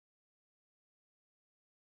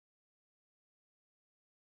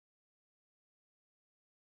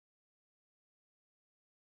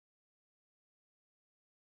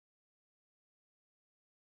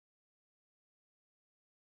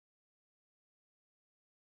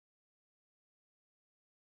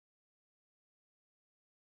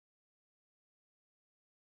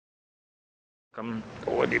kam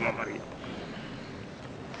o waɗi mamari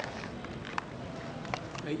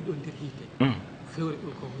ay ɗon nder hite fewre ɗo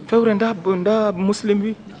ko fewre nda muslim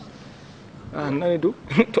wi a nani du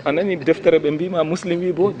to a nani deftere ɓe mbima muslim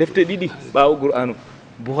wi bo defte ɗiɗi ɓawo qur'anu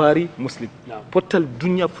buhari muslim pottal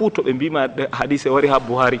duniya fuu to ɓe mbima hadise wari ha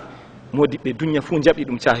buhari modiɓɓe duniya fuu jaɓi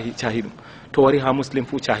ɗum cahi ɗum to wari ha muslim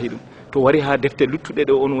fuu cahi ɗum to wari ha defte luttuɗe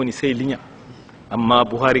ɗo on woni sey liña amma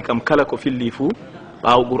buhari kam kala ko filli fuu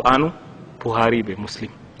ɓawo qur'anu buhari ɓe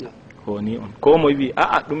muslim woni on ko moye wi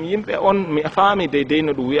aa ɗum yimɓe on mi faami deydey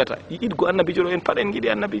no ɗum wiyata yiɗgo annabijo ɗo en pat en giɗi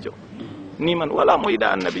annabijo ni man wala mo yiɗa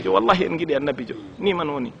annabijo wallahi en giɗi annabijo ni man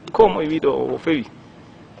woni ko moye wi ɗo o fewi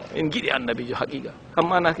en giɗi annabijo haqiqa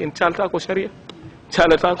amma na en calta ko sharia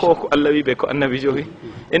calata ko Allah wi ɓe ko annabijo wi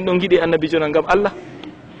en ɗo giɗi annabijo na gam Allah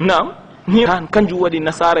nam ni kanjum waɗi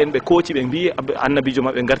nasara en ɓe kooci ɓe mbi annabijo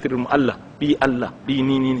maɓe gartiri ɗum Allah ɓi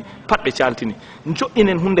ni pat ɓe caltini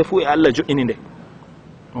joƴƴinen hunde fuu e Allah joƴƴini nde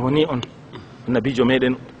woni on annabijo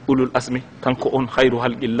meɗen ulul asmi kanko on hayru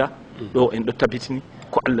halqillah ɗo en ɗo tabitini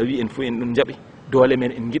ko Allah wi en fuu en ɗum jaɓi doole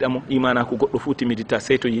men en giɗamo imana ko goɗɗo fuu timiditta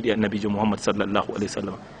sey to yiɗi annabijo Muhammad sallallahu alayhi wa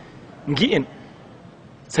sallam gi en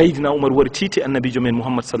sayidina Umar wari tiiti annabijo men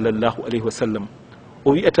Muhammad sallallahu alayhi wa sallam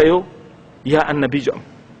o wi'ata yo ya annabijo am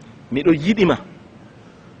miɗo yiɗima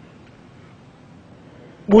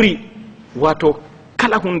ɓuri wato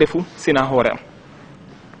kala hunde fuu sina hoore am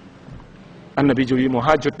annabijo wimo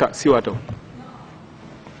ha jotta siwa taw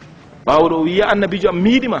ɓawɗo o wiya annabijo am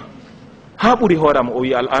mi yiɗima ha ɓuri hoore am o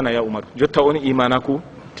wiya al'ana ya Umar jotta woni imanaku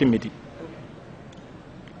timmidi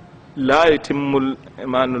la yutimmul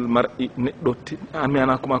imanul mar'i neɗɗo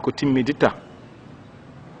amanaku ma ko timmiditta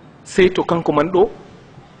sey to kanko man ɗo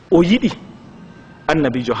o yiɗi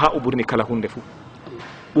annabijo ha o ɓurni kala hunde fuu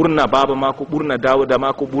ɓurna baba mako ɓurna dawuda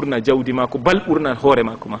mako ɓurna jawdi mako bal ɓurna hoore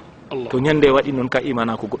mako ma to ñande waɗi noon ka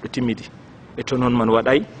imanako goɗɗo timmidi e to noon man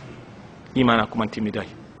waɗay imanako man timmiday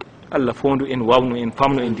Allah fondu en wawnu en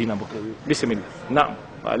famnu en dina bo bisimilla naam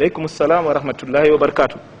wa aleykum salam wa rahmatullahi wa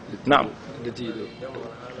barakatuh naam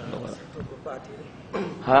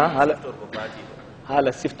ha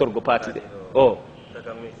haala siftorgo paati ɗe o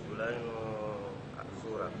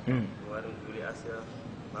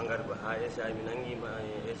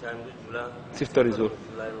siftori jour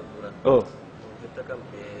o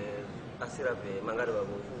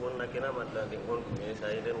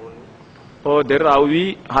o nder a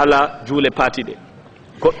wi haala juule paati ɗe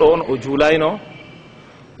goɗɗo on o juulayno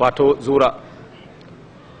wato zura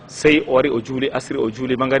sey o wari o juuli asri o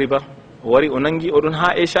juuli magariba o wari o nangi oɗon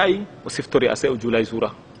ha échayi o siftori ase o juulay zura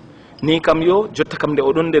ni kam yo jotta kam nde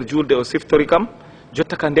oɗon nder julde o siftori kam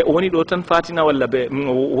jotta ka nde o woni ɗo tan fatina walla ɓe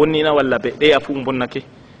wonnina walla ɓe ɗeya fuu bonnake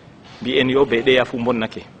mbiyen yo ɓe ɗeya fuu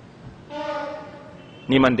bonnake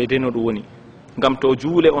ni man de no ɗum woni ngam to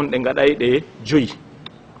juule on ɗe gaɗay ɗe joyi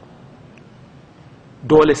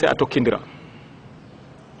doole se a tokkidira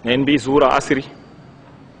en mbi zura asiri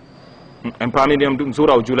en paminiyam ɗum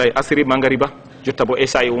zura o juulay asiri magariba jotta bo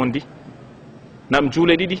esa e wondi nam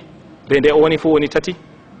juule ɗiɗi ɓe nde o woni fof woni tati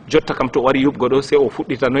jotta kam to wari yuɓgo ɗo se o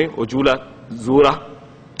fuɗɗitanoy o juula zura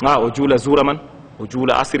o juula zura man o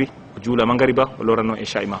juula asiri o juula magariba o lorano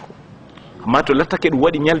esa e mako amma to lattake ɗum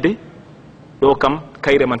waɗi ñalde ɗo kam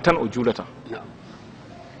kayre man tan o juulata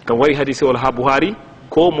kam wari hadisewol ha Buhari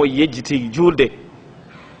ko mo yejjiti julde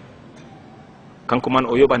kanko man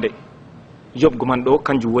o yoɓa nde yoɓgo man ɗo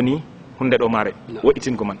kanjum woni hunde ɗo maare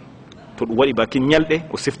woɗitingo man to ɗum waɗi bakin ñalɗe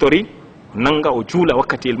o siftori o nanga o juula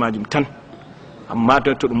wakkatiyel majum tan amma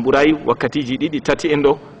to ɗum ɓurayi wakkatiji ɗiɗi tati en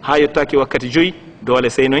ɗo ha yettaki wakkati joyi doole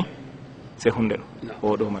sey noy sey hunde ɗo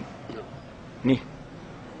o ɗo man ni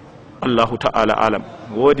Allahu ta'ala alam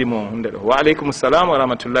woodi mo hunde ɗo wa aleykum salam wa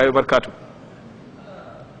rahmatullahi wa barakatuh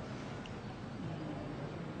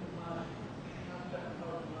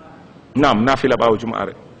nam nafila ɓawo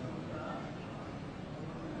juma'are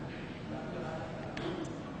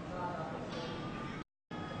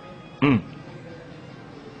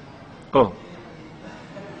o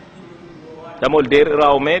ɗamol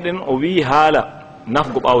derirawo meɗen o wi haala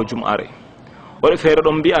nafgo ɓawo jum'are woɗɓe feere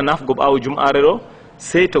ɗon mbiya nafgo ɓawo jum'are ɗo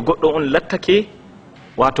sey to goɗɗo on lattake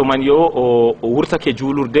wato man yo o wurtake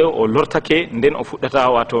juulurde o lortake nden o fuɗɗata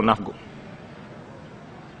wato nafgo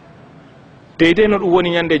deydey no ɗum woni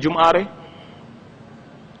ñande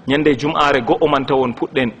jum'are go'o man taw won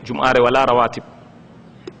puɗɗen jum'are wala rawatib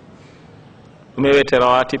ɗume wiyete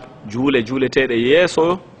rawatib juuleteɗe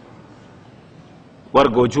yeeso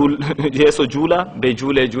wargo yeeso juula be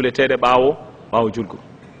juuleteɗe ɓawo julgo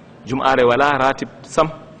jum'are wala ratib sam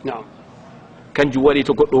kanjum waɗi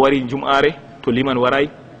to goɗɗo wari jum'are to liman waray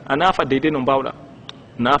a naafa deydey no mbawɗa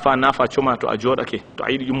nafa coma to a jooɗake to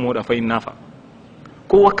a yiɗi ƴummoɗa fayin nafa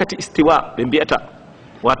ko wakkati istiwa ɓe mbiyata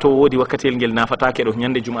wato wodi wakkatiyel ngel nafatake ɗo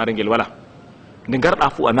ñande jumare ngel wala nde garɗa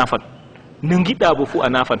fu a nafan no giɗɗa bo fu a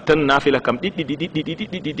nafan tan nafila kam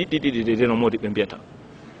ɗiɗɗiɗiɗɗiɗiɗiɗiɗiɗiɗiɗi no modi ɓe mbiyata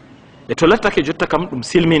e to lattake jotta kam ɗum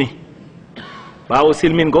silmini ɓawo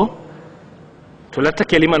silmingo to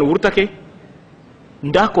lattake liman wurtake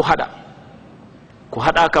nda ko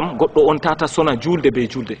haɗa kam goɗɗo on tata sona julde be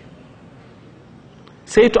julde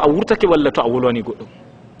sey to a wurtake walla to a wolwani goɗɗo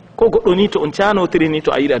ko goɗɗo ni to on canotiri ni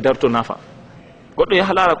to a yiɗa darto nafa goɗɗo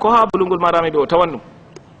yaha laara ko ha bulugol marami ɓe o tawan ɗum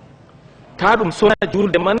ta ɗum sona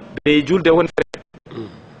julde man be julde won fere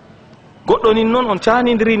goɗɗo nin noon on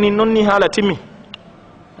canidiri nin noon ni haala timmi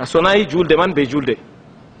a sonayi julde man be julde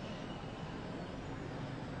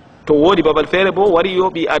to woodi babal feere bo wari yo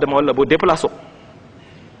ɓi adama walla bo déplace o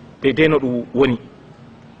ɓe deno ɗum woni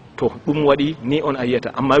to ɗum waɗi ni on a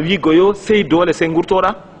yiyata amma wigo yo sey dole sey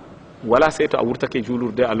gurtoɗa wala sey to a wurtake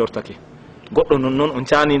julurde a lortake goɗɗo non noon on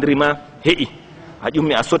canidirima heƴi a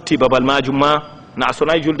ƴummi a sotti babal majum ma na a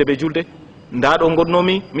sonayi julde be julde nda ɗo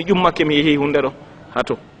gonnomi mi ƴummake mi yeehi hunde ɗo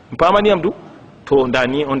hato mi pamaniyam du to nda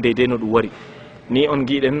ni on deydey no ɗum wari ni on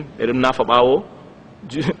giɗen eɗon nafa ɓawo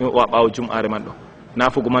jum'are man ɗo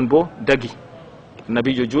nafugo man bo dagi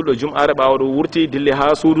nabijo julɗo jum'are ɓawo ɗo wurti dille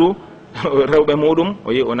ha suudu rewɓe muɗum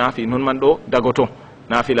o yi o naafi non man ɗo dagoto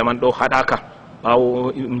naafila man ɗo haɗaka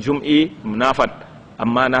ɓawo jum'i nafan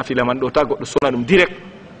amma naafila man ɗo ta goɗɗo sona ɗum direct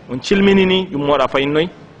on cilminini ɗum moɗa fayin noy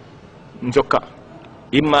jokka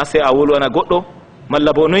imma sey a wolwana goɗɗo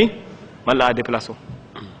malla bo noy malla a déplace o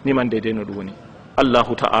ni man deydey no ɗum woni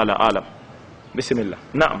allahu ta'ala alam bisimillah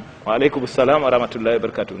naam wa aleykum salam wa rahmatullahi wa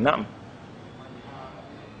barakatuh naam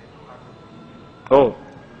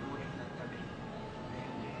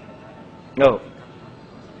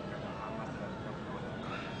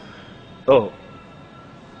o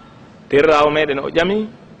terrawo meɗen o ƴami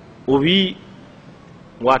o wi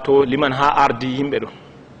wato liman ha ardi yimɓe ɗo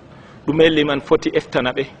ɗume liman foti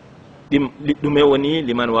eftana ɓe ɗume woni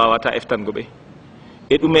liman wawata eftango ɓe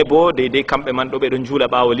e ɗume bo deydey kamɓe man ɗo ɓe ɗo juula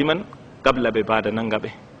ɓawo liman gabla ɓe bada nanga ɓe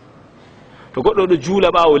to goɗɗo ɗo juula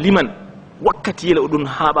ɓawo liman wakkati yel oɗum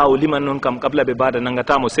ha ɓawo liman noon kam gabla ɓe bada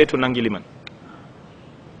nangatamo sey to nangi liman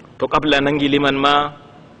to qabla nangi liman ma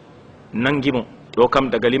nangimo ɗo kam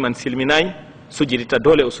daga liman silminayi sujidita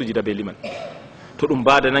dole o sujida be liman to ɗum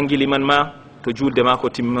bada nangi liman ma to julde ma ko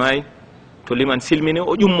timmayi to liman silmini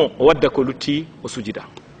o ƴummo o wadda ko lutti o sujida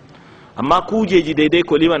amma kujeji deydey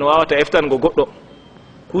ko liman wawata eftango goɗɗo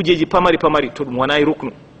kujeji pamari to ɗum wonayi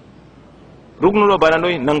ruknu ɗo bana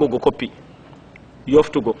noy nangugo koppi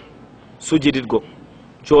yoftugo sujiditgo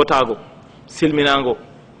jotago silminago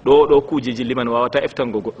ɗo kujeji liman wawata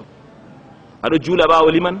eftango goɗɗo aɗo juula ɓawo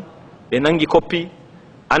liman ɓe nangi koppi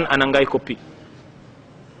an a nangayi koppi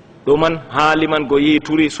ɗo man ha liman go yehi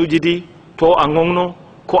turi sujidi to a gongno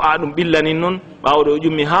ko a ɗum ɓillanin noon ɓawo ɗo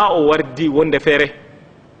ƴummi ha o wardi wonde feere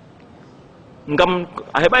ngam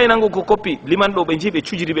a heɓayi nangugo koppi liman ɗo ɓe jii ɓe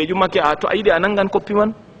cujidi ɓe ƴummake a to a yiɗi a nangan koppi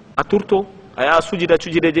man a turto a yaha sujida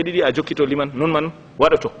cujideje ɗiɗi a jokkito liman non man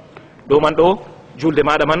waɗoto ɗo man ɗo julde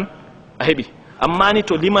maɗa man a heɓi amma ni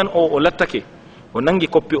to liman o lattake o nangi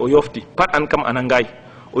koppi o yofti pat an kam a nangayi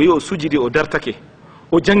o yi o sujidi o dartake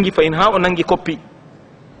o jangi fayin ha o nangi koppi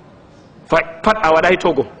pat a waɗay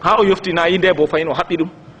togo ha o yofti na yinde bo fayin o haɓɓi ɗum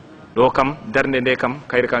ɗo kam darde nde kam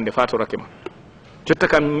kayre kam nde fatorake ma jotta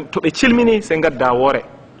kam to ɓe cilmini se gadda woore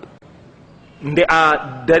nde a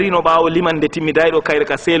darino ɓawo liman nde timmidayi ɗo kayre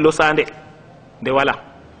ka se losande nde wala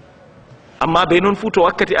amma be noon fu to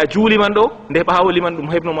wakkati a juuli man ɗo nde ɓawo liman ɗum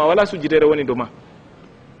heɓnoma wala sujidere woni dow ma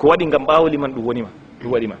ko waɗi ngam ɓawo liman ɗum wonima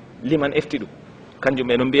ɗum waɗima liman efti ɗum kanjum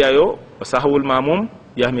ɓe no mbiya yo o sahwul mamum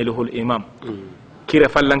yahmiluhul imam kire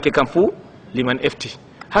fallanke kam fuu liman efti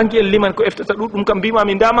hanki en liman ko eftata ɗuɗɗum kam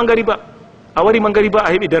mbimami nda mangariba a wari mangariba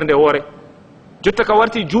a heeɓi darde hoore jotta ka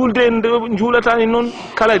warti julde juulatani noon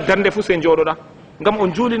kala darde fuu se jooɗoɗa ngam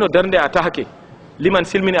on juulino darde a tahake liman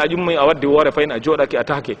silmini a ƴummi a waddi woore fayin a jooɗake a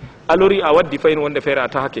tahake a lori a waddi fayin wonde feere a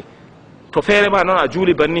tahake to feere ma noon a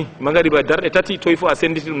juuli banni mangariba darɗe tati toye fo a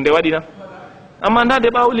senditi ɗum nde waɗina amma nda nde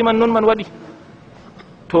ɓawo liman noon man waɗi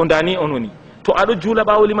to ndani on woni to aɗo juula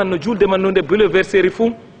ɓawo liman no julde man no nde bouleverseri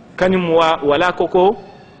fuu kañum wala koko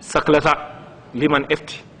saklata liman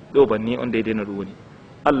efti ɗo banni on deydey no ɗum woni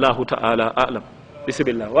allahu ta'ala alam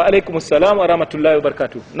bisimillah wa aleykum salam wa rahmatullahi wa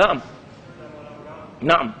barakatuh naam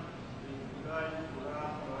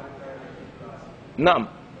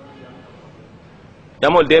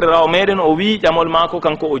ƴamol derirawo meɗen o wi ƴamol mako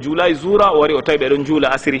kanko o juulay zura o wari o tawi ɓeɗon juula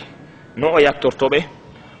asiri no o yattortoɓe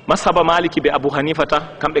mashaba maliki ɓe abou hanifata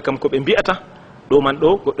kamɓe kam koɓe mbiyata ɗo man ɗo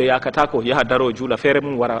goɗɗo yakata ko yaha daro juula feere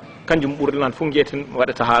mum wara kanjum ɓurlan fu guiyeten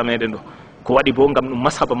waɗata ha meɗen ɗo ko waɗi bo ngam ɗum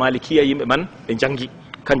mashaba malikiya yimɓe man ɓe jangi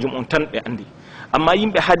kanjum on tan ɓe andi. amma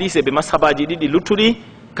yimɓe hadise ɓe mashabaji ɗiɗi luttuɗi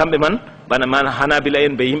kamɓe man bana man hanabila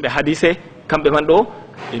en ɓe yimɓe hadise kamɓe man ɗo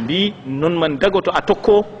ɓe mbi non man dago to a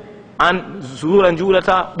tokko an zura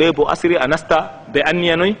juulata ɓe bo asiri a nasta ɓe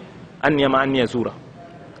anniya noy anniya ma anniya zura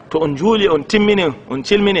to on juuli on timmini on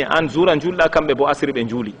cilmini an zura julɗa kamɓe bo asiri ɓe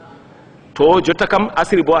juuli to jotta kam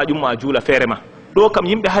asiri bo a ƴumma a juula feere ma ɗo kam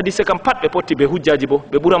yimɓe hadise kam pat ɓe potti ɓe hujjaji bo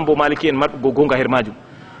ɓe ɓuran bo maliki en marɗugo gonga her majum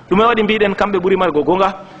ɗume waɗi mbiɗen kamɓe ɓuuri margo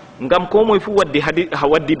gonga ngam ko moye fu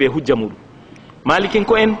waddi ɓe hujja muɗum malikin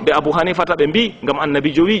ko en ɓe abou hanifata ɓe mbi ngam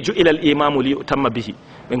annabijo wi ju'ila l imamu li tamma bihi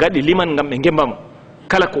ɓe gaɗi liman ngam ɓe gembamo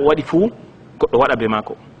kala ko waɗi fuu goɗɗo waɗa be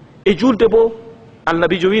maako e julde bo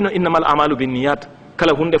annabijo wi no innamal amalu binniyat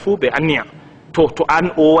kala hunde fuu ɓe anniya to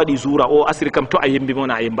an o waɗi zura o asiri kam to a yembimo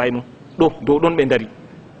na a yembaymo ɗo dow ɗon ɓe dari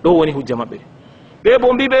ɗo woni hujja maɓɓe ɓe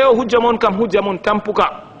bo mbiɓe yo hujja mon kam hujja mon tampuka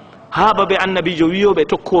ha babe annabijo wiyoɓe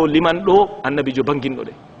tokko liman ɗo annabijo banginɗo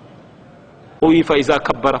ɗe o wi fa isa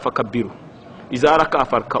kabbara fa kabbiru isa raka'a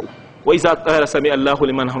farka'u wa isa qala sami allahu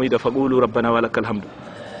liman hamida faqulu rabbana walakal hamdu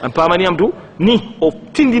an pamaniyam du ni o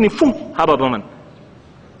tindini fuu ha baba man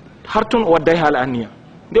har ton o wadday haala anniya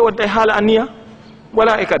nde wadday haala anniya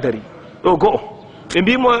wala e ka dari ɗo go'o ɓe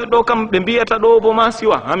mbimo ɗo kam ɓe mbiyata ɗo bo ma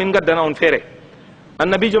siwa hamin gaddana on feere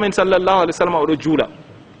annabijo men sallllahu alih w sallam oɗo juula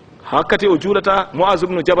hakkati o juulata moaz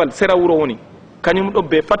ubnu jabal sera wuro woni kañum ɗo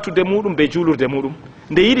be fattude muɗum be juulurde muɗum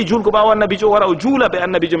nde yiɗi julgo ɓawo annabijo o wara o juula ɓe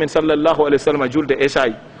annabijo men sallllahu alih w sallam julde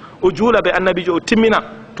échayi o juula ɓe annabijo o timmina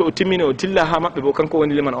to o timmini o dilla ha maɓɓe bo kanko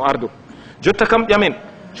woni liman o ardo jotta kam ƴamen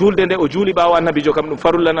julde nde o juuli ɓawo annabijo kam ɗum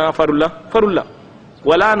farulla na farulla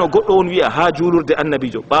wala no goɗɗo on wiya ha juulurde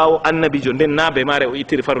annabijo ɓawo annabijo nden na be mare o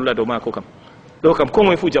ittiri farulla dow mako kam ɗo kam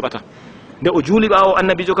komoye fu jaɓata nde o juuli ɓawo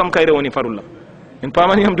annabijo kam kayre woni farulla en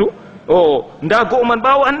pamaniyam du o nda go'o man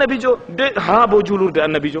ɓawo annabijo de ha bo juulurde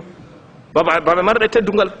annabijo baɓe marɗe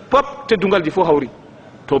teddungal pop teddungalji fof hawri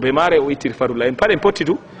to be mare o ittiri farulla en pat en potti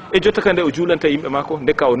du e jotta ka nde o juulanta yimɓe mako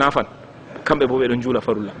ndekka o nafan kamɓe bo ɓeɗon juula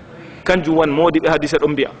farulla kanjum wan modiɓe hadisa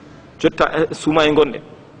ɗon mbiya jotta suma e gonɗe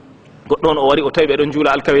goɗɗo on o wari o tawi ɓeɗon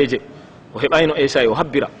juula alkaweje o heɓayno échayi o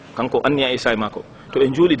habbira kanko anniya échayi mako to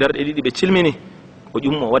ɓe juuli darɗe ɗiɗi ɓe cilmini o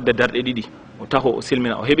ƴummo o wadda darɗe ɗiɗi o taho o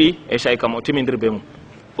silmina o heeɓi échayi kam o timidir be mum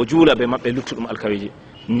o juula be maɓɓe luttuɗum alkaweje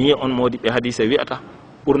ni on modiɓe hadisa wiyata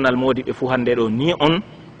ɓurnal modiɓe fuu hande ɗo ni on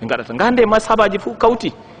ɓe gaɗata gande mashabaji fuu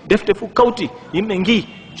kawti defte fuu kawti yimɓe gi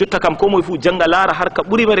jotta kam ko moye fuu jangga laara har ka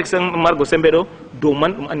ɓuuri mere margo sembe ɗo dow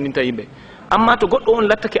man ɗum andinta yimɓe amma to goɗɗo on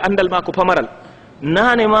lattake andal ma ko pamaral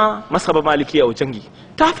nane ma mashaba malikiya o jangi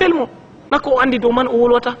ta felmo nakko o andi dow man o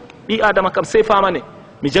wolwata ɓi adama kam sey famane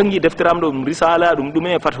mi jangi defteram ɗo ɗum risala ɗum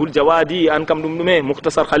ɗume fathul jawadi an kam ɗum ɗume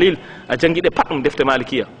muhtasar khalil a jangi ɗe pat ɗum defte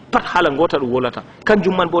malikiya pat haala gota ɗum wolata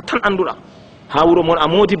kanjum man bo tan anduɗa ha wuro mon a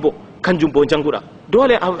modi bo kanjum bo janguɗa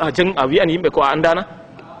dole a wiyan yimɓe ko a andana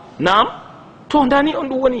naam to nda ni on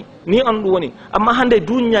ɗum woni ni on ɗum woni amma hande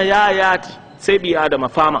duniya yaati sey ɓi adama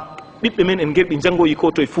faama ɓiɓɓe men en gerɗi jangoyi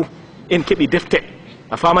ko toye fuu en keeɓi defte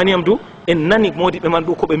a famaniyam du en nani modiɓe man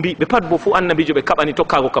ɗo koɓe mbi ɓe pat bo fuu annabijo ɓe kaɓani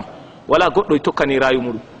tokkago kam wala goɗɗo e tokkani rayu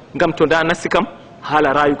muɗum ngam to nda nassi kam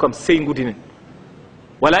haala rayu kam sey gudinen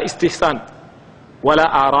wala istihsan wala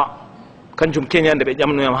ara kanjum keñande ɓe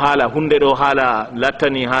ƴamnoyam haala hunde ɗo haala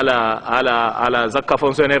lattani haala zakka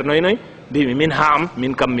fonctionnaire noy mbimi min ha am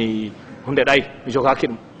min kam mi hunde ɗay mi jogaki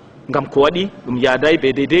ɗum ngam ko waɗi ɗum yaaday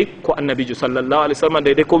be deydey ko annabijo sallllahu alih w sallam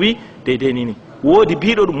deydey ko wi deydey nini woodi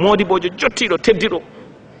biɗo ɗum modibojo jottiɗo teddiɗo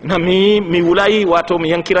na mi wulayi wato mi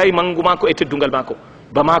yankirayi mangu mako e teddungal mako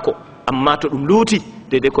ba mako amma to ɗum luuti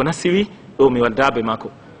deydey ko nassi wi ɗo mi waddabe mako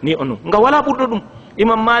ni on nga wala ɓurɗo ɗum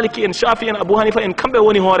imam maliki en shafi en abou hanifa en kamɓe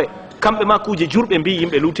woni hoore kamɓe ma kuje jurɓe mbi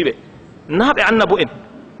yimɓe luutiɓe na ɓe annabo en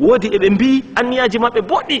woodi eɓe mbi anniyaji maɓɓe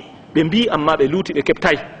boɗɗi ɓe mbi amma ɓe luuti ɓe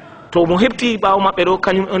keɓtayi to mo heɓti ɓawo maɓɓe ɗo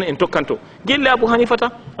kañum on en tokkanto gelle abou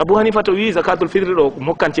hanifata wi zakatul fidre ɗo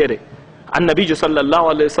hokkancede annabijo sallllahu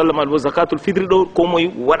alayhi wa sallam albo zakatul fidre ɗo ko moye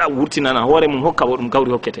waɗa wurtinana hoore mum hokka bo ɗum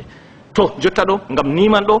gawri hokkete to jotta ɗo ngam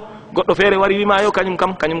niman ɗo goɗɗo feere wari wima yo kañum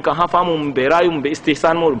kam ha famu mum ɓe rayu mum ɓe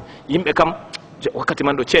istihsan muɗum yimɓe kam wakkati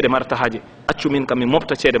man ɗo ceede marata haaje accu min kam mi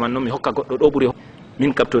mofta ceede man noon mi hokka goɗɗo ɗo ɓuuri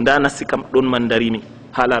min kam to nda nassi kam ɗon man darimi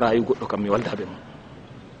haala rayu goɗɗo kam mi waldaɓe mum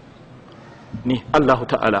ni allahu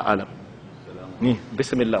ta'ala alam ni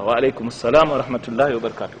bisimillah wa aleykum assalam wa rahmatullahi wa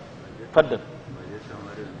barakatuh faddal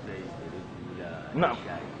na'am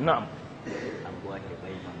na'am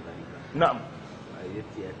na'am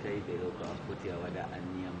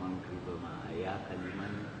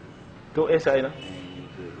to esayna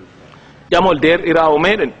ƴamol derɗirawo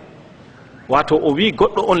meɗen wato o wi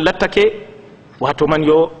goɗɗo on lattake wato man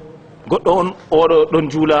yo goɗɗo on oɗo ɗon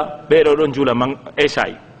juula ɓeɗo ɗon juula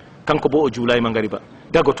eshayi kanko bo o juulay mangariba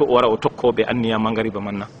dago to o wara o tokkoɓe anniya mangariba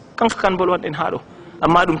manna kanko kan bolwanɗen ha ɗo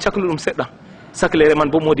amma ɗum caklu ɗum seɗɗa saklere man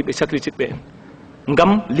bo modi ɓe caklititɓe en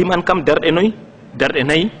ngam liman kam darɗe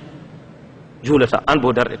nayyi juulata an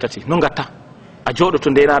bo darɗe tati no gatta a jooɗoto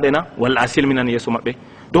ndenaɓe na walla a silminan yeeso maɓɓe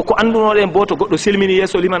dow ko andunoɗen bo to goɗɗo silmini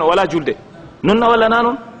yeeso liman o wala julde non na walla na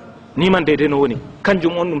noon ni man deydey no woni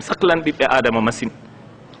kanjum on ɗum saklan ɓiɓɓe adama masine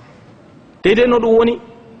deydey no ɗum woni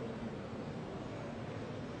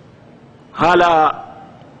haala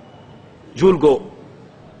julgo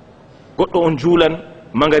goɗɗo on juulan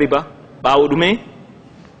mangariba ɓaawo ɗume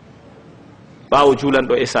ɓaawo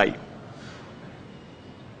juulanɗo esayi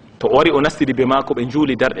to o wari o nastiri be maako ɓe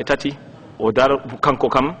juuli darɗe tati o dar kanko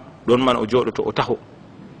kam ɗon man o jooɗo to o taho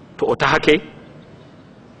to o tahake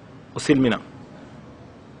o silmina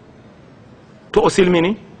to o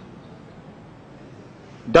silmini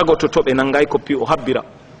dagoto to ɓe nanngay koppi o habbira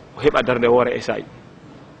o heɓa darnde woore esayi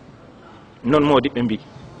non modiɓɓe mbi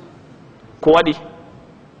ko waɗi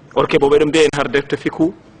orke bo ɓeɗon mbiya en har defte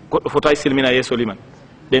fiku goɗɗo fotay silmina yeeso liman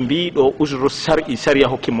ɓe mbi ɗo usru sharia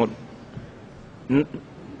hokkimo ɗum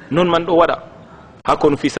non man ɗo waɗa ha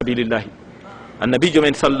kono fi sabilillahi annabijo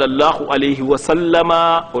men sallllahu alayhi wa sallama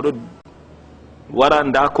oɗo wara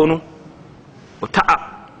nda konu o ta'a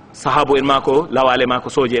sahabo en mako lawale mako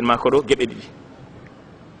soje en mako ɗo geɓe ɗiɗi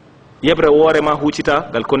yebre woore ma huccita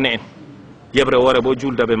ngal konne en yebre woore bo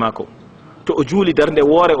julda be mako to o juuli darnde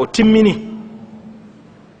woore o timmini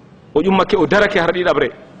o ƴummake o darake har ɗiɗaɓre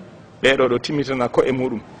ɓeɗo ɗo timmitana ko'e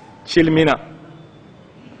muɗum cilmina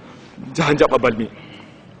jaha jaɓa balmi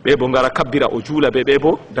ɓe bo ngara kabbira o juula ɓe ɓe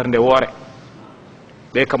bo darnde woore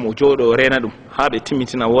ɓe kam o jooɗo o rena ɗum ha ɓe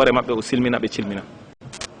timmitina woore maɓɓe o silmina ɓe cilmina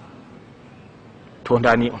to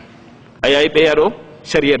ndani on a yayi ɓeya ɗo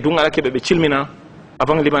sharia dunganake ɓe ɓe cilmina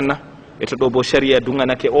avant liman na e to ɗo bo sharia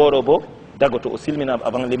dunganake oɗo bo dago to o silmina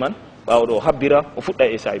avant liman ɓawo ɗo o habbira o fuɗɗa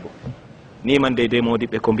e sayi bo ni man deydey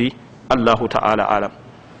modiɓɓe ko mbi allahu ta'ala alam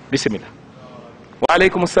bisimilla wa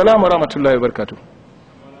aleykum salam wa rahmatullahi wa barakatuh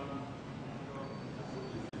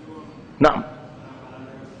naam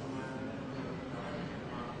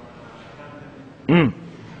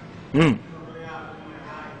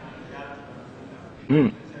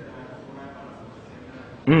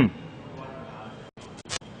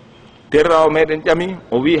derrawo meɗen ƴami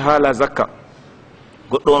o wi haala zakka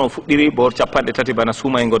goɗɗo on o fuɗɗiri bor capanɗe tati bana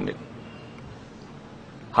suuma e gonɗen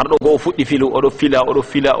har ɗo go o fuɗɗi filu oɗo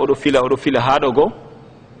fila ha ɗo go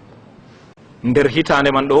nder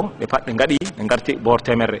hitande man ɗo ɓe pat ɓe gaɗi ɓe garti bor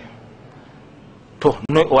temerre to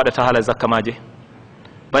noy o waɗata haala zakka maje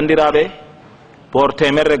bandiraɓe bor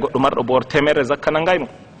temerre goɗɗo marɗo bor temerre zakka nangaymo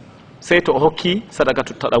sey to o hokki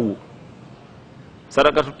sadakatu taɗawu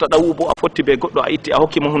sadakatu taɗawu bo a fotti be goɗɗo a itti a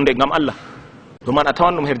hokkimo hunde gam Allah ɗum man a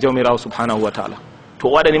tawan ɗum her jawmirawo subhanahu wa taala to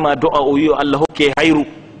o waɗanima do'a o wi o Allah hokke hayru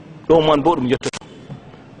ɗo man bo ɗum yettoto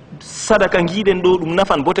sadaka giɗen ɗo ɗum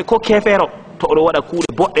nafan bote ko kefeero to oɗo waɗa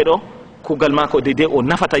kuuɗe boɗɗe ɗo kugal mako dede o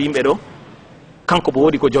nafata yimɓe ɗo kanko bo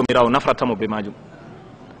woodi ko jawmirawo nafratamo be majum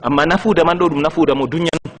amma nafuuda man ɗo ɗum nafuuda mo duña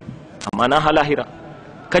amma na ha lahira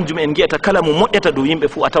kanjum en giyata kala mo moƴƴata dow yimɓe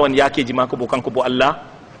fuu a tawan yakeji mako bo kanko bo Allah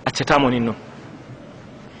accatamo nin noon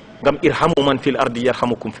ngam irhamu man fil ardi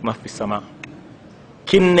yarhamukum man fis sama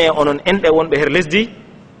kinne onon enɗe wonɓe her lesdi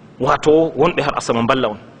wato wonɓe har asama balla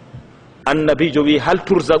on annabijo wi hal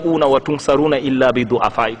turzaquna wa tunsaruna illa bi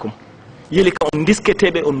du'afaikum yeli ka on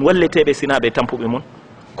disketeɓe on walleteɓe sinaɓe tampuɓe mon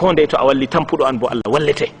ko nde to a walli tampuɗo an bo Allah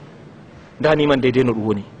wallete dani man deydey no ɗum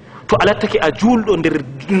woni to a lattake a juulɗo nder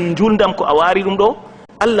juldam ko a waari ɗum ɗo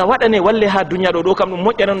Allah waɗane walle ha duniya ɗo kam ɗum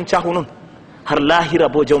moƴƴana ɗum cahu noon har lahira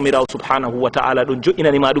bo jawmirawo subhanahu wa ta'ala ɗon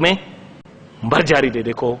jo'inanima ɗume mbar jari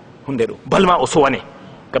dede ko hunde ɗo balma o sowane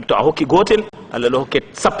gam to a hokki gotel Allah ɗo hokke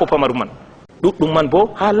sappo pamaru man ɗuɗɗum man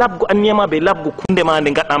bo ha labgo anniyama be labgo kunde ma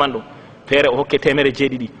nde gaɗɗaman ɗo feere o hokke temere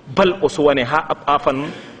jeeɗiɗi bal o sowane ha afan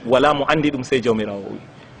wala mo andi ɗum sey jawmirawo o wi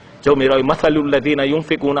jawmirawo mathalu alladina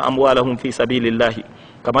yunfiquna amwalahum fi sabilillahi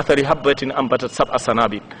kamathali habbatin ambatat sab'a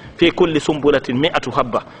sanabil fi kulli sumbulatin mi'atu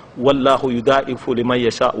habba wallahu yudaifu liman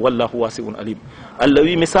yasha wallahu wasi'un alim Allah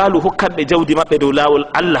wi misalu hokkanɓe jawdi maɓɓe dow lawol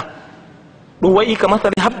Allah ɗum wayi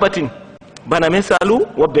kamathali habbatin bana misalu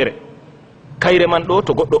wobbere kayre man ɗo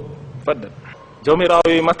to goɗɗo faddal jawmirawo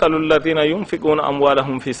wi mathalu alladina yunfiquna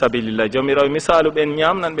amwalahum fi sabilillah jawmirawo misalu ɓen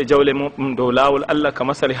ñamnanɓe jawle mum dow lawol Allah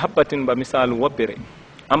kamathali habbatin ba misalu wobbere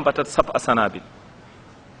ambatat sab'a sanabil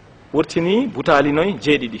wurtini butali noy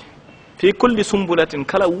jeeɗiɗi fi kulli sumbulatin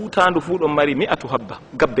kala wutandu fu ɗon mari mi'atu habba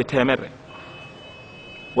gabbe temerre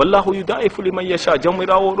wallahu yudaifu liman yasha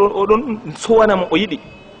jawmirawo oɗon sowanamo o yiɗi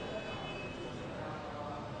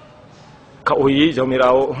ka o yi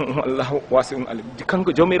jawmirawo wallahu wasi'un alim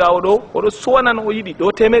kanko jawmirawo ɗo oɗo suwana no o yiɗi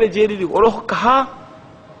ɗo temere jeeɗiɗi oɗo hokka ha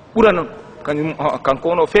ɓura non kanko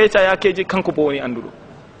ono feeca yakeji kanko bo woni anduɗo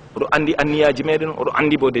oɗo andi anniyaji meɗen oɗo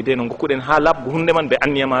andi bo de no gokkuɗen ha labgo hunde man ɓe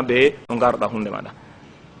anniyama ɓe no garoɗa hunde maɗa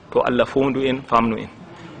to Allah fondu en famnu en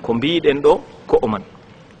ko mbiɗen ɗo ko o man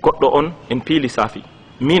goɗɗo on en piili saafi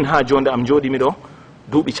min ha jonde am jooɗimi ɗo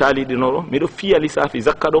duuɓi caaliɗino ɗo miɗo fiya lissafi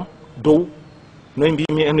zakka ɗo dow noy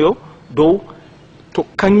mbimi en yo dow to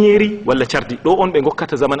kañeri walla cardi ɗo on ɓe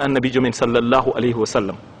gokkata zaman annabijo men sallllahu alayhi wa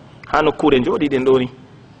sallam ha nokkure jooɗiɗen ɗo ni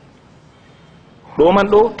ɗo man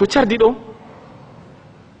ɗo to cardi ɗo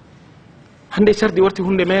hande cardi warti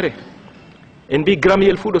hunde mere en mbi gramme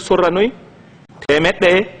yel fuu ɗo sorra noy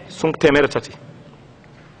temeɗɗe sunk temere tati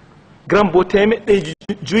gramme bo temeɗɗe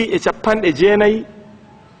joyi e capanɗe jeenayi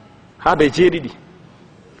ha ɓe jeeɗiɗi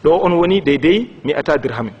ɗo on woni deydey mi ata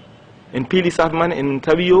dirhamen en piili safi man en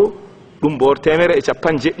tawi yo ɗum bo temere e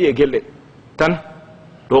capan jeɗɗi e gelɗe tan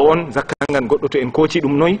ɗo on zakka ngan goɗɗo to en kooci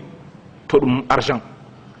ɗum noy to ɗum argent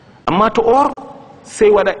amma to or sey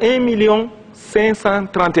waɗa 1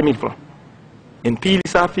 530 000 francs en piili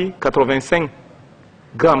safi 85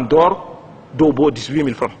 grammes d'or dow bo 18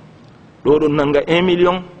 000 francs ɗo ɗon nanga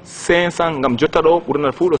 1 500 ngam jotta ɗo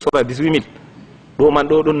ɓurna fuu ɗo sora 18 000 ɗo man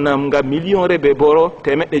ɗo ɗon namga million re be boro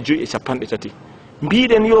temeɗɗe joyi e capanɗe tati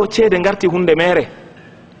mbiɗen yo ceede garti hunde mere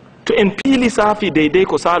to en piili saafi deydey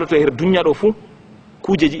ko saloto her duniya ɗo fuu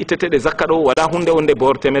kujeji itteteɗe zakka ɗo wala hunde wonde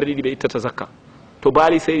bor temere ɗiɗi ɓe ittata zakka to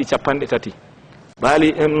baali seyɗi capanɗe tati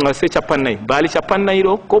baali sey capannayyi baali capannayyi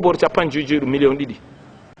ɗo ko bor capan joyi ɗum million ɗiɗi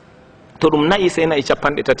to ɗum nayi sey nayi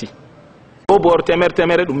capanɗe tati ko bor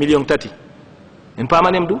temere ɗum million tati en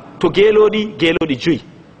pamanem du to geeloɗi joyi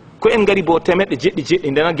ko en gari bo temeɗɗe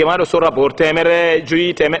jeɗɗi ndena gemaɗo sorra bor temere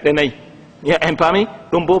joyi temeɗɗe nayyi en paami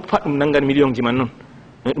ɗum bo pat ɗum nangan million ji man noon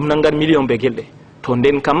ɗum nangan million be gelɗe to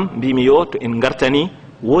nden kam mbimi yo to en gartani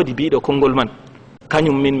woodi biɗo konngol man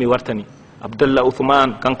kañum min mi wartani abdallah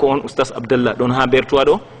ousmane kanko on oustas abdallah ɗon ha bertowa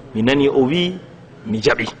ɗo mi nani o wi mi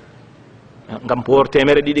jaɓi ngam bor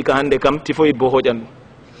temere ɗiɗi ka hande kam tifoyid bo hoƴan ɗum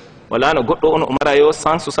wala no goɗɗo on o mara yo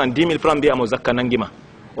 170 000 francs mbiyamo zakka nangima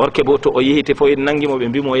orke bo to o yehi tifoyid nangimo ɓe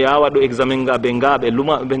mbimo yawa ɗo examen ga ɓe ga ɓe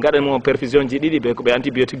luma ɓe gaɗanmo perfusion ji ɗiɗi ɓe ko ɓe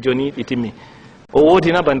antibiotique joni ɗi timmi o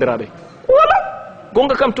woodina bandiraɓe wala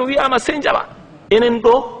gonga kam to wiyama sey jaɓa enen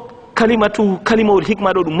ɗo kalimawol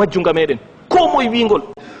hikma ɗo ɗum majjunga meɗen ko moye wingol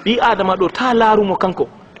ɓi adama ɗo ta laarumo kanko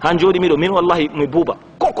ha joɗimiɗo min wallahi mi buuba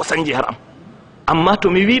ko sañji har am amma to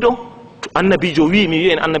mi wiɗo to annabijo wi mi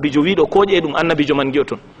wi en annabijo wiɗo koƴe ɗum annabijo man guio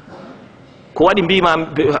toon ko waɗi mbima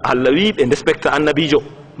Allah wi ɓe respecta annabijo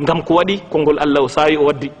ngam ko waɗi konngol Allah o sawi o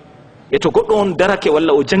waddi e to goɗɗo on darake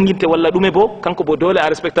walla o jangguinte walla ɗume bo kanko bo dole a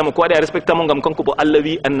respecta mo ko waɗi a respecta mo ngam kanko bo Allah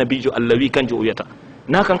wi annabijo Allah wi kanjo o wiyata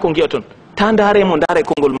na kanko guiya toon ta daremo daare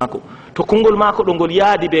konngol mako to konngol mako ɗo ngol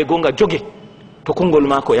yaadi ɓe gonga jogue to konngol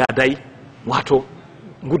mako yaadayi wato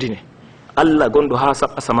gudine Allah gonɗo ha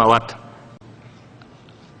saɓɓa samawat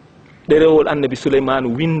ɗerewol annabi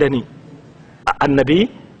souleymanu windani annabi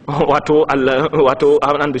wato Allah wato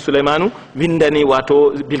annabi souleymanu windani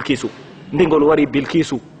wato bilkisu ndigol wari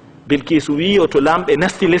bilkisu wi o to lamɓe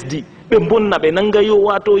nasti lesdi ɓe bonna ɓe nangayo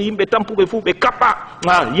wato yimɓe tampuɓe fuu ɓe kaɓɓa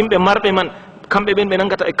yimɓe marɓe man kamɓe ɓen ɓe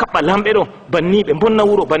nangata e kaɓɓa lamɓe ɗo banni ɓe bonna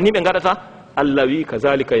wuro banni ɓe gaɗata Allah wi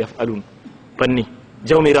kazalika yaf'alun banni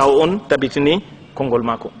jawmirawo on tabitini konngol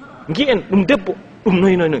mako gi'en ɗum debbo ɗum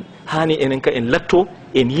noy hani enen ka en latto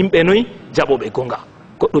en yimɓe noy jaɓoɓe gonga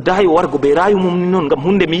goɗɗo dayi wargo ɓe rayu mum ni noon ngam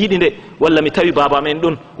hunde mi yiɗi nde walla mi tawi baba men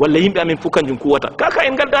ɗon walla yimɓe amen fuu kanjum kuwata kaka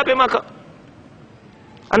en gaddaɓe maka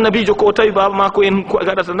annabijo ko o tawi baba mako en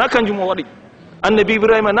gaɗata na kanjum o waɗi annabi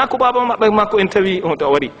ibrahima na ko baba maɓɓe makko en tawi o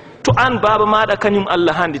waɗi to an baba maɗa kañum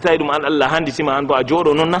Allah handi tawi ɗum an Allah handitima an bo a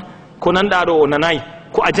jooɗo noon na ko nanɗa ɗo o nanayi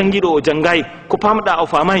ko a jangiɗo o janggayi ko pamɗa o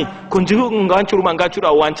famayi ko gancuruma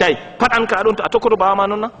gaccuɗa o wancayi pat an ka ɗon to a tokkoto baba ma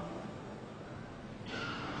noon na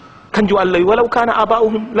kanjum Allah wi walaw kana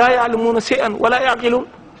aba'uhum la ya'lamuna shay'an wala yaqilun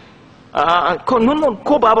ko non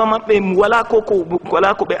ko baba maɓɓe wala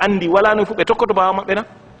ko ɓe andi wala no fu ɓe tokkoto baba maɓɓe na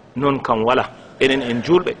non kam wala enen en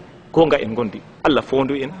julɓe gonga en gondi Allah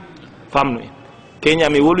fondu en famnu en keña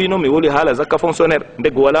mi woli haala zakka fonctionnaire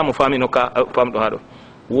ndeggo wala mo famino ka famɗo haɗo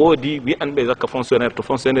woodi wi'anɓe zakka fonctionnaire to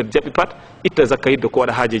fonctionnaire jaɓi pat itta zakka yidde ko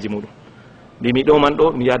waɗa haajeji muɗum mbimi ɗo man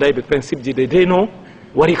ɗo mi yaday ɓe principe ji de no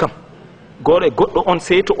wari kam goɗɗo on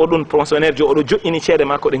sey to oɗon fonctionnaire jo oɗo joƴƴini ceede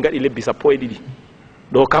mako ɗe gaɗi lebbi 12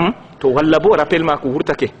 ɗo kam to walla bo rappel mako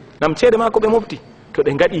wurtake nam ceede mako ɓe mofti to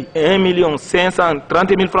ɗe gaɗi 1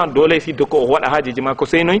 530 000 francs dole sidde ko o waɗa haajeji mako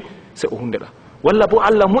sey noy se o hundeɗa walla bo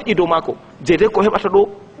Allah moƴƴi dow mako jeede ko heɓata ɗo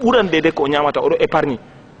ɓuran dede ko o ñamata oɗo épargne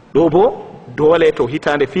ɗo bo dole to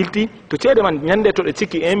hitande filti to ceede man nyande to de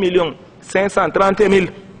ciki 1,530,000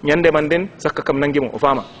 nyande man den zakka kam nangimo o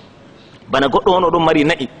fama bana goddo on o don mari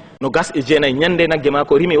na'i no gas e jeenay nyande nagge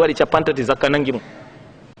mako rimi wadi capantati zakka nangimo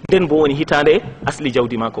den bo woni hitande asli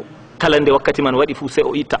jawdi mako kala nde wakkati man wadi fu se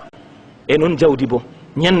o itta e non jawdi bo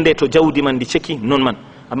nyande to jawdi man di ceki non man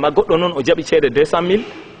amma goddo non o jabi ceede 200,000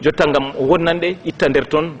 jotta ngam o wonnande itta nder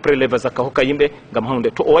ton prélève zakka hokka yimbe ngam hawnde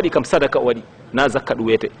to o wadi kam sadaka o wadi na zakka du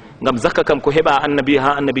wete ngam zakka kam ko heba annabi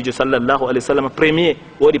ha annabijo sallallahu alaihi wasallam premier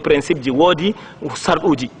wodi principe ji wodi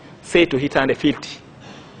sarduji sey to hitande filti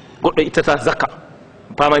goddo ittata zakka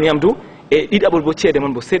pamani am du e didabol bo ceede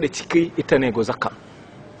man bo seede cikki ittanego zakka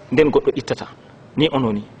nden goddo ittata ni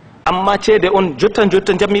ononi amma ceede on jotta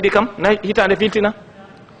jammidi kam na hitande filtina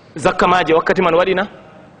zakka maaje wakkati man wadina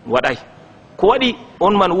waday ko wadi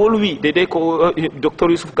on man wolwi dede ko docteur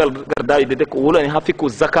Yusuf Gardawi dede ko wolani hafiku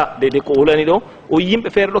zakka dede ko wolani do o yimbe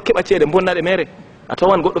feere do keba ceede bonnade mere a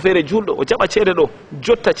tawan goddo feere juldo o jaba ceede do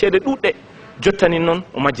jotta ceede dudde jottani non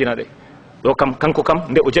o majjina de do kam kanko kam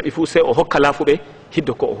nde o jabi fu se o hokka laafuɓe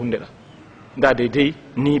hiddo ko o hundeda nda dede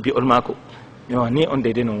ni bi on mako yo ni on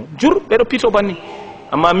dede no jur be do pito banni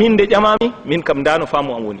amma min de jamami min kam dano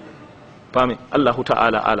famu am woni pami Allahu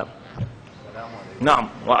ta'ala alam na'am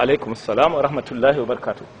wa alaikum assalam wa rahmatullahi wa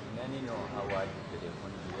barakatuh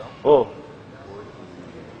oh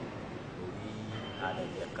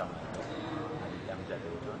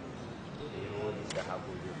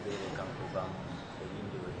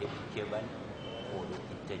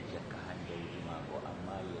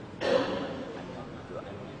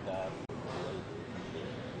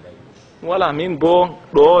wala min bo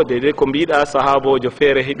do dede ko biida sahabojo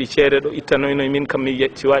feere hebi ceede do ittanoyno min kam mi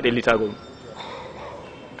yetti waade litagol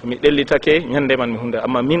to mi dellitake nyande man mi hunde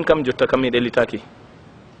amma min kam jotta kam mi dellitaki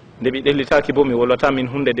nde mi dellitaki bo mi wolwata min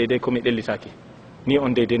hunde dede ko mi dellitaki ni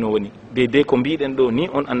on dede no woni dede ko biiden do ni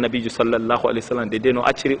on annabijo sallallahu alaihi wasallam dede no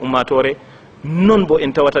acciri ummatore non bo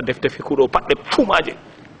en tawata defte fikudo padde fumaje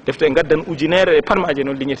defte gaddan ujunere e parmaje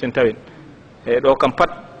non linyeten tawen e do kam pat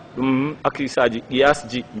dum akisaji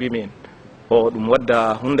qiyasji bimen o dum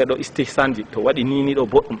wadda hunde do istihsanji to wadi ni do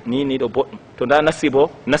boddum ni do boddum to da nasibo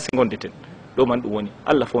nasi gondeten do man dum woni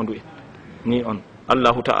Allah fondu en ni on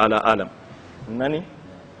Allahu ta'ala alam nani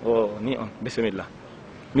o ni on bismillah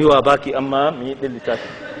mi wa baki amma mi dellitaki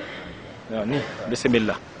ni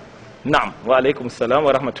bismillah na'am wa alaikum assalam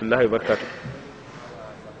wa rahmatullahi wa barakatuh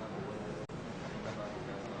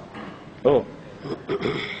oh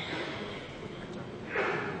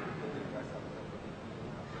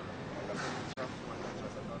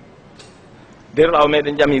derlaw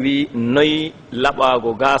meɗen jami wi noyi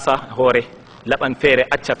laɓago gasa hoore laɓan feere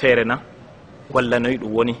acca feere na walla noyi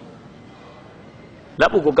ɗum woni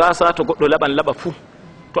laɓugo gasa to goɗɗo laɓan laɓa fuu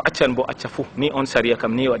to accan bo acca fuu ni on sariya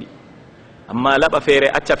kam ni waɗi amma laɓa feere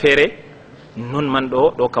acca feere non man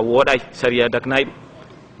ɗo ka wooɗay sariya dagnayi ɗum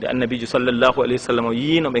nde annabijo sallllahu alayhi wa sallam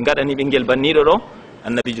yi no ɓe gaɗani ɓinguel banniɗo ɗo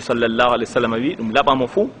annabijo sallllahu alayhi wa sallam wi ɗum laɓamo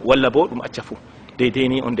fuu walla bo ɗum acca fuu deydey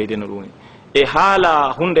ni on deydey no ɗum woni e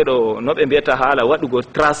haala hunde ɗo no ɓe mbiyata haala waɗugo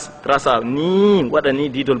trasa ni waɗa ni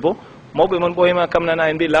didol bo mawɓe mon ɓoyima kam nana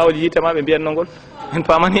en mbi lawol yiitema ɓe mbiyanno ngol en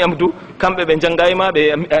famani am du kamɓe ɓe janggayima ɓe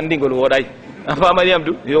andigol woɗay a famani am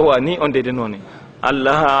du yowa ni on dede noon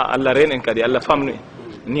allah ren en kadi allah famnu en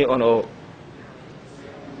ni on o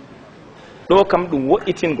ɗo kam ɗum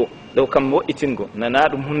woɗɗitingo ɗo kam woɗɗitingo nana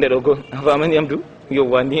ɗum hunde ɗo go a famani am du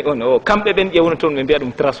yowa ni on o kamɓe ɓen ƴewno toon ɓe mbiya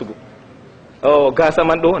ɗum trasugo o gasa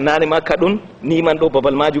man ɗo nane makka ɗon ni man ɗo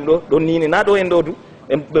babal majum ɗo ɗon nini na ɗo en ɗo du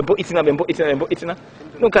ɓe bo'itina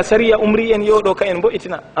ɗum ka sariya umri en yo ɗo ka en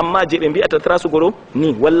bo'itina amma je ɓe mbiyata trasugo ɗo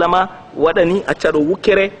ni walla ma waɗa ni acca ɗo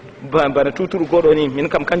wukkere bana tuturugo ɗo ni min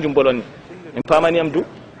kam kanjum bolon ni en famani am du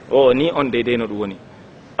o ni on deydey no ɗum woni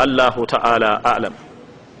Allahu ta'ala a'lam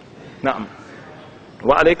na'am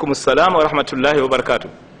wa alaikum assalam wa rahmatullahi wa barakatuh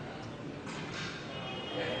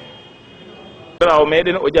o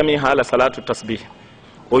meɗen o ƴami haala salatu tasbih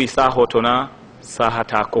o yi sahotona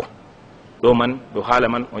sahatako ɗo man ɗo haala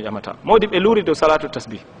man o ƴamata mawdi ɓe luuri dow salatu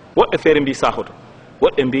tasbih woɓɓe feere mbi sahoto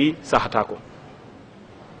woɓɓe mbi sahatako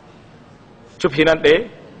cup hinanɗe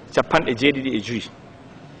 75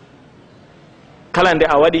 kala nde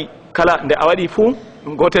a waɗi fuu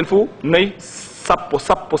gotel fuu noyi sappo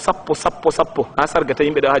ha sargata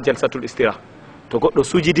yimɓe ɗo ha jalsatul istira to goɗɗo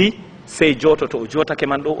sujidi sey joto to o jotake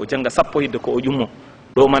man ɗo o janga sappo hidde ko o ƴummo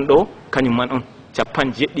ɗo man ɗo kañum man on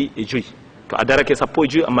 75 to a darake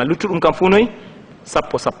 15 amma luttuɗum kam fu noyi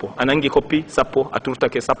sappo a nangi koppi sappo a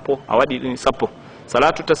turtake sappo a waɗi ɗum sappo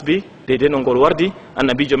salatu tasbih deydey no ngol wardi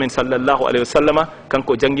annabijo men sallllahu alayhi wa sallama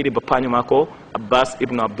kanko jangguiɗi bappaño mako abbas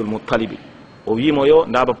ibnu abdoul muttalibi o wimo yo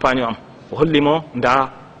nda bappaño am o hollimo nda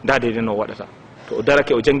dede no waɗata to o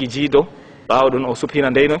darake o jangi jiido ɓawo ɗon o supina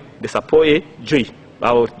ndeyno nde 15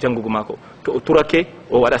 ɓawo jangugo mako to o turake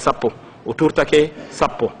o waɗa 10 o turtake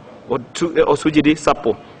 10 o sujidi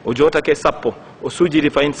 10 o jotake 10 o sujidi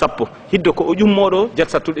fayin 10 hiddo ko o ƴummoɗo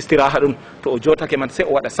jalsatul istiraha ɗum to o jotake man sey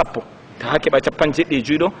o waɗa 10 ta ha keɓa 17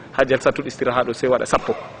 juuɗo ha jalsatul istiraha ɗo sey waɗa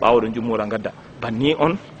 10 ɓawo ɗon ƴummoɗa gadda banni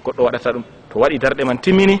on goɗɗo waɗata ɗum to waɗi darɗe man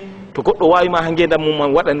timmini to goɗɗo wawima ha ngendam mum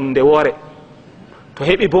man waɗa nde woore to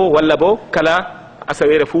heɓi bo walla bo kala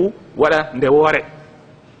asawere fuu waɗa nde woore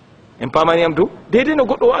en pamaniyam du deydei no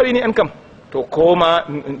goɗɗo wawini en kam to koma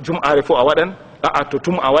jum'are fo a waɗan aa to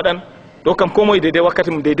tum a waɗan ɗo kam ko moye deydei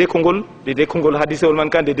wakkati mum deydei ko ngol hadisewol man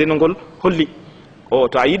kan deydei no ngol holli o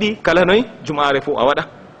to a yiɗi kala noye jum'are fo a waɗa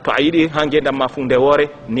to a yiɗi ha ngendam ma fuu nde woore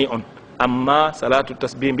ni on amma salatu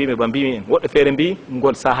tasbih mbimi ba mbimi en woɗɗo feere mbi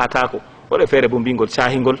ngol sahatako woɗɗo feere bo mbingol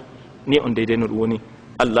cahingol ni on deydei no ɗum woni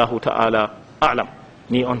allahu ta'ala alam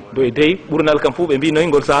ni on doydey ɓurnal kam fuu ɓe mbi noyi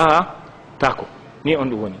ngol sahatako ni on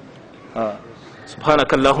ɗum woni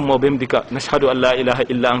subhanaka allahumma wa bihamdika nashhadu an la ilaha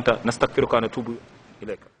illa anta nastaghfiruka wa natubu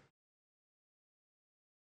ilayka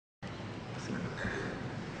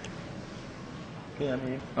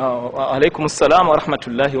aleykum assalam wa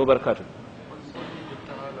rahmatullahi wa barakatuh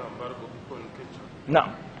naam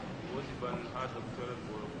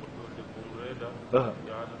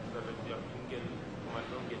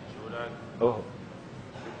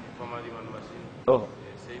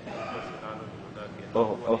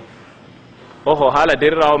oho haala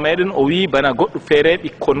derirawo meɗen o wi bana goɗɗo feere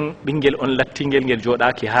ɓikkon ɓinguel on lattingel ngel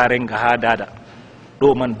joɗaki ha renga ha dada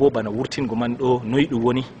ɗo man bo bana wurtingo man ɗo noyi ɗum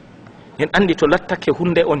woni en andi to lattake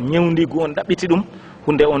hunde on ñewdigu on ɗaɓɓiti ɗum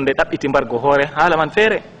hunde on nde ɗaɓɓiti mbargo hoore haala man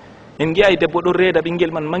feere en gi'ay debbo ɗon reeda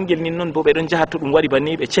ɓinguel man manguel nin noon bo ɓeɗon jaha to ɗum waɗi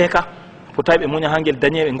banni ɓe ceeka fotawi ɓe muña ha ngel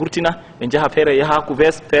dañe ɓe gurtina ɓe jaha feere yaha ko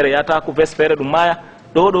ves feere yahata ko ves feere ɗum maya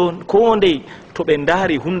ɗo ko ndey to ɓe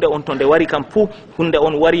daari hunde on to nde wari kam fuu hunde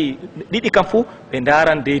on wari ɗiɗi kam fuu ɓe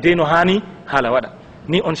daran deydey no hani haala waɗa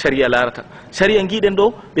ni on sharia larata sharia giɗen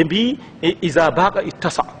ɗo ɓe mbi isa baqa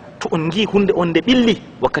ittasa to on gi hunde on nde ɓilli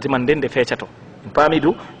wakkati man nden nde feecato en paami du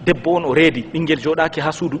debbo on o reedi ɓinguel joɗaki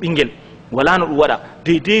ha suudu ɓinguel wala no ɗum waɗa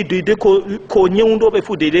deydey ko ñewdoɓe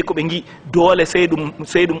fuu deydey ko ɓe gi doole sey ɗum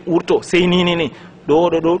urto sey ni ɗo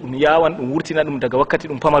ɗum yawan ɗum wurtina ɗum daga wakkati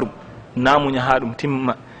ɗum pamarum namuña ha ɗum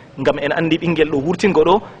timma ngam en andi ɓinguel ɗo wurtingo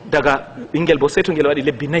ɗo daga ɓinguel bo sey to ngel waɗi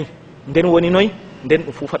lebbi 4 nden woni noy nden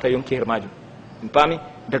ɗum fufata yonki her majum en paami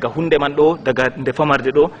daga hunde man ɗo daga nde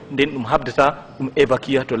famarde ɗo nden ɗum habdata ɗum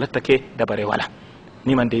évacua to lattake dabare wala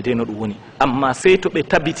ni man deydey no ɗum woni amma sey to ɓe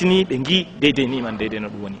tabitini ɓe gi deydey ni man deydey no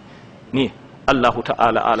ɗum woni ni allahu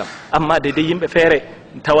ta'ala alam amma deydey yimɓe feere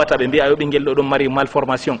tawata ɓe mbiya yo ɓinguel ɗo ɗon mari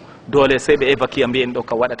malformation dole sey ɓe évacua mbiyen ɗo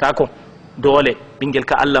ka waɗatako doole ɓinguel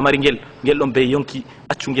ka Allah mari ngel ɗon be yonki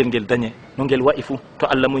accungel ngel dañe no ngel waɗi fuu to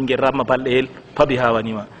Allah muy ngel ramma balɗeyel paɓi ha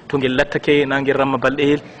wanima to ngel lattake na ngel ramma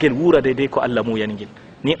balɗeyel ngel wuura deydey ko Allah muyani ngel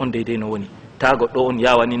ni on deydey no woni ta goɗɗo on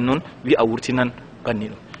yawanin noon wi a wurtinan banni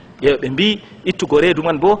ɗum yeyo ɓe mbi ittugo reedu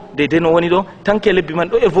man bo deydey no woni ɗo tanke lebbi man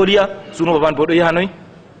ɗo évolua sunuba man bo ɗo yaha noy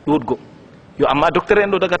ɗuɗgo yo amma docteur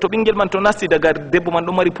en ɗo daga to ɓinguel man to nasti daga debbo man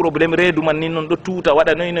ɗo mari probléme reedu man nin noon ɗo tuuta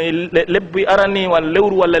waɗa noy lebbi arani walla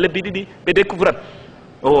lewru walla lebbi ɗiɗi ɓe découvrat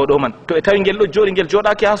o ɗo man to e tawi ngel ɗo jooɗi ngel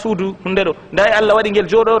joɗaki ha suudu hunde ɗo nda e Allah waɗi ngel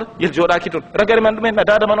jooɗore ngel joɗaki toon ragare man ɗumen ɗa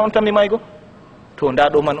dada man on tammi maygo to nda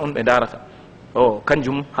ɗo man on ɓe darata o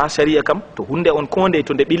kanjum ha sharia kam to hunde on ko nde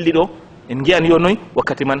to nde ɓilli ɗo en giyan yo noy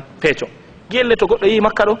wakkati man peeco gelle to goɗɗo yi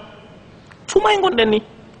makka ɗo sumay gonɗen ni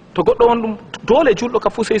to goɗɗo on ɗum dole julɗo ka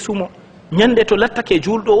fu sey suumo ñande to lattake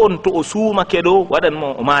julɗo on to o suumake ɗo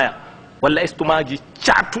waɗanmo o maaya walla estomaji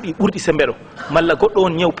cattuɗi ɓurɗi sembe ɗo malla goɗɗo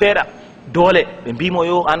on ñew peeɗa doole ɓe mbimo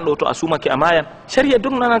yo an ɗo to a suumake a maayan sharia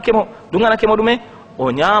duganakemo ɗume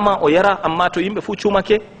o ñaama o yara amma to yimɓe fuu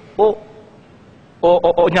cuumake o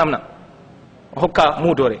ñamna o hokka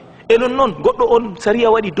muudore e non noon goɗɗo on sharia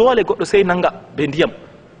waɗi doole goɗɗo sey nanga ɓe ndiyam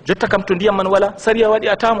jotta kam to ndiyam man wala sharia waɗi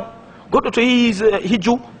a tamo goɗɗo to yi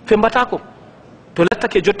hijju fembatako to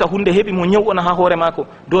lattake jotta hunde heɓi mo ñew'ona ha hoore mako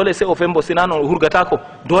dole sey o fembo sina noon o hurgatako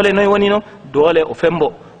dole noy woni no dole o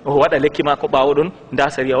fembo o waɗa lekki mako ɓawo ɗon nda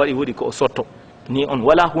sharia waɗi woɗi ko o sotto ni on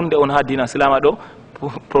wala hunde on ha dina silama ɗo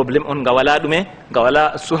probléme on nga wala ɗume nga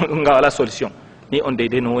wala solution ni on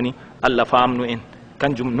deydey no woni Allah famnu en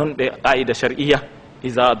kanjum noon ɓe qaida shar'iyya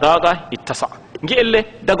isa daga ittasa guelle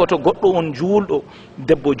dagoto goɗɗo on juulɗo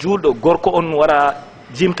debbo juulɗo gorko on wara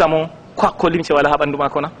jimtamo ko limce wala ha ɓandu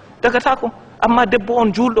mako na dagatako amma debbo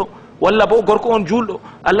on juulɗo walla bo gorko on juulɗo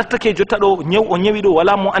a lattake jotta ɗo ñew o ñewi ɗo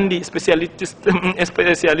wala mo andi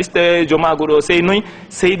spécialiste jomago ɗo sey noy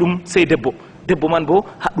sey ɗum sey debbo debbo man bo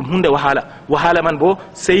haɗɗum hunde wahala man bo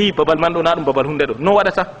sey babal man ɗo na ɗum babal hunde ɗo no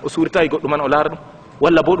waɗata o suurita e goɗɗo man o laara ɗum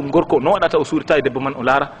walla bo ɗum gorko no waɗata o suurita e debbo man o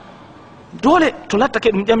laara dole to lattake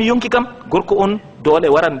ɗum ƴami yonki kam gorko on dole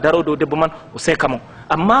waran daro dow debbo man o seeka mo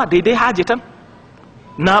amma deydey haaje tan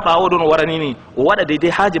na ɓaawo ɗon o warani ni o waɗa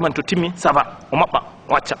deydey haaje man to timmi ça va o maɓɓa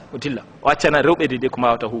o acca o dilla o accana rewɓe deydey ko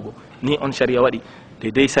mbawata huugo ni on sharia waɗi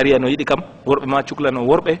deydey sharia no yiɗi kam worɓe ma cuklano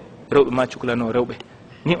worɓe rewɓe ma cuklano rewɓe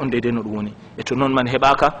ni on deydey no ɗum woni e to noon man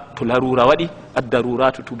heɓaka to larura waɗi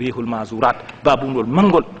addaruratu tubihul masurat babundol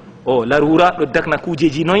mangol o larura ɗo dakna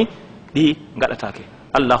kujeji noyi ɗi gaɗatake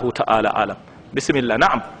allahu ta'ala alam bisimillah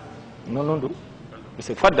naam non ɗum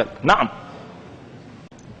faddal naam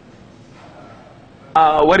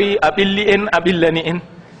a wari a ɓilli en a ɓillani en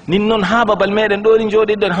nin noon ha babal meɗen ɗo ɗi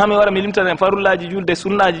jooɗiɗen hami wara mi limtanen farullaji julde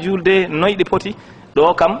sunnaji julde noyɗi poti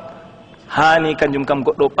ɗo kam hani kanjum kam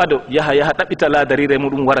goɗɗo ɓado yaha ɗaɓɓita laadarire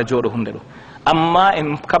muɗum wara jooɗo hunde ɗo amma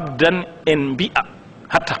en kabdan en mbi'a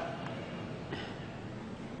hatta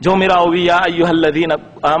jawmirawo wi ya ayyuha alladina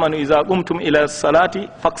amanu ida qumtum ila salati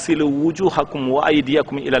faksilu wujuhakum wa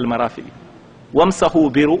aydiyakum ila almarafiqi wamsahu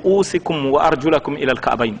bi ru'usikum wa arjulakum ila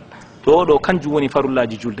alka'bayn ɗo kanjum woni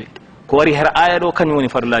farullaji julde ko wari her aya ɗo kanjum woni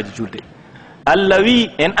farullaji julde Allah wi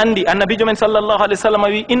en andi annabijo men sallallahu alaihi wasallam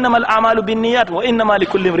wi innamal a'malu binniyat wa innama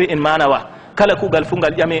likulli imri'in ma nawa kala kugal fu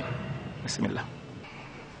ngal ƴame bismillah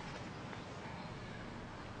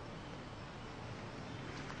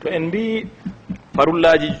to en mbi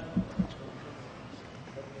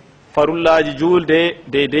farullaji julde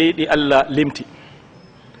deydey ɗi Allah limti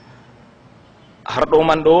har ɗo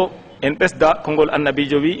man ɗo en ɓesda kongol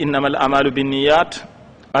annabijo wi innamal a'malu binniyat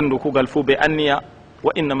andu kugal fu be anniya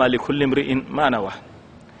wa innama li kulli imri'in ma nawa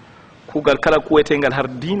kugal kala kuwetengal har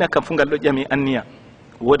dina kam fu ngal ɗo ƴami anniya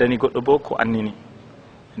wodani goɗɗo bo ko annini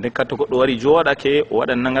nden kadi to goɗɗo wari jooɗake o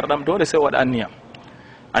waɗan nagarɗam dole sey o waɗa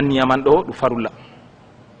anniya man ɗo ɗum farulla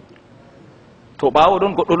to ɓaawo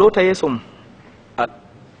ɗon goɗɗo loota yeeso mum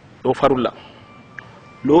ɗo farulla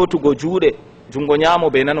lootugo juuɗe jungo ñaamo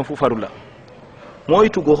be nano fu farulla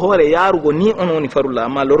moytugo hoore yaarugo ni on woni farulla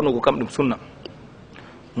amma lornugo kam ɗum sunna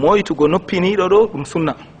moytugo noppiniɗo ɗo ɗum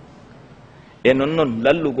sunna e nonnoon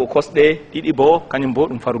lallugo kosɗe ɗiɗi bo kañum bo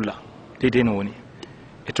ɗum farulla deydey no woni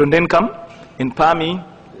e to nden kam en paami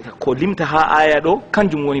ko limta ha aya ɗo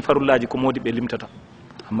kanjum woni farullaji ko modi ɓe limtata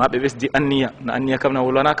amma ɓe ɓesdi anniya no anniya kam na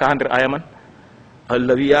wolwanaka ha nder aya man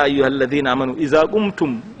allah wi ya ayuha alladina amanu ida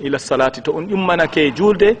qumtum ila salati to on ƴummanake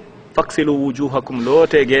julde faksilu wujuhakum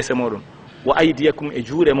loote guese moɗon wa aydiyakum e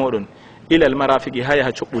juuɗe moɗon ila almarafiqi ha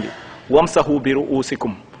yaha coɓɓuli wamsahu bi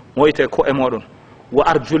ru'usikum moyte ko'e moɗon wa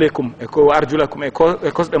arjulakum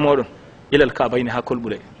e kosɗe moɗon ilal kabayni ha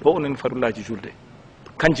kolɓule ɗo onon farullaji julde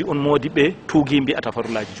kanji on modiɓe tuugi mbiyata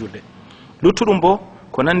farullaji julde luttuɗum bo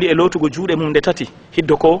ko nandi e lootugo juuɗe mum nde tati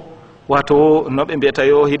hiddo ko wato noɓe mbiyata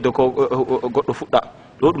yo hiddo ko goɗɗo fuɗɗa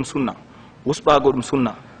ɗo ɗum sunna wusɓago ɗum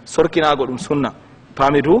sunna sorkinago ɗum sunna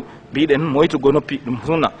paami du mbiɗen moytugo noppi ɗum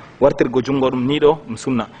sunna wartirgo jungo ɗum ni ɗo ɗum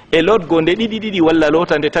sunna e lotgo nde ɗiɗi walla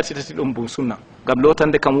lotande tati ɗum ɗum sunna ngam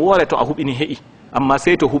lotande kam woore to a huɓini heƴi amma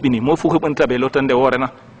sey to huɓini mo fu huɓanta ɓe lotande woore na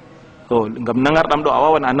o ngam nangarɗam ɗo a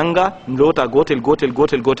wawan a nanga lota gotel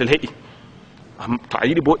heƴi to a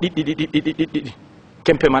yiɗi bo ɗiɗɗi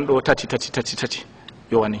kempe man ɗo tati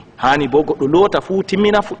yowani hani bo goɗɗo loota fu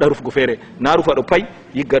timmina fuɗɗa rufgo feere na rufa ɗo pay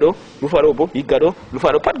yigga ɗo rufa ɗo bo yigga ɗo rufa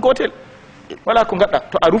ɗo pat gotel wala ko gaɗɗa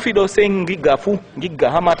to a rufi ɗo sey gigga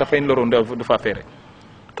ha mata fayin loro ndefa feere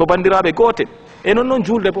to bandiraɓe gotel e noon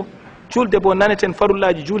julde bo naneten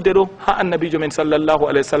farullaji julde ɗo ha annabijo men sallllahu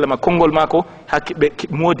alayhi wa sallam konngol mako ha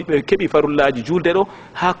modi ɓe keeɓi farullaji julde ɗo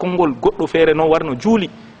ha konngol goɗɗo feere no warno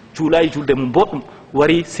juulayi julde mum boɗɗum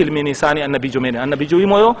wari silmini sani annabijo men annabijo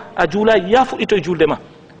wimoyo a juulayi ya fuɗɗito e julde ma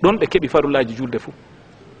ɗon ɓe keeɓi farullaji julde fuu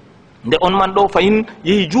nde on man ɗo fayin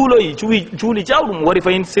yehi juuli jawɗum wari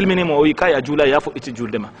fayin silminimo o wi kay a juulayi ya fuɗɗiti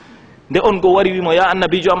julde ma nde on go wari wimo ya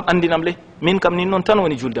annabijo am andinam le min kam nin noon tan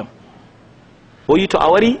woni julde am o wi to a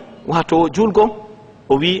wari wato julgo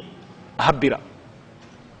o wi a habbira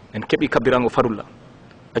en keeɓi kabbirango farulla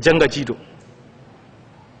a janga jiido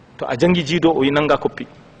to a jangi jiido o wi nanga koppi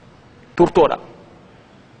turtoɗa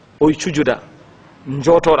o wi cujuda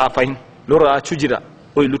jotoɗa fayin loroɗa cujida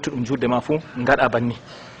o wi luttuɗum julde ma fuu gaɗa banni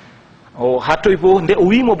o hattoy bo nde o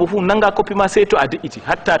wimo bo fuu nanga koppi ma sey to a de'iti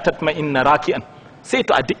hatta tatma inna raki an sey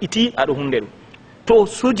to a de'iti aɗo hunde ɗum to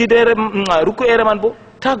sujidere ruku ere man bo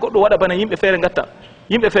ta goɗɗo waɗa bana yimɓe feere gatta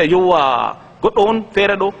yimɓe feere yowa goɗɗo on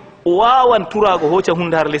feere ɗo o wawan turago hoca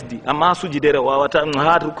hunde har lesdi amma sujidere wawata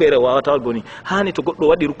ha rukuere wawata wal boni hani to goɗɗo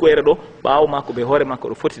waɗi rukuere ɗo ɓawo mako ɓe hoore mako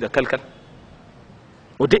ɗo fotida kalkal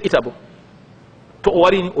o de'ita bo to o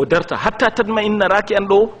wari o darta hatta tatma inna raki an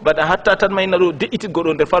ɗo baɗa hatta tatma inna ɗo de'ititgo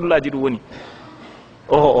ɗo nder farlaji ɗum woni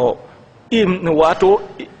o wato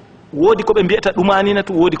woodi ko ɓe mbiyata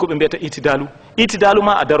ɗumaninatu woodi ko ɓe mbiyata itidalu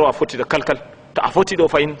ma a daro a fottita kalkal to a fotti ɗo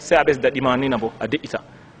fayin sey a ɓesda ɗumanina bo a de'ita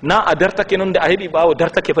na a dartake noon nde a heeɓi ɓawo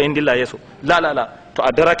dartake fayin dilla yeeso la to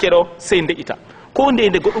a darake ɗo sey de'ita ko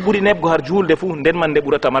nde goɗɗo ɓuri nebgo har julde fuu nden man nde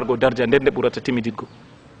ɓurata margo dardia nden nde ɓurata timiditgo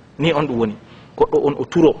ni on ɗum woni goɗɗo on o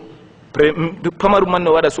turo pamarum man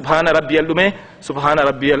no waɗa subhana rabbiyal ɗume subhana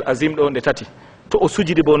rabbiyal azim ɗo nde tati to o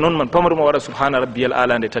sujidi bo noon man pamarum o waɗa subhana rabbiyal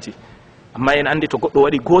ala nde tati amma en andi to goɗɗo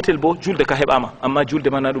waɗi gotel bo julde ka heɓama amma julde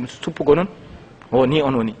mana ɗum suppugo noon o ni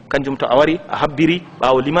on woni kanjum to a wari a habbiri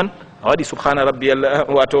ɓawo liman a waɗi subhana rabbiyal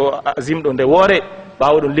wato azim ɗo nde woore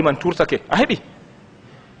ɓawo ɗon liman turtake a heeɓi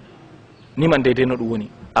ni man deydey no ɗum woni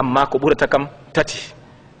amma ko ɓurata kam tati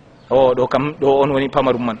o ɗo kam ɗo on woni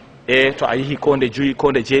pamarum man e to a yeehi ko nde joyi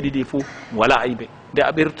ko nde jeeɗiɗi fuu wala ayibe nde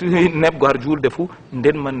a ɓerti nebgo har julde fuu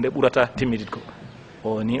nden man nde ɓurata timmiditgo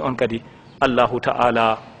o ni on kadi allahu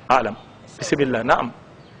ta'ala alam bisimillah naam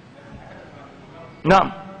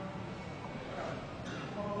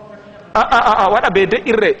a waɗa be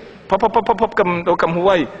de'irre pop kam ɗo kam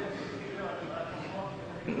huwayi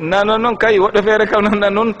na noon kay woɗɗo feere kam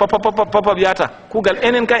noon pop yata kuugal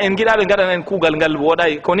enen ka en giɗaɓe gaɗanen kuugal ngal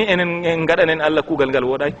woɗay koni enen en gaɗanen allah kuugal ngal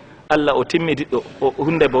woɗay allah o timmidiɗɗo o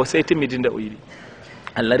hunde bo sey timmidinde o yiɗi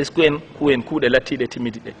allah risku en kuwen kuuɗe lattiɗe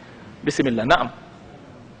timmidiɗɗe bisimillah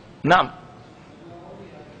naam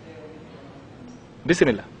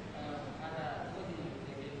bisimillah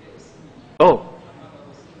oho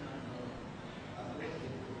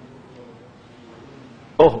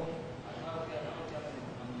oho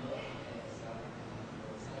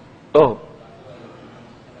oho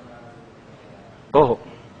oho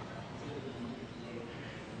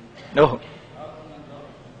oho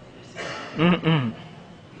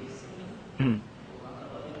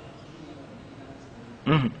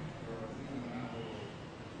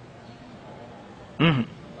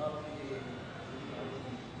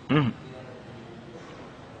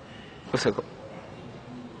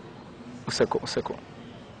useko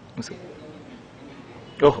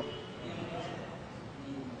oho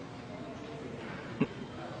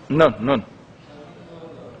non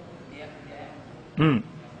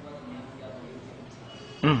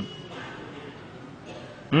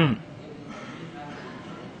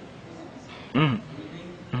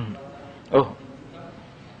oho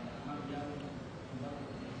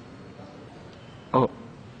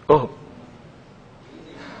oho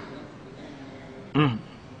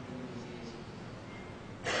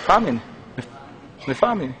famini mi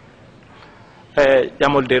famini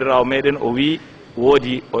ƴamol derirawo meɗen o wi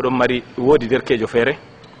woodi oɗon mari woodi derkejo feere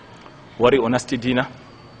wari o nasti dina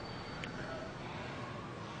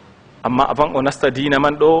amma avant o nasta dina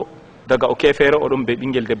man ɗo daga o ke feere oɗon be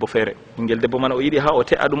ɓinguel debbo feere ɓinguel debbo man o yiɗi ha o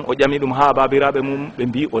te'a ɗum o ƴami ɗum ha babiraɓe mum ɓe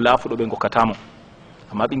mbi o laafuɗo ɓe gokkatamo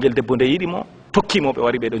amma ɓinguel debbo nde yiɗi mo tokkimo ɓe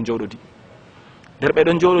wari ɓeɗon jooɗodi nder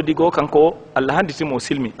ɓeɗon jooɗodi goo kanko allah handitimo o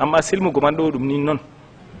silmi amma silmugo man ɗo ɗum nin noon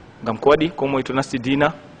ngam ko waɗi ko moye to nasti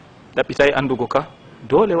dina ɗaɓɓitay andugo ka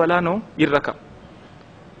dole wala no irraka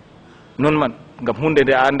non man ngam hunde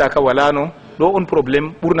nde a andaka wala no ɗo on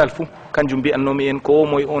probléme ɓurnal fuu kanjum mbiyannomi en ko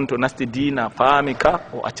moye on to nasti dina faami ka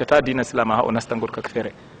o accata dina silama ha o nasta gorka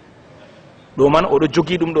feere ɗo man oɗo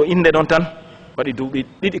jogui ɗum ɗo inde ɗon tan waɗi duuɓi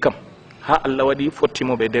ɗiɗi kam ha allah waɗi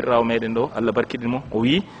fottimo ɓe derrawo meɗen ɗo allah barkiɗinmo o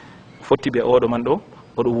wi fotti ɓe oɗo man ɗo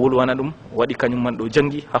oɗo wolwana ɗum waɗi kañum man ɗo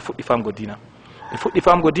janggi ha fuɗɗi famgo dina ɓe fuɗɗi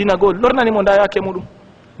famgo dina goo lornanimo nda yake muɗum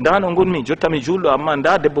nda no gonmi jotta mi julɗo amma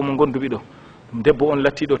nda debbo mo gonduɓi ɗo ɗum debbo on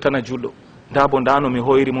lattiɗo tana julɗo nda bo ndano mi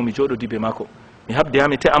hoyrimo mi joɗodi be mako mi habde ha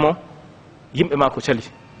mi te'amo yimɓe mako cali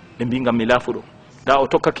ɓe mbi gam mi laafuɗo nda o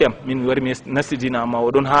tokkake am min mi wari mi nasti dina amma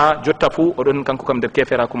oɗon ha jotta fuu oɗon kanko kam nder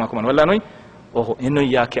keferaku mako man walla noyi oho e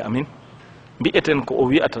noyi yaake amin mbi'eten ko o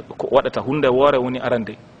wi'ata ko waɗata hunde woore woni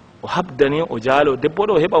arande o habdani o jaalo debbo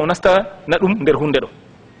ɗo heɓa o nasta na ɗum nder hunde ɗo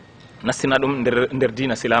nastina ɗum nder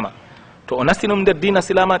dina silama to o nasti ɗum nder dina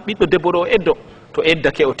silama ɓiɗɗo debbo ɗo o eddo to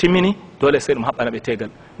eddake o timmini dole sey ɗum haɓɓana ɓe tegal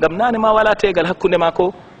ngam nane ma wala tegal hakkude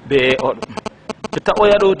mako be oɗo jotta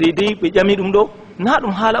oya ɗo deydey ɓe ƴami ɗum ɗo na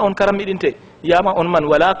ɗum haala on karammiɗinte yama on man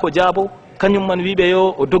wala ko jaabo kañum man wiɓe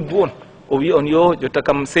yo o doggu on o wi on yo jotta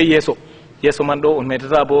kam sey yeeso man ɗo on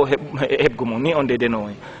metata bo heɓgo mo ni on deydeno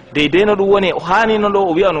deydeno ɗum woni o hanino ɗo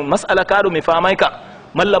o wiya no masala ka ɗo mi famay ka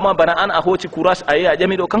malla ma bana an a hooci courage a yehi a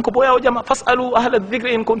ƴami ɗo kanko bo yaha o ƴama fasalu ahla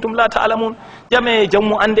dicre in kuntum la ta'lamun ƴame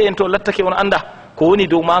jammu ande en to lattake on anda ko woni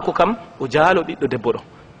dow maako kam o jaalo ɓiɗɗo debbo ɗo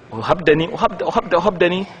o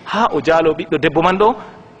habdani ha o jaalo ɓiɗɗo debbo man ɗo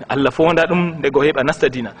allah fonda ɗum ndego heɓa nasta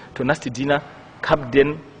dina to nasti dina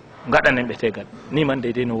kabden gaɗanen ɓe tegal ni man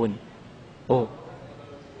deydey no woni o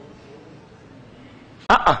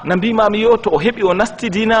na mbimami yo to o heɓi o nasti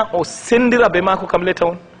dina o sendira be mako kam leta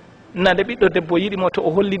on nade ɓiɗɗo debbo yiɗimo to o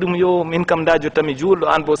holli ɗum yo min kam da jotta mi juulɗo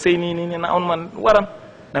an bo seyni ni na on man waran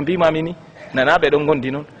na mbimami ni nana ɓe ɗon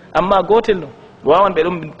gondi noon amma gotel no wawan ɓe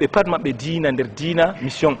ɗon ɓe pat maɓɓe dina nder dina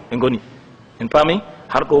mission ɓe goni en paami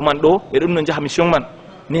har ɗo man ɗo ɓe ɗum no jaaha mission man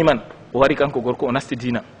ni man o wari kanko gorko o nasti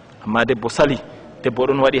dina amma debbo sali debbo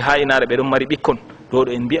ɗon waɗi ha inare ɓe ɗon mari ɓikkon ɗo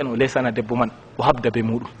ɗo en mbiyan o lesana debbo man o habda be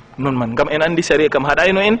muɗum non man ngam en andi sariya kam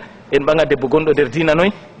haɗayno en ɓaga debbo gonɗo nder dina noy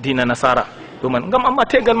dina nasara ɗo man ngam amma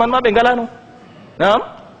tegal man ma ɓe ngalano nam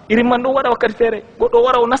irin man ɗon waɗa wakkati feere goɗɗo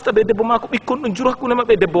wara o nasta ɓe debbo mako ɓikkon ɗon juro hakkude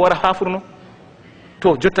maɓɓe debbo wara ha furno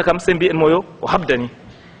to jotta kam se mbiyen mo yo o habda ni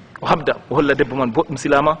o habda o holla debbo man boɗɗum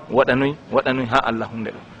silama waɗanoy ha Allah hunde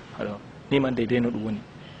ɗo aɗa ni man deydey no ɗum woni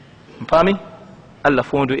en paami Allah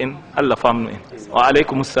fondu en Allah famnu en wa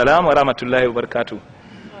aleykum salam wa rahmatullahi wa barakatuh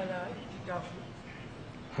ala itikafu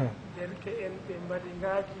derke en ɓe mbaɗi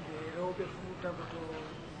ngaaki ɓe rewɓe fuu tago to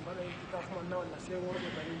mbaɗa itikafu man na walla se worɓe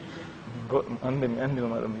mbaɗi goɗɗum ande mi andino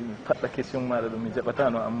maɗa mi faɗɗa question maɗa ɗum mi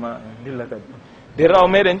jaɓatano amma dilla kadi de raw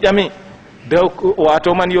meɗen ƴami dew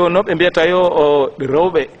wato man yo no ɓe mbiyata yo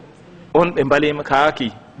rewɓe on ɓe mbalima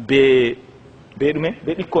kaaki be ɗume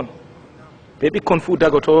be ɓikkon fuu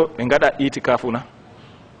dagoto ɓe gaɗa itikafu na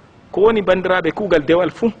ko woni bandiraɓe kuugal dewal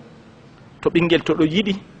fuu to ɓinguel to ɗo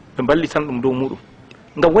yiɗi ɓe ballitan ɗum dow muɗum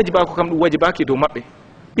ngam wajibako kam ɗum wajibaki dow maɓɓe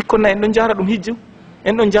ɓikkon na en ɗon jara ɗum hijju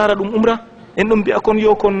en ɗon jara ɗum umra en ɗon mbiya kon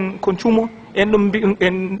yo kon cuumo en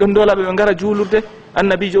ɗon dolaɓe ɓe gara juulurde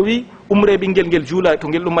annabijo wi umre ɓinguel ngel juula to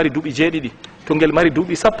ngel ɗum mari duuɓi 7 to ngel mari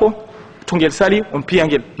duuɓi 10 to ngel sali on piya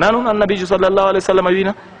ngel na noon annabijo sallllahu alayhi wa sallam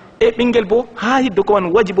wina e ɓinguel bo ha hiddo ko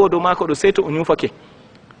man wajibo dow mako ɗo sey to o ñufake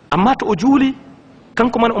amma to o juuli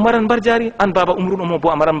kanko man o maran mbar jari an baba umruɗomo bo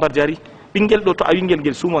a maran mbar jari ɓinguel ɗo to a wingel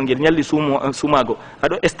ngel suumo ngel ñalli sumago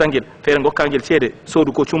aɗo esta ngel feere gokka ngel ceede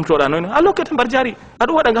soodu ko cumtoɗa noon a lokkete mbar jari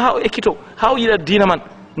aɗo waɗa nga ha o ekkito ha o yiɗa dina man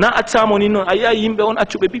na accamo ni noon a yiya yimɓe on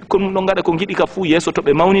accuɓe ɓikkon mum ɗon gaɗa ko giɗi ka fuu yesso to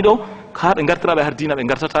ɓe mawni ɗo ha ɓe gartiraɓe har dina ɓe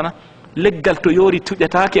gartatana leggal to yoori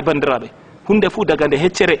tuƴatake bandiraɓe hunde fuu daga nde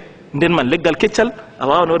heccere nden man leggal keccal a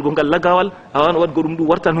wawano waɗgo ngal lagawal a wawano waɗgo ɗum ɗum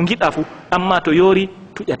warta no giɗɗa fuu amma to yoori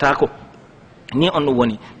tuƴatako ni on ɗum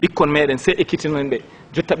woni ɓikkon meɗen se ekkitinoen ɓe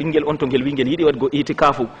jotta ɓinguel on to ngel wi ngel yiɗi waɗgo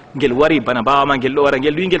itikafu ngel wari bana bawama ngel ɗo wara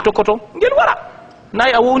ngel wi ngel tokkoto ngel wara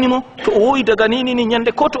nayi a wownimo to o wowi daga ni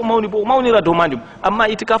ñande ko to o mawni bo o mawnira dow majum amma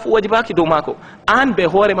itikafu wajibaki dow mako an be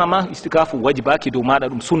hoorema ma itikafu wajibaki dow maɗa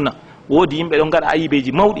ɗum sunna woodi yimɓe ɗon gaɗa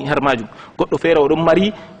ayibeji mawɗi har majum goɗɗo feere oɗon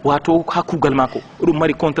mari wato ha kuugal mako oɗum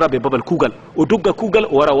mari contrat be babal kuugal o dogga kuugal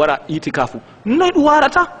o wara itikafu noy ɗum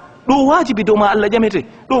warata ɗo wajibi dow ma Allah ƴamete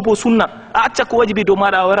ɗo bo sunna a acca ko wajibi dow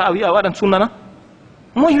maɗa a wara a wiya a waɗan sunna na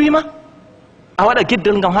moy wima a waɗa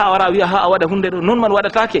geddal ngam ha a wara a wiya ha a waɗa hunde ɗo non man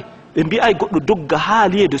waɗatake ɓe mbiyay goɗɗo dogga ha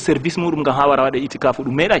lieu de service muɗum ngam ha wara waɗa itikafu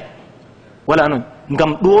ɗum meeɗay wala noon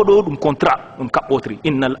ngam ɗo ɗum contrat ɗum kaɓɓotiri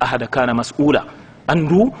innal ahada kana mas'ula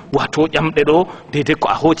andu wato ƴamɗe ɗo deydei ko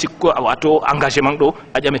a hooci wato engagement ɗo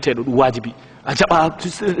a ƴameteɗo ɗum wajibi a jaɓa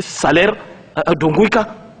salaire dow guyka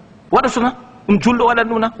waɗatona ɗum julɗo waɗat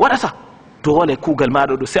ɗum na waɗata dole kuugal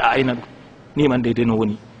maɗo ɗo se a ayna ɗum ni man deydei no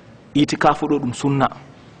woni itikafu ɗo ɗum sunna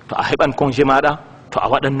to a heɓan congé maɗa to a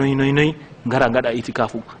waɗan noyi gara gaɗa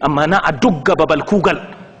itikafu amma na a dogga babal kuugal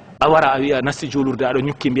a wara a wiya nasti julurde aɗo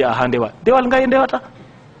ñukki mbiya ha ndewa dewal ngay ndewata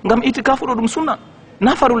ngam itikafu ɗo ɗum sunna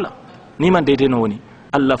na farulla ni man deydei no woni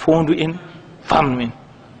Allah fondu en famnu en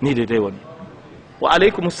ni deydei woni wa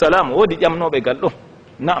aleykum salam woodi ƴamnoɓe gal ɗo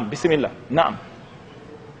naam bisimilla naam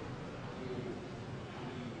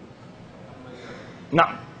naam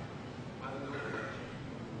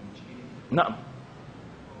naam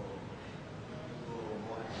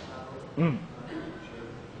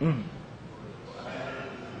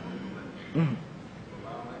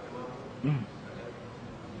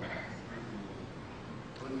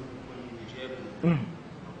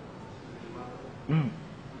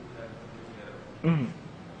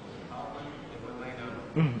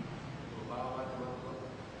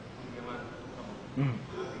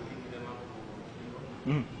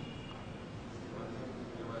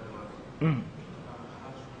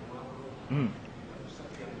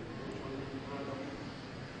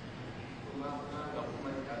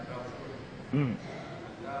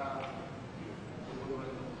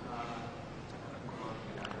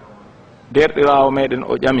derɗirawo meɗen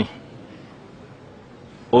o ƴami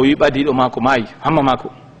o wi ɓadiɗo mako maayi hamma mako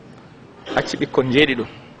acci ɓikkon jeeɗiɗo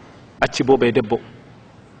acci bo ɓe debbo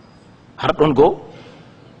har ɗon goo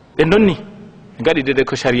ɓe donni ɓe gaɗi dede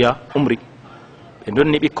ko sharia umri ɓe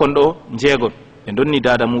donni ɓikkon ɗo jeegon ɓe donni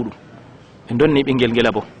dada muɗum ɓe donni ɓinguel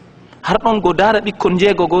ngel bo har ɗon go dada ɓikkon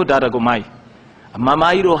jeego go dada go maayi amma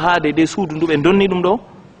maayi ɗo ha de suudu ndu ɓe donni ɗum ɗo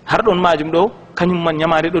har ɗon majum ɗo kañum man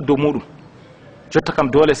ñamade ɗo dow muɗum jotta kam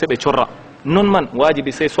dole se ɓe corra non man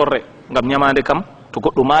wajibi sey sorre ngam ñamade kam to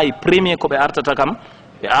goɗɗo maayi premier ko ɓe artata kam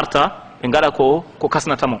ɓe arta ɓe gaɗa ko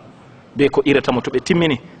kasnatamo be ko iratamo to ɓe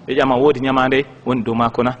timmini ɓe ƴama woodi ñamade woni dow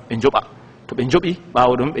mako na ɓe joɓa to ɓe joɓi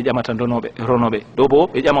ɓawo ɗum ɓe ƴamata ronoɓe ɗo bo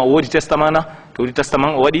ɓe ƴama woodi testament na to woodi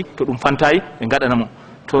testament o waɗi to ɗum fantayi ɓe gaɗanamo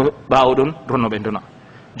to ɓawo ɗon ronnoɓe dona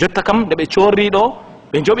jotta kam nde ɓe corri ɗo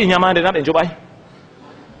ɓe joɓi ñamade na ɓe joɓay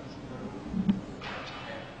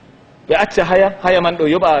ɓe acca haya man ɗo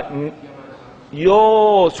yoɓa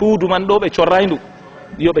yo suudu man ɗo ɓe corraydu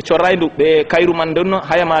yo ɓe corraydu ɓe kayru man ɗon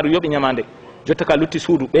haya maru yoɓi ñamade jotta ka lutti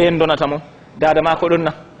suudu ɓen donatamo dada mako ɗon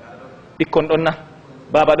na ɓikkon ɗon na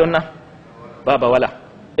baba ɗon na baba wala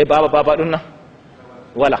e baba ɗon na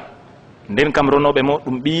wala nden kam ronoɓe mo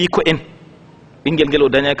ɗum ɓiiko en ɓinguel ngel o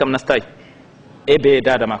dañay kam nastayi e be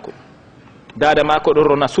dada mako ɗon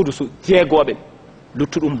rona suudu jeegoɓe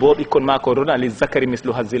luttuɗum bo ɓikkon mako rona li zakari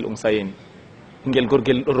mislu hazil sayeni ɓinguel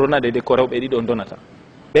gorguel ɗon rona de ko rewɓe ɗiɗo donata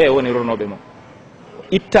ɓe woni ronoɓe mo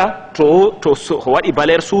itta to waɗi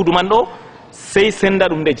baler suudu man ɗo sey senda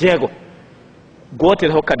ɗum nde jeego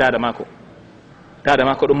gotel hokka dada mako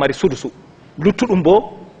ɗon mari sudusu luttuɗum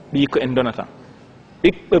bo ɓiiko en donata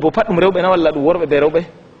ɓiɓɓe bo pat ɗum rewɓe na walla ɗum worɓe be rewɓe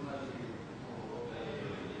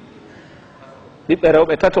ɓiɓɓe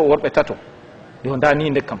rewɓe tato worɓe tato yo ndani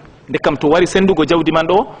ndekkam to wari sendugo jawdi man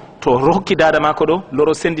ɗo to hokki dada mako ɗo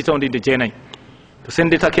loro sendita ndi nde jeenayyi to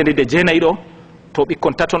senditake ndi nde jeenayyi ɗo to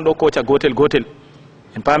ɓikkon taton ɗo koca gotel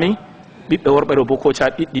en paami ɓiɓɓe worɓe ɗo bo koca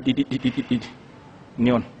ɗiɗɗi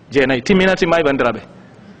ni on jeenayyi timminatimmayi bandiraɓe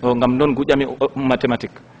o ngam noon guƴƴami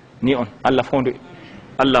mathématique ni on Allah fondu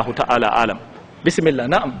Allahu ta'ala alam bisimillah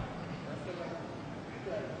na'am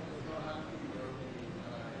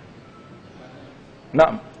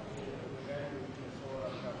na'am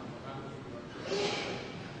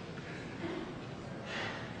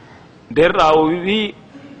derɗawo wi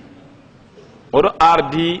oɗo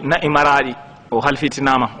ardi na'i maraɗi o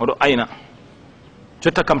halfitinama oɗo ayna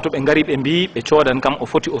jotta kam to ɓe ngari ɓe mbi ɓe coodan kam o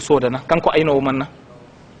foti o sodana kanko aynowo man na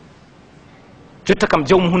jotta kam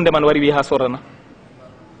jawmu hunde man wari wi ha sorrana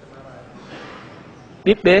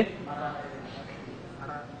ɓiɓɓe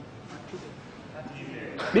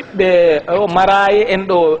o maraye en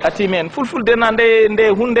ɗo atime en fulfulde na nde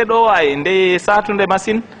hunde ɗo ay nde satunde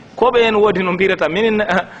machine ko ɓe en woodi no mbirata minin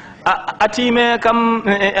atime kam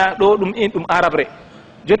ɗo ɗum arabre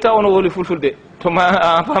jotta ono woli fulfulde to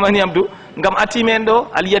ma famani abdou ngam atime en ɗo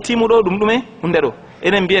alyatimu ɗo ɗum ɗume hunde ɗo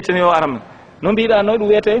enen mbiyeten yo aram no mbiɗa noy ɗum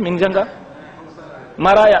wiyete min janga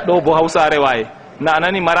maraya ɗo bo hawsare waye na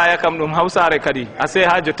anani maraya kam ɗum hawsare kadi ase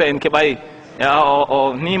ha jotta en keɓayi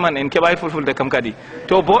ni man en keɓayi fulfulde kam kadi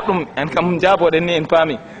to boɗɗum en kam jaboɗen ni en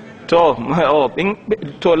paami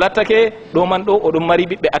to lattake ɗo man ɗo oɗon mari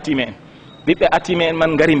ɓiɓɓe atime en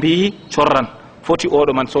man ngari mbi corran foti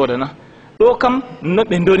oɗo man sodana ɗo kam no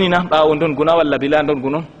ɓe donina ɓawo dongu na walla bila dongu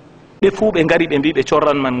noon ɓe fuu ɓe ngari ɓe mbi ɓe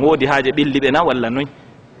corran man woodi haaje ɓilliɓe na walla noy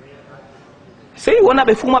sey wona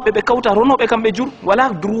ɓe fuu maɓɓe ɓe kawta ronoɓe kam ɓe jur wala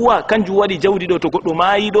droit kanjum waɗi jawdi ɗo to goɗɗo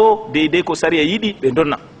maayi ɗo deydey ko sariya yiɗi ɓe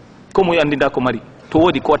donna ko moy andinda ko mari to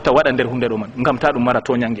woodi ko watta waɗa nder hunde ɗo man ngam ta ɗum mara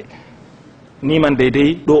toñangue ni man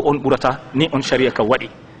deydey ɗo on ɓurata ni on sariya kam waɗi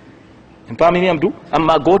en paminiyam du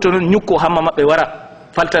amma goto noon ñukko hamma maɓɓe wara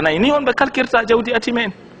faltanayi ni on ɓe kalkirta jawdi atime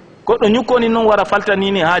en goɗɗo ñukkoni noon wara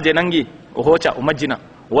faltanini haaje nangi o hooca o majjina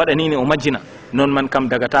o waɗa nini o majjina noon man kam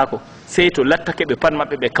dagatako sey to lattake ɓe pat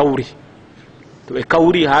maɓɓe ɓe kawri to ɓe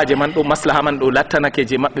kawri haaje man ɗo maslaha man ɗo lattanake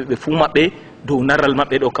je maɓɓe ɓe fuu maɓɓe dow narral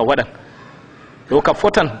maɓɓe ɗo ka waɗan ɗo ka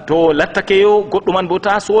fotan to lattake yo goɗɗo man bo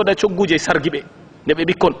ta sooda cogguje sargiɓe nde ɓe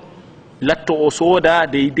ɓikkon latto o sooda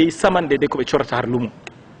deydey saman deydey ko ɓe corata har lumo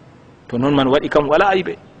to noon man waɗi kam wala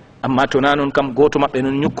ayiɓe amma to na noon kam goto maɓɓe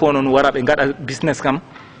noon ñukko noon wara ɓe gaɗa business kam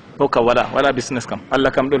ɗo kam wala business kam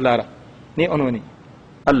Allah kam ɗon laara ni on woni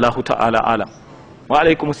Allahu ta'ala alam wa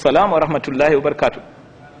aleykum salam wa rahmatullahi wa barakatuh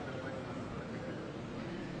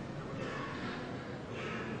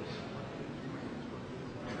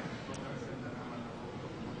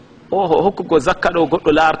o hokkugo zakka ɗo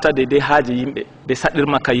goɗɗo laarta deydey haaje yimɓe de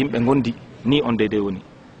saɗirma ka yimɓe gondi ni on deydey woni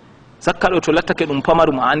zakka ɗo to lattake ɗum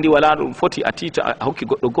pamarum a andi wala ɗum foti a tita a hokki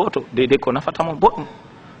goɗɗo goto deydey ko nafatamo boɗɗum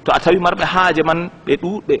to a tawi marɓe haaje man ɓe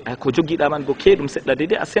ɗuɗɓe ko joguiɗa man bo keɗum seɗɗa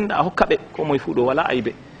deydey a senda a hokka ɓe ko moye fuu ɗo wala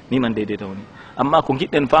ayibe ni man deydey tawni amma ko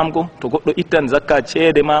giɗɗen famgo to goɗɗo ittan zakka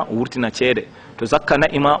ceede ma o wurtina ceede to zakka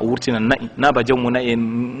na'i ma o wurtina na'i na ba jawmu na'i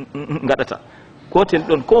en gaɗata gotel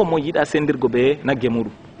ɗon ko mo yiɗa sendirgo be nagge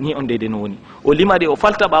muɗum ni on deyde no woni o limade o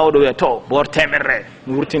falta ɓawo ɗo wiya to bor temerre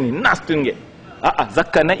gurtini nastunge aa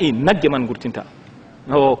zakka nayi nagge man gurtinta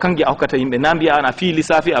o kangi a hokkata yimɓe na mbiya an a fi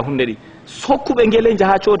lissafi a hunde ɗi sokkuɓe guele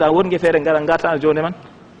jaha cooda wongue feere gara gata jonde man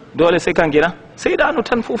dole sey kangena seyɗanu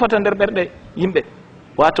tan fufata nder ɓerɗe yimɓe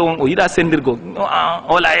wato on o yiɗa sendirgo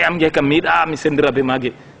ola yam gue kam mi yiɗa mi sendira be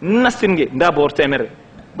mage nastingue nda bor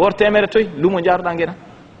temere toy lumo jaruɗa guena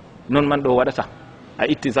non man ɗo waɗata a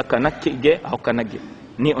itti zakka nakke gue a hokka nagge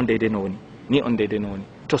ni on deyde no woni ni on deyde no woni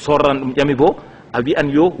to sorran ɗum ƴami bo a wiyan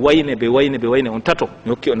yo wayne be wayne on tato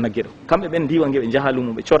mi hokki on nagge ɗo kamɓe ɓen ndiwa gue ɓe jaaha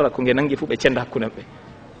lumo ɓe corra ko gue nangi fu ɓe cenda hakkude maɓɓe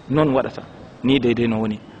non waɗata ni deyde no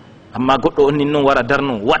woni amma goɗɗo on nin noon wara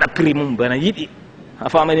darno waɗa prix mum bana yiɗi a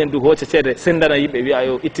famani en du hocca ceede sendana yimɓe wiya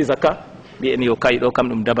yo itti zakka mbiyen yo kayi ɗo kam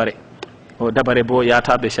ɗum dabare o dabare bo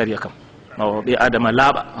yataɓe sharia kam o ɓi adama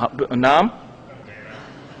laaɓa naam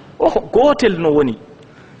oho gotel no woni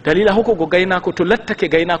dalila hokkugo gaynako to lattake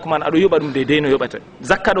gaynako man aɗo yoɓa ɗum deydey no yoɓata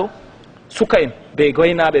zakka ɗo suka en be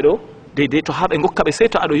gaynaɓe ɗo deydey to haɓe gokkaɓe sey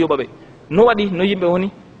to aɗo yoɓa ɓe no waɗi no yimɓe woni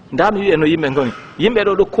nda mi wiye no yimɓe goni yimɓe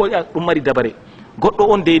ɗo ɗo koƴa ɗum mari dabare goɗɗo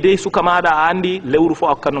on deydey suka maɗa a andi lewru fo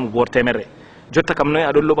a hokkannomo bor temerre jotta kam noyi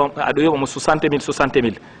aɗo yoɓa mo 60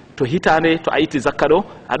 000 to hitande to a itti zakka ɗo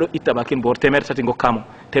aɗo itta bakin bor temer tati gokkamo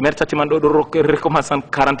temer tati man ɗo ɗo recommence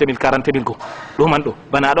 40 000 go ɗo man ɗo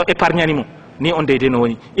bana aɗo épargnanimo ni on deyde no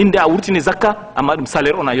woni inde a wurtini zakka amma ɗum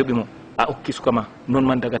salaire on a yoɓimo a hokki suka ma non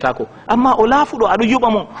man dagatako amma o laafuɗo aɗo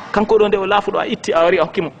yoɓamo kanko ɗo nde o laafuɗo a itti a wari a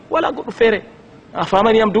hokkimo wala goɗɗo feere a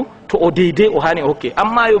famaniyam du to o deyde o hani o hokke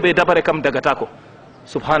amma yo ɓe dabare kam dagatako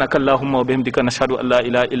subhanaka allahumma wa bihamdika nashhadu an la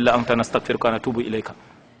ilaha illa anta nastaghfiruka wa natubu ilayka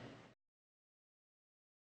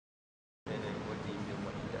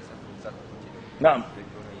naam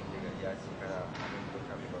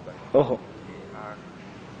oho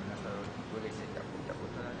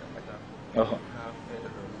oho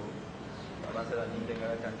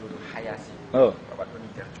oh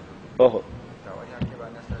oho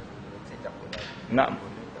naam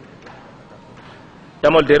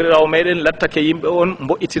ƴamol derirawo meɗen lattake yimɓe on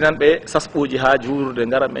mbo'itinan ɓe sasɓuji ha juurde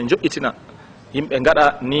garan ɓe joƴƴitina yimɓe gaɗa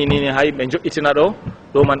ni ha yimɓe joƴƴitina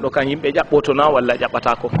ɗo man ɗo kan yimɓe ƴaɓɓotona walla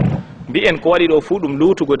ƴaɓɓatako mbi'en ko waɗi ɗo fu ɗum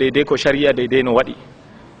lutugo deydey ko sharia deydey no waɗi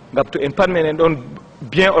gam to en pat men en ɗon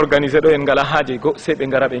bien organisé ɗo en ngala haaje go sey ɓe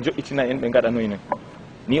gara ɓe joƴƴitina en ɓe gaɗanoynen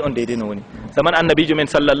ni on deyde no woni zaman annabijo men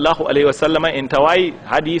sallllahu alayhi wa sallam en tawayi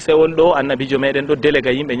hadisewol ɗo annabijo meɗen ɗo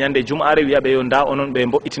déléga yimɓe ñande jum'are wiyaɓe yo nda onon ɓe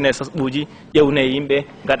mbo'itine sasɓuji ƴewne yimɓe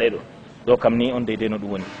gaɗe ɗo kam ni on deyde no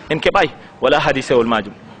ɗum woni en keɓay wala hadisewol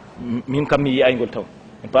majum min kam mi yiyaygol taw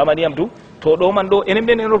en pamaniyam du to ɗo man ɗo enen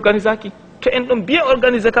ɓen en organisé aki to en ɗon bien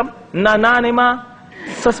organisé kam nanema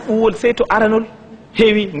sasɓuwol sey to aranol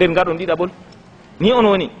heewi nden gaɗon ɗiɗaɓol ni on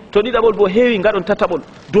woni to ɗiɗaɓol bo heewi gaɗon tataɓol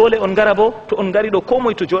dole on gara bo to on gari ɗo ko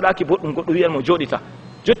moye to joɗaki boɗɗum goɗɗo wiyanmo joɗita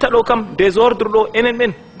jotta ɗo kam désordre ɗo enen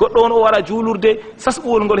ɓen goɗɗo on o wara juulurde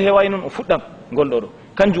sasɓuwol ngol heewayi noon o fuɗɗam ngolɗo ɗo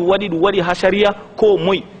kanjum waɗi ɗum waɗi ha sharia ko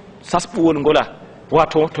moye sasɓuwol ngola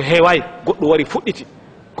wato to heewayi goɗɗo wari fuɗɗiti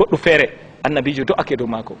goɗɗo feere annabijo do'ake dow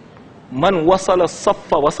maako man wasala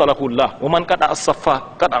saffa wasalahullah wo man kaɗa saffa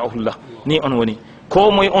kaɗa'ahullah ni on woni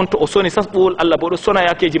ko moye on to o soni sasɓuwol Allah bo ɗo sona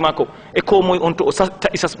yakeji makko e ko moye on to o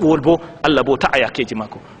ta'i sasɓuwol bo Allah bo ta'a yakeji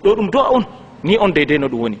makko ɗo ɗum do'a on ni on deydey no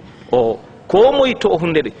ɗum woni o ko moye to o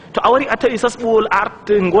hunde ɗe to a wari a tawi sasɓuwol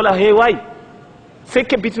arte ngola heewayi sey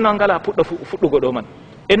kebbitina ngala puɗɗa fuɗɗugo ɗo man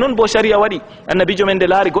e noon bo sharia waɗi annabijo men nde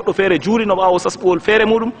laari goɗɗo feere juulino ɓaawo sasɓuwol feere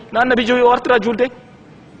muɗum no annabijo wi o wartira julde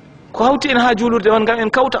ko hawti en ha juulurde man ngam en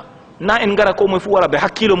kawta na en ngara ko moye fu wara be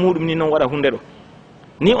hakkilo muɗum ni noon waɗa hunde ɗo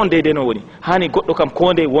ni on deydey no woni hani goɗɗo kam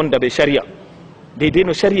ko nde wonda be sharia deydey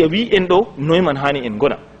no sharia wi en ɗo noye man hani en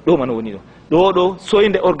gona ɗo man woni ɗo ɗo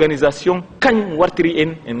soyde organisation kañ wartiri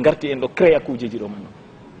en garti en ɗo créa kujeji ɗo man ɗo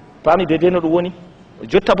paami deydey no ɗum woni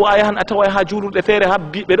jotta bo a yahan a tawa ha juulurɗe feere ha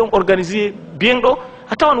ɓe ɗon organisé bien ɗo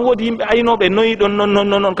a tawan woodi yimɓe aynoɓe noyi ɗon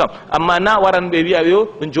non kam amma na waran ɓe wiya yo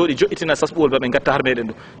ɗum jooɗi joƴƴitina sasɓuwol ba ɓe gatta har meɗen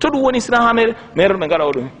ɗo to ɗum woni sina ha meɗen ɓe gaɗa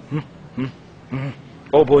o ɗum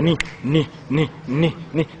o bo ni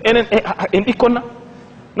enen en ɓikkonna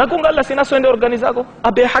nagonga Allah sina soyde organisé ako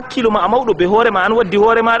a be hakkilo ma a mawɗo be hoore ma an waddi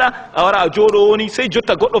hoore maɗa a wara a jooɗo woni sey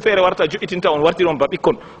jotta goɗɗo feere warta joƴƴitinta on wartiri on ba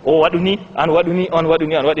ɓikkon o waɗu ni an waɗu ni on waɗu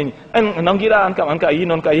ni an waɗi ni en nanguiɗa an kam an ka a yi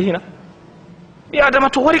noon ka yehina ɓi adama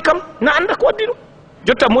to wari kam na anda ko waddi ɗum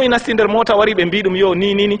jotta moyi nasti nder mota wari ɓe mbi ɗum yo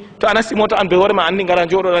ni to a nasti mota an be hoore ma andi ngara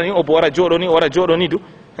jooɗoɗa ni o bo wara jooɗo ni du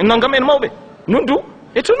non gam en mawɓe nun du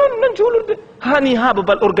e to non juulurde hani ha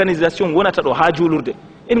babal organisation wonata ɗo ha juulurde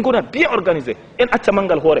en gona bien organisé en acca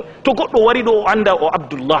mangal hoore to goɗɗo wari ɗo o anda o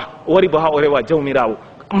abdoullah o wari bo ha o rewa jawmirawo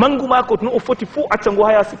mangu mako no o foti fu accango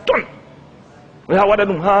ha yasi ton ha waɗa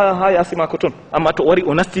ɗum ha yasi mako ton amma to wari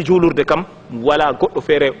o nasti julurde kam wala goɗɗo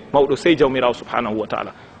feere mawɗo sey jawmirawo subhanahu wa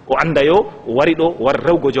taala o anda yo o wari ɗo war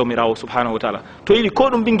rewgo jawmirawo subhanahu wa taala to yiɗi ko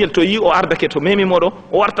ɗum ɓinguel to yi o ardake to memi moɗo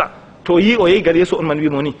o warta to yi o yeygal yeeso on man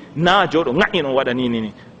wimo ni na jooɗo ŋaƴƴin o waɗa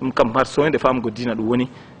ni ɗum kam har soyde famgo dina ɗum woni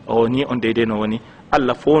o ni on deydey no woni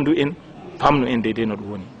Allah fondu en famnu en deydey no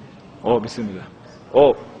ɗum woni o bisimillah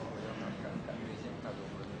o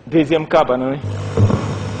deuxiéme cas bana ni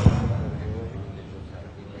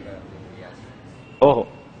oho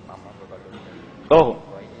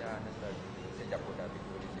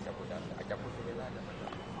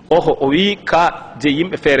o wi ka je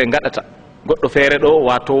yimɓe feere gaɗata goɗɗo feere ɗo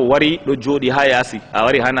wato wari ɗo jooɗi ha yaasi a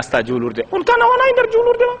wari ha nasta julurde on tan a wona e nder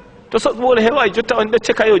julurde ma to soɓɓole heewa jotta on ɗo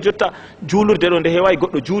ceka yo jotta julurde ɗo nde heewa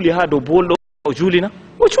goɗɗo juuli ha dow bool ɗo o juulina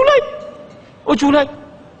o juulay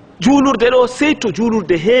julurde ɗo sey to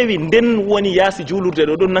julurde heewi nden woni yaasi julurde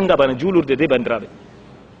ɗo ɗon nanga bana julurde de bandiraɓe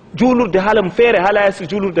julurde haala mum feere haala yaasi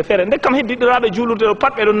julurde feere nde kam heddiɗiraɓe julurde ɗo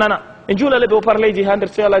pat ɓe ɗon nana ɓe juulale ɓe o parleji ha nder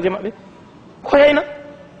selaje maɓɓe ko yayna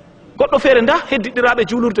goɗɗo feere nda heddiɗiraɓe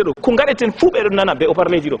julurde ɗo ko gaɗeten fuu ɓe ɗon nana ɓe o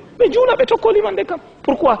parleji ɗo ɓe juula ɓe tokkoliman nde kam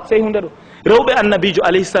pourquoi sey hunde ɗo rewɓe annabijo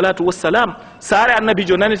alayhi salatu wassalam saare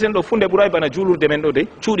annabijo naneten ɗo fu nde ɓuuray bana julurde men ɗo de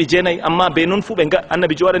cuuɗi jeenayyi amma be noon fuu ɓe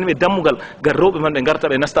annabijo waɗani ɓe dammugal gar rewɓe man ɓe garta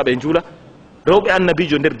ɓe nasta ɓe juula rewɓe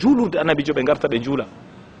annabijo nder julurde annabijo ɓe garta ɓe juula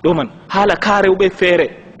ɗo man haala ka rewɓe feere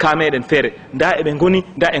ka meɗen feere nda eɓe goni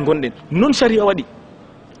nda e gonɗen non sharia waɗi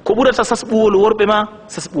ko ɓurata sasɓuwol worɓe ma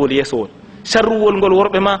sasɓuwol yeesowol sarruwol ngol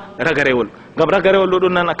worɓe ma ragarewol ngam ragarewol ɗo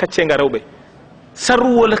ɗon nana kaccenga rewɓe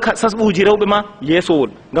sarruwol sasɓuji rewɓe ma yeesowol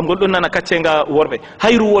ngam ngol ɗon nana kaccenga worɓe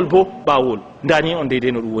hayruwol bo ɓawol ndani on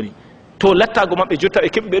deydey no ɗum woni to lattago maɓɓe jotta ɓe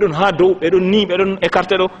keɓi ɓeɗon ha dow ɓeɗon ni ɓeɗon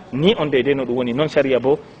écarté ɗo ni on deydey no ɗum woni noon sharia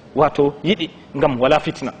bo wato yiɗi ngam wala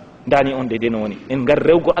fitna ndani on deydey no woni en gar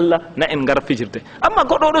rewgo Allah na en gar fijirde amma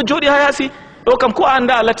goɗɗo ɗo jooɗi ha yaasi ɗo kam ko a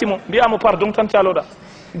anda a latimo mbiyamo pardon tan caloɗa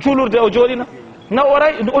julurde o jooɗina na o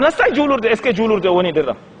waray o nastay julurde est ce que julurde o woni nder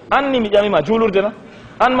ɗam an ni mi ƴamima julurde na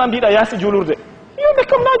an ma mbiɗa yaasi julurde yonde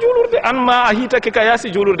kam na julurde an ma a hiitake ka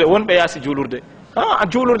yaasi julurde wonɓe yaasi julurde a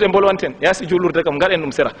julurde bolwanten yaasi julurde kam gaɗen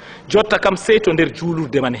ɗum sera jotta kam sey to nder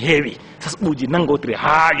julurde man heewi sasɓuji nangotiri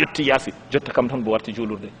ha yetti yaasi jotta kam toon bo warti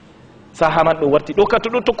julurde saha man ɗo warti ɗo ka to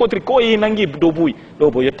ɗo tokkotiri ko yi nangi dow buuyi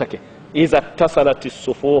ɗo bo yettake isa tasalati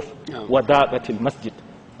sufuf wa daqati lmasjid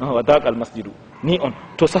wa daqa almasjidu ni on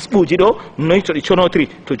to sasɓuji ɗo noyi to ɗi conotiri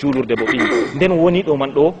to julurde bo ɓiyi nden woni ɗo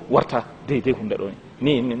man ɗo warta deydey hunde ɗo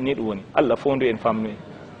ni ɗum woni Allah fondu en famnu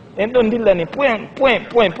en ɗon dillani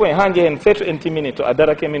point ha jehen sey to en timmini to a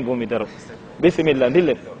darake min bo mi daro bisimilla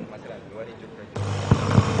dillen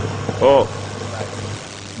o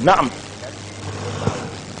naam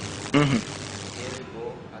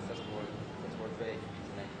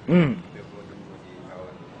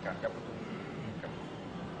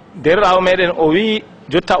derrawo meɗen o wi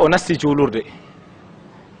jotta o nasti julurde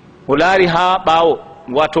o laari ha ɓaawo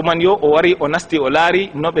wato man yo o wari o nasti o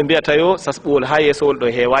laari no ɓe mbiyata yo sasɓuwol ha yeesowol ɗo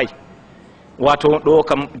heewayi wato ɗo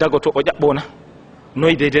kam dagoto o ƴaɓɓona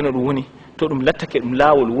noyi deydey no ɗum woni to ɗum lattake ɗum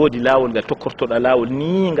laawol woodi laawol ngal tokkortoɗa laawol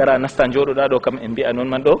ni ngara nasta jooɗoɗa ɗo kam en mbiya noon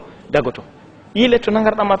man ɗo dagoto yile to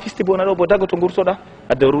nagarɗama fisti bona ɗo bo dagoto gurtoɗa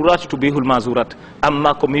addaruratu tubihul mazurat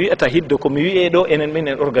amma komi wiyata hiddo komi wiye ɗo enen min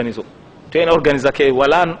en organise o to en organisake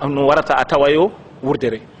wala no warata a tawa yo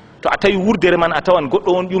wurdere to a tawi wurdere man a tawan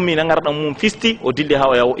goɗɗo on ƴummi nagarɗam mum fisti o dilli ha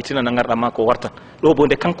o yaha o ittina nagarɗam ma ko wartan ɗo bo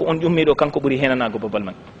nde kanko on ƴummi ɗo kanko ɓuuri henanago babal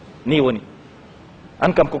man ni woni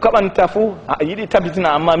an kam ko kaɓanta fuu a yiɗi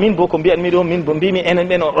tabitina amma min bo ko mbiyanmi ɗo min bo mbimi enen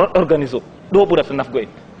ɓen o organise o ɗo ɓurata nafgo en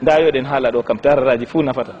dayoɗen haala ɗo kam tararaji fuu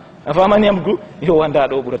nafata a famani am gu yo wanda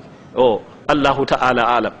ɗo ɓurata o allahu ta'ala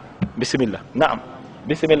alam bisimillah naam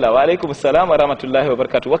bisimillah wa aleykum salam wa rahmatullahi wa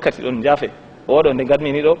barakatu wakkati ɗon jaafe oɗo nde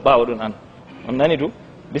gadmini ɗo ɓawo ɗon an on nani du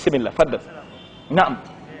bisimillah fadda naam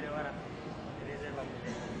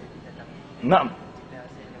naam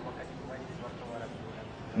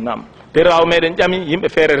naam perawo meɗen ƴami yimɓe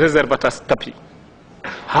feere réservata tapi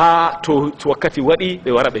ha to wakkati waɗi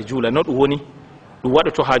ɓe wara ɓe juula no ɗum woni ɗum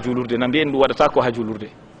waɗoto ha julurde na mbiyen ɗum waɗata ko ha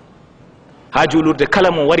julurde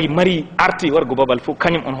kala mo wari mari arti wargo babal fof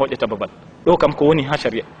kañum on hoƴata babal ɗo kam ko woni ha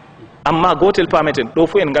sharia amma gotel pameten ɗo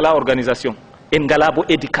fof en ngala organisation en ngala bo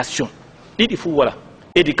éducation ɗiɗi fuu wala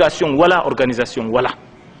éducation wala organisation wala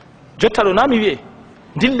jotta ɗo nami wiye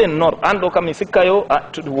dillen nor an ɗo kam mi sikka yo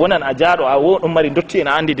to ɗum wonan a jaaɗo a wo ɗum mari dotti en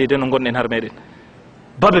a andi de no gonɗen har meɗen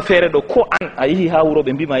babe feere ɗo ko an a yeehi ha wuro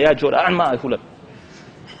ɓe mbima ya jooɗa an ma a hulat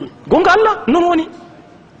gonga Allah non woni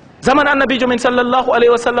zaman annabijo min sallallahu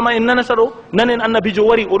alaihi wasallam en nanata ɗo nanen annabijo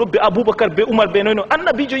wari oɗo be aboubacar be oumar be noyno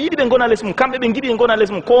annabijo yiɗi ɓe gona less mum kamɓe ɓe giɗi ɓe gona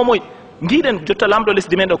less mum ko moye giɗen jotta lamɗo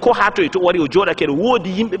lesdi men ɗo ko ha toye to wari o jooɗake ɗo woodi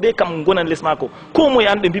yimɓe ɓe kam gonan less mako ko moye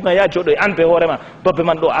an ɓe mbima ya jooɗo e an be hoorema babbe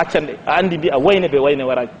man ɗo a accanɗe a andi mbiya wayne ɓe wayne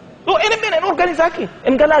waraji ɗo enen ɓen en organisaki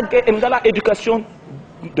en ngala éducation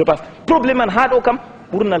de base probléme man ha ɗo kam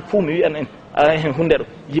ɓurnal fuu mi wiyan en hunde ɗo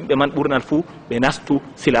yimɓe man ɓurnal fuu ɓe nastu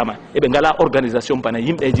silama eɓe ngala organisation bana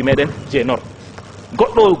yimɓeji meɗen je nord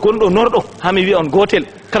goɗɗo gonɗo norɗo hami wiya on gotel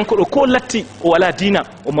kanko ɗo ko latti o wala dina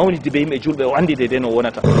o mawnidi ɓe yimɓe julɓe o andi de no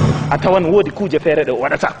wonata a tawan woodi kuuje feere ɗe o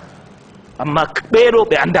waɗata amma ɓeeɗo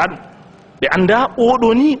ɓe anda ɗum ɓe anda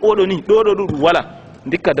oɗo ni ɗo ɗum wala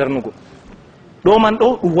dikka darnugo ɗo man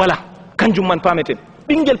ɗo ɗum wala kanjum man pameten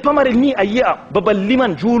ɓinguel pamarel ni a yi'a babal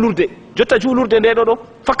liman juulurde jotta juulurde nde ɗo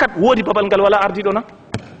fakat woodi babal ngal wala ardiɗo na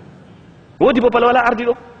woodi babal wala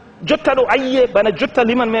ardiɗo jotta ɗo ayye bana jotta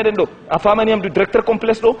liman meɗen ɗo a famaniyam du directeur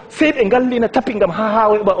complexe ɗo sey ɓe ngallina tapi ngam ha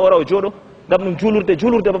weɓa ora o jooɗo ngam ɗum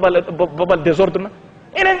juulurde babal désordre na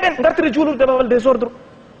enen ɓen gartiri juulurde babal désordre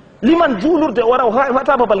liman juulurde wara o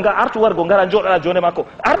wata babal nga artu wargo ngara jooɗoɗa jonde makko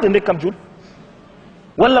arde nde kam juul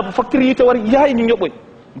walla facture yite wari yayi ñu ñoɓɓoy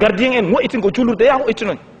gardien en wo'itingo juulurde ya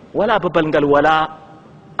wo'itinoy wala babal ngal wala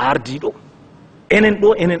ardiɗo enen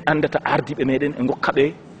ɗo enen andata ardiɓe meɗen e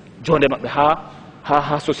gokkaɓe jonde mabɓe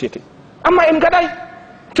ha société amma en gaɗay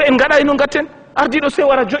to en gaɗay no gatten ardiɗo se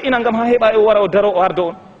wara jo'ina ngam ha heɓa o wara o daro o ardo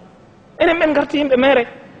on enen ɓen garti yimɓe mere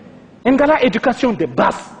en ngala éducation de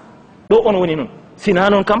base ɗo on woni noon sina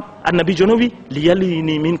noon kam annabijo no wi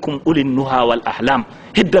liyalini minkum ulin nuha wal ahlam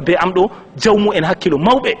hedda be am ɗo jawmu en hakkilo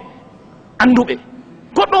mawɓe anduɓe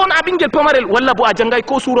goɗɗo on a ɓinguel pamarel walla bo a janggay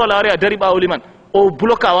ko suura lawre a dari ɓawoli man o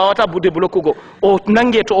bloque a wawata budde bloquugo o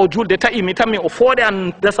nangue to o julde taƴi mi tanmi o fooɗe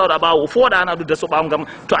an dasaɗa ɓawo o fooɗa an aɗu daso ɓawo gam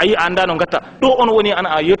to a yi a anda no gatta ɗo on woni an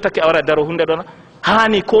a yettake a wara daro hunde ɗona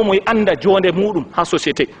hani ko moye anda jonde muɗum ha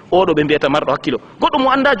société oɗo ɓe mbiyata marɗo hakkilo goɗɗo mo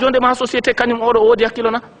anda jonde ma ha société kañum oɗo o woodi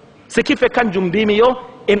hakkilo na ce qui fait kanjum mbimi yo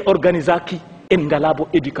en organisaki en ngala bo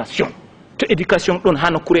éducation to éducation ɗon ha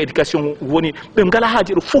nokkure éducation woni ɓe ngala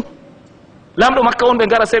haaji ɗo fuu lamɗo makka on ɓe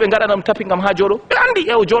gara se ɓe gaɗanam tapi gam ha jooɗo ɓe andi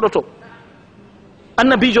e o jooɗoto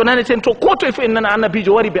annabijo naneten to ko toye fo en nana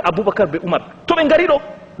annabijo wari ɓe aboubacar ɓe oumar to ɓe ngari ɗo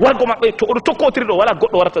wargo maɓɓe to oɗo tokkotiri ɗo wala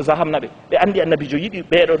goɗɗo warata zahamna ɓe ɓe andi annabijo yiɗi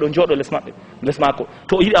ɓeɗo ɗo jooɗo less mako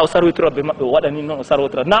to o yiɗi o sarwitiraɓe maɓɓe o waɗani noon o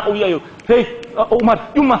sarwotira na o wiya yo hey oumar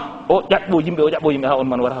ƴumma o ƴaɓɓo yimɓe ha on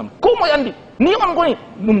man wara ham ko moye andi ni on goni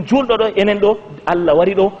ɗum julɗo ɗo enen ɗo allah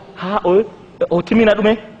wari ɗo ha o timmina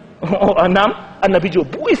ɗume nam annabijo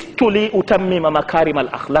buistu li utammima makarimal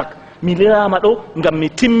akhlaq mi lirama ɗo ngam mi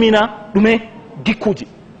timmina ɗume gikkuji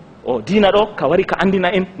o dina ɗo ka wari ka andina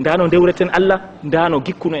en ndano ndewreten allah ndano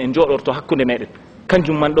gikkuno en jooɗorto hakkude meɗen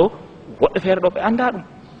kanjum man ɗo woɓɓe feere ɗo ɓe anda ɗum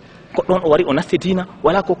goɗɗon o wari o nasti dina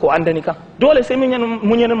wala ko andani kam dole sey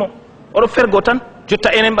muñanemo oɗo fergo tan jotta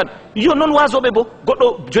enen mbaɗ yo noon wasoɓe bo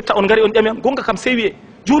goɗɗo jotta on gari on ƴamiyam gonga kam sey wiye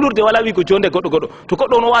juulurde wala wigo jonde goɗɗo to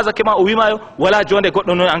goɗɗo on o wasake ma o wimayo wala jonde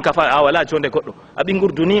goɗɗo noon an ka fa a wala jonde goɗɗo a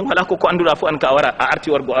ɓingurdu ni wala ko anduɗa fo an ka a wara a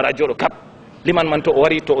arti wargo ara jooɗo kap liman man to o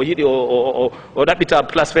wari to o yiɗi o ɗaɓɓita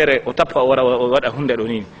place feere o tappa o wara o waɗa hunde ɗo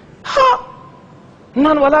ni ha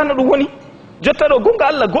nan wala no ɗum woni jotta ɗo gonga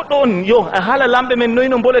allah goɗɗo on yo haala lamɓe men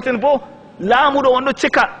noyno mboleten bo laamuɗo on ɗo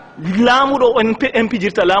ceka laamuɗo en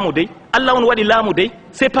pijirta laamu dey allah on waɗi laamu dey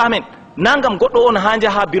c'est pas men nangam goɗɗo on ha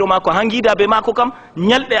jaha biro mako ha giidaɓe mako kam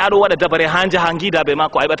ñalɗe aɗo waɗa dabare ha jaha giidaɓe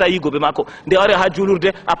mako a heɓata yigoɓe mako nde wari ha julurde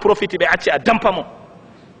a profite ɓe acci a dampamo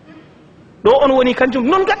ɗo on woni kanjum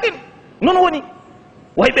non gaɗɗen non woni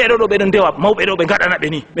way ɓeɗo ɗo ɓeɗo ndewa mawɓe ɗo ɓe gaɗana ɓe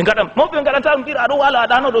ni ɓe gaɗan mawɓe ɓe gaɗanta ɗum ɓiɗa aɗo wala a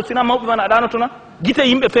ɗano ɗo sina mawɓe man a ɗanotona guite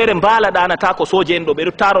yimɓe feere mbaala ɗanata ko soje en ɗo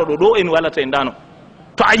ɓeɗo taroɗo ɗo en walata en ɗano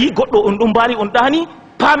to a yi goɗɗo on ɗum mbaali on ɗani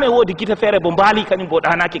paame woodi guite feere bo mbaali kañum bo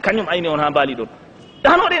ɗanaki kañum ayni on ha mbaali ɗon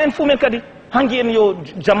ɗanoɗen en fuu men kadi hanki en yo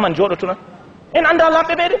jamman jooɗotona en anda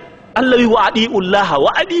lamɓe ɓeɗe allah wi wa adi'u llaha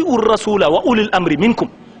wa adi'u rasula wa ulil amri minkum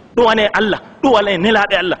ɗum wane allah ɗum wane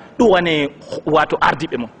nelaɓe allah ɗum wane wato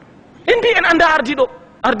ardiɓe mon en mbi en anda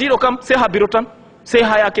ardiɗo kam sey ha biro tan sey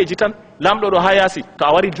ha yakeji tan lamɗo ɗo ha yaasi to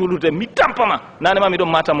a wari julurde mi tampama nanema miɗon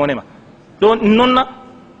mata monema ɗo nonna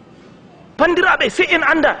bandiraɓe sey en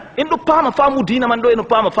anda en ɗo paama faamu dina man ɗo en ɗo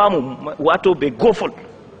paama faamu wato ɓe gofol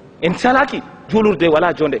en salaki julurde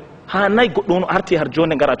wala jonde ha nayi goɗɗo on arti har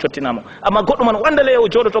jonde gara cottinamo amma goɗɗo man wandale o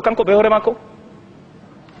jooɗoto kanko ɓe hoore makko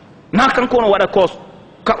na kanko on waɗa kos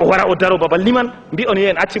ka o wara o daro babal liman mbi on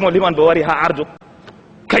yen accimo liman bo wari ha ardo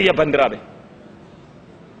kayya bandiraɓe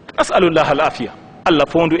asalullah al afiya allah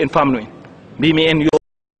fondu en famnu en mbimi en yo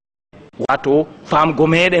wato famgo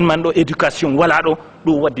meɗen man ɗo éducation wala ɗo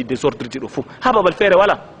ɗum waddi désordre ji ɗo foof ha babal feere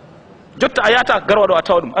wala jotta a yata garwa ɗo a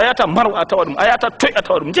tawa ɗum, a yata marwa a tawa ɗum, a yata toy a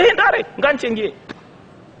tawa ɗum. Jehe ndaare ngance ngiye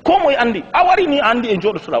ko moye andi a wari ni a andi e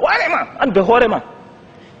joɗotoɗa warema an be hoorema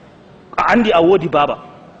a andi a woodi baba,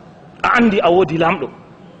 a andi a woodi lamɗo,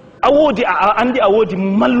 a woodi a andi a woodi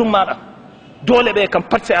mallum maɗa, dole ɓe kam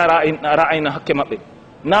pat se a ra'ayna hakke maɓɓe.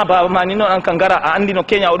 Na baba ma ni noon an ka ngara a andi no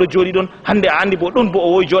Kenya oɗo jooɗi ɗon hande a andi bo ɗon bo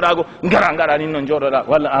o wowi joɗago ngara ni noon joɗoɗa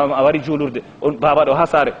walla a wari julurde on baba ɗo ha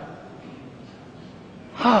saare.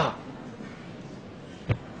 Ha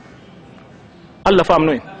Allah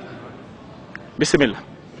famno en. Bismillah.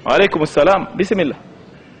 Wa alaikum assalam. Bismillah.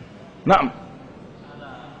 Na'am.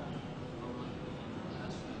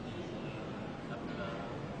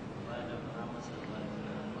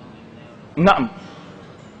 Na'am.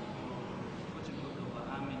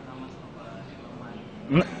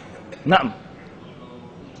 Na'am.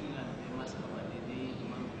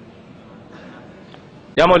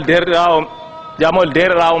 Jamol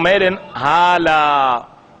derrawo meɗen haala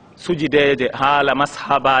sujideje haala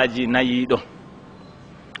mashabaji nayi ɗo.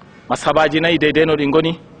 Mashabaji nayi deydey no ɗi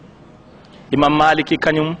ngoni. Imam Maliki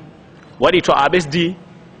kañum waɗi to a ɓesdi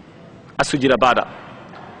a sujida bada,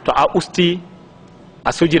 to a usti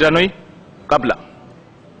a sujidanoy qabla.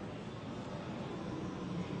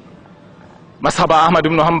 Mashaba Ahmad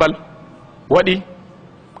ibn Hanbal waɗi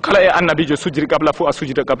kala e annabijo sujiri qabla fu a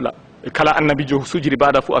sujida qabla, e kala annabijo sujiri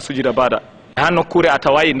bada fu a sujida bada. Ha nokkure a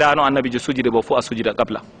tawayi ndano annabijo sujide bo fu a sujida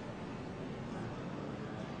qabla.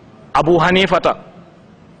 Abu Hanifata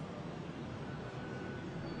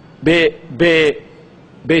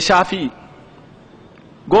be Shafi'i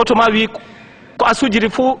goto ma wi ko a sujiri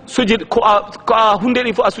fu sujid ko a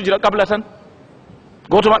hunderi fu a sujida qabla tan.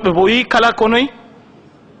 Goto maɓɓe bo wi kala ko noy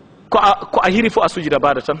ko a hiri fu a sujida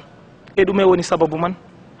bada tan. E ɗume woni sababu man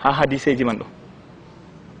ha hadiseji man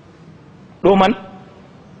ɗo man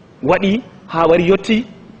waɗi ha wari yotti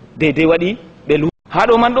deydey waɗi ɓe luuri ha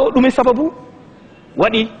ɗo man ɗo ɗume sababu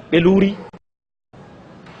waɗi ɓe luuri.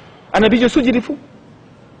 Annabijo sujidi fu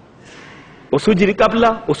o sujidi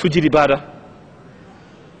qabla o sujidi bada.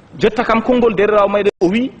 Jotta kam konngol derrawo mayɗen o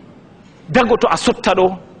wi dago to a sotta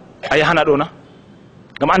ɗo a yahana ɗo na,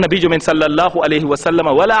 ngam annabijo men sallallahu alayhi wa sallam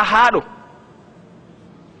wala haɗo.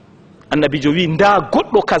 Annabijo wi nda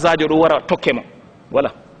goɗɗo kasajo ɗo wara tokke mo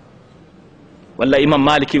wala, walla Imam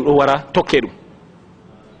Maliki ɗo wara tokke ɗum,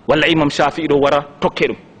 walla Imam Shafi'i ɗo wara tokke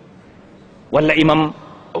ɗum, walla Imam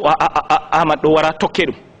Ahmad ɗo wara tokke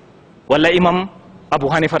ɗum, walla Imam Abu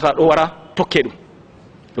Hanifata ɗo wara tokke ɗum.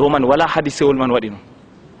 Ɗo man wala hadisewol man waɗi noon.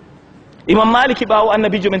 Imam Maliki ɓawo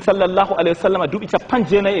annabijo men sallallahu alayhi wa sallam duuɓi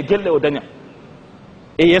 9 e gelɗe o daña,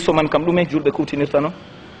 e yeeso man kam ɗume julɓe kutinirta noon.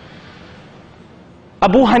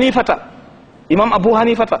 Abu Hanifata, Imam Abu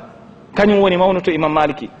Hanifata kañum woni mawnuto Imam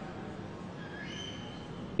Maliki.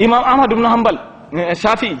 Imam Ahmad ibn Hanbal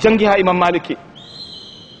Shafi'i jangi ha Imam Maliki,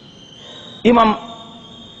 Imam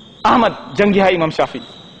Ahmad jangi ha Imam Shafi'i.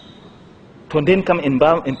 To nden kam en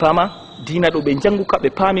paama dina ɗo ɓe jangu ka ɓe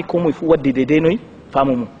paami ko moye fu waddi deydey noy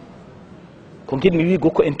faamu mum. Ko giɗmi wi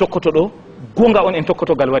gokko en tokkoto ɗo gonga on en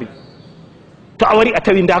tokkotogal wari. To a wari a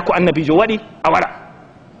tawi nda ko annabijo waɗi a wara,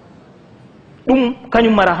 ɗum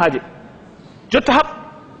kañum mara haaje. Jotta hab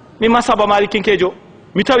mi masaba malikinkejo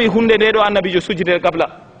mi tawi hunde nde ɗo annabijo sujide qabla,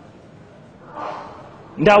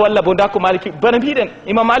 nda walla bo nda ko Maliki bana mbiɗen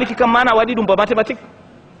Imam Maliki kam mana waɗi ɗum ba mathématique,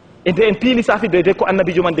 e nde en piili safi deydey ko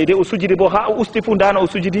annabijo man deydey o sujidi bo ha o usti fu ndano o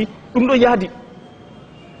sujidi ɗum ɗo yaadi.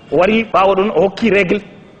 O wari ɓawo ɗon o hokki règle.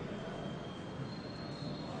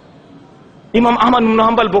 Imam Ahmad ibn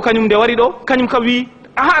Hanbal bo kañum nde wari ɗo kañum kam wi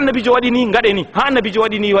ha annabijo waɗi ni gaɗe ni, ha annabijo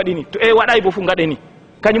waɗi ni waɗi ni, to e waɗay bo fu gaɗe ni.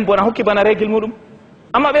 Kañum bona hokki bana règle muɗum,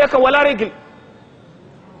 amma ɓe kam wala règle.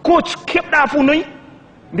 Ko keɓɗa fu noyi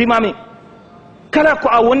mbimami kala ko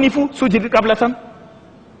a wonni fu sujidi qabla tan,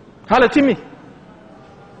 haala timmi.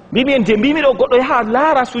 Mbimi en je mbimi ɗo goɗɗo yaha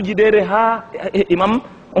laara sujidere ha Imam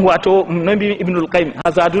wato no mbimi Ibnul Qayyim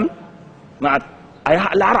ha Zadul Ma'ad, a yaha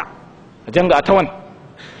laara a janga a tawan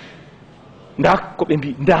nda ko ɓe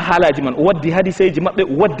mbi, nda haalaji man o waddi hadiseji maɓɓe,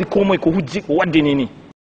 o waddi ko moye ko hujji o waddini ni.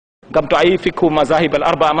 Ngam to a yi fikku mazahib al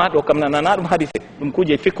arba'a ma ɗo kam nanana ɗum hadise, ɗum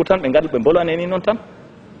kuje fikku tan ɓe ngadi ɓe bolwaneni noon tan.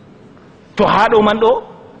 To ha ɗo man ɗo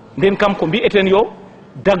nden kam ko mbi'eten yo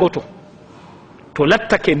dagoto to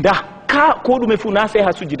lattake nda ka ko ɗume fu na sai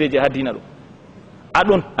ha sujudeje ha dina ɗo.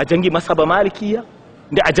 Aɗon a jangi masaba malikiya,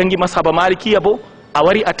 nde a jangi masaba malikiya bo a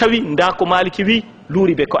wari a tawi nda ko Maliki wi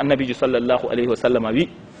luuri be ko annabijo sallallahu alayhi wa sallam wi,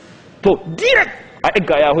 to direct a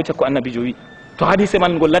egga ya hocca ko annabijo wi. To hadise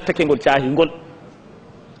man ngol lattake ngol caahi ngol,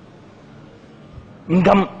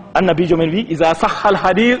 ngam annabijo men wi iza sahha al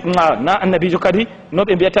hadith, na annabijo kadi no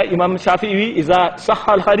ɓe mbiyata Imam Shafi'i wi iza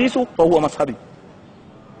sahha al hadisu fa huwa mashabi.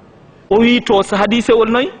 o wi to hadisewol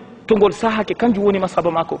noy to ngol sahake kanjum woni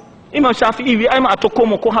masaba mako. Imam Shafi'i wi ayma a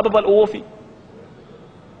tokkomo ko ha babal o wofi.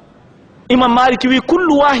 Imam Maliki wi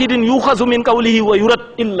kullu wahidin yukhazu min qawlihi wa yurad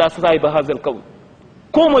illa sahiba hadha al-qawl.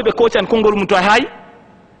 Ko moy be kocan kongol mum to hay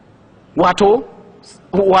wato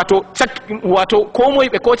ko moy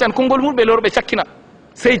be kocan kongol mum be lorbe cakkina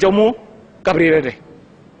sey jamu kabrirede.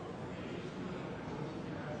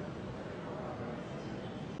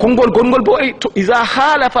 kongol gongol bo to iza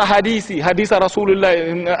halafa hadisa rasulullah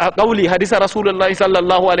qawli hadisa rasulullah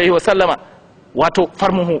sallallahu alaihi wasallam wato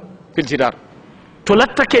farmuhu fil jidar to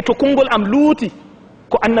lattake to kongol am luuti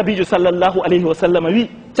ko annabijo sallallahu alaihi wasallam wi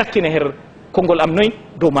cakkine her kongol am noy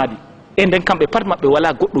do madi e nden kambe pat mabbe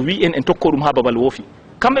wala goddo wi en tokkorum ha babal wofi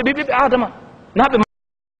kambe bibi adama nabe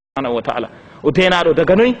subhanahu wa ta'ala o denado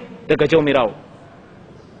daga noy daga jawmirawo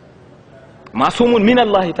masumun min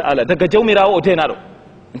Allah ta'ala daga jawmirawo o denado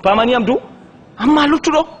pamani am du amma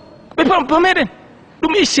luttuɗo ɓe pameden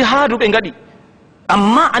ɗum ijtihadu ɓe gaɗi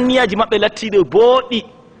amma anniyaji maɓɓe lattiɗe booɗi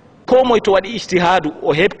ko moye to waɗi ijtihadu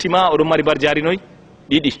o heɓtima oɗon mari mbar jari noy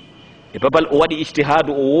ɗiɗi e babal o waɗi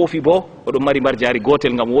ijtihadu o woofi bo oɗon mari mbar jari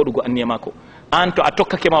gotel gam woɗugo anniya mako. An to a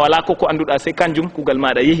tokkakema wala ko anduɗa sey kanjum kugal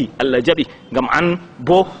maɗa yeehi Allah jaɓi gam an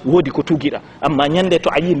bo woodi ko tugiɗa. Amma ñande to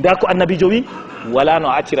a yi nda ko annabijo wi wala no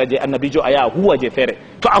accira je annabijo a yaha huwa je feere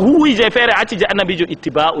to a huwi je feere acci je annabijo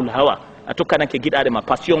ittiba'ul hawa a tokkanake giɗaɗe ma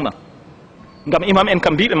passion ma gam imam en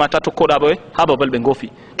kam mbiɓe ma ta tokkoɗa ɓe ha babal ɓe goofi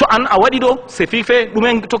to an a waɗi ɗo se fife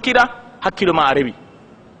ɗumen tokkiɗa hakkilo ma a rewi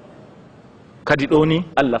kadi ɗo ni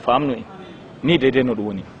Allah famnu en ni dede no ɗum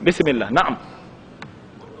woni. Bisimillah.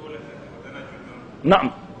 Na'am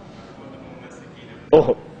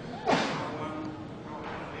oho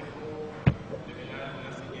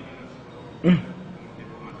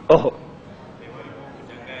oho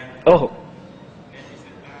oho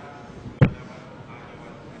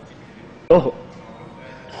oho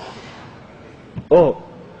oho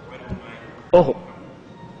oho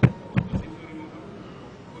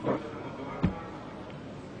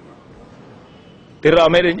derrawo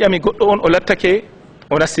meɗen ƴami goɗɗo on o lattake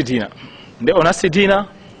o nasti dina nde o nasti dina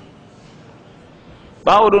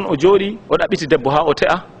ɓawo ɗon o jooɗi o ɗaɓɓiti debbo ha o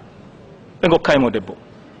te'a ɓe gokkaymo debbo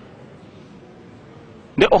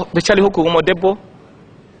nde ɓe cali hokkugomo debbo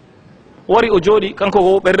wari o jooɗi kanko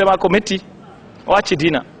ko ɓerde ma ko metti o acci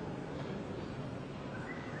dina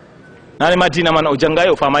nane ma dina man o janggay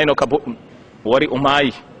o famayno ka boɗɗum o wari o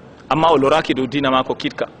maayi amma o loraki dow dina ma ko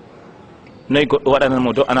kitka noyi goɗɗo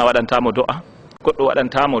waɗananmo do'a na waɗantamo do'a goɗɗo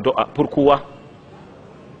waɗantamo do'a pourquoi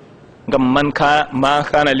ngam ma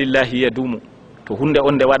kana lillahi yadumu to hunde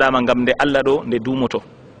on nde waɗama ngam nde Allah ɗo nde dumoto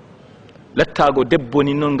lattago debbo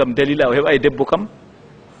ni noon ngam dalila o heɓa e debbo kam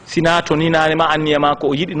sina to ni nane ma anniya ma ko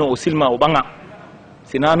o yiɗino o silma o ɓaŋa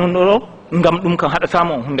sina noon ɗo ngam ɗum kam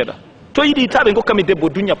haɗatama on hunde ɗa to yiɗi taɓe gokkami debbo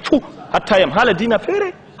duña fuu hattayam haala dina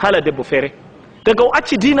feere haala debbo feere daga o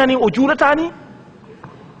acci dina ni o juulatani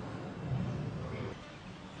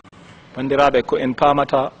bandiraɓe ko en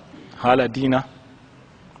pamata haala dina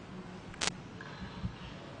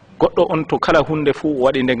goɗɗo on to kala hunde fuu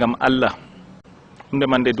waɗi nde ngam Allah hunde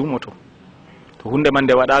man nde dumoto to hunde man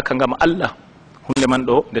nde waɗaka ngam Allah hunde man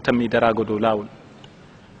ɗo nde tammi darago dow lawol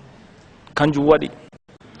kanjum waɗi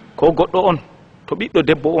ko goɗɗo on to ɓiɗɗo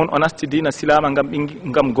debbo on o nasti dina silama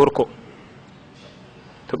ngam gorko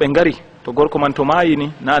to ɓe ngari to gorko man to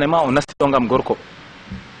mayini nane ma o nasti ɗo ngam gorko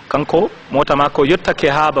kanko mota mako yottake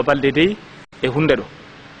ha babalde dey e hunde ɗo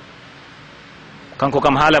kanko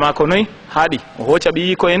kam haala mako noyi haaɗi o hooca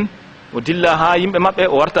ɓiyiko en o dilla ha yimɓe maɓɓe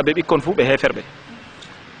o warta ɓe ɓikkon fuu ɓe heferɓe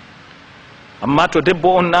amma to debbo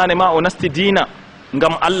on nane ma o nasti dina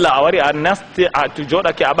ngam Allah a wari a nasti to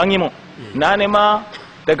joɗake a ɓaŋimo nane ma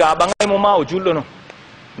daga a ɓaŋaymo ma o julɗono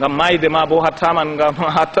ngam mayde ma bo hattaman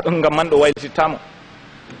ngam man ɗo waylitittamo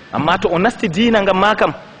amma to o nasti dina ngam ma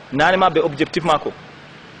kam nane ma ɓe objectif mako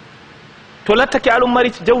to lattake aɗum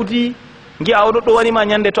mari jawdi gi'a oɗo ɗo wanima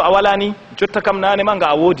ñande to a walani jotta kam nane ma nga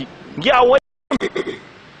a woodi gi'a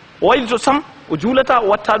waylito sam o juulata o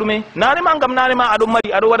watta ɗume nane ma ngam nane ma aɗon mari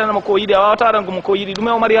aɗo waɗanamo ko yiɗi a wawata waɗangomo ko yiɗi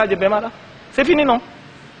ɗume o mari haaje be maɗa c'est fini non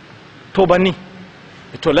to banni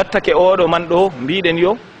to lattake oɗo man ɗo mbiɗen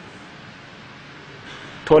yo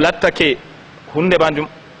to lattake hunde manjum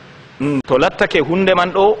to lattake hunde man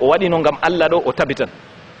ɗo o waɗino ngam Allah ɗo o tabitan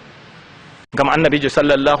ngam annabijo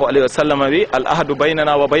sallallahu alaihi wasallam wi al ahdu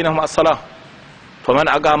baynana wa baynahum as-salah faman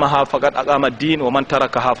aqamaha faqad aqama ad-din wa man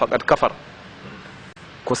tarakaha faqad kafar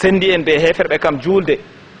ko sendi en be heferɓe kam julde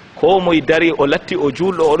ko moye dari o latti o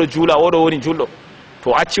julɗo oɗo juula oɗo woni julɗo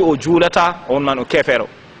to acci o juulata on man o kefero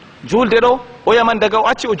julde ɗo o yaman daga o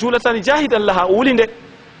acci o juulatani jahidan laha o wuli nde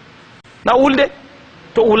na wulde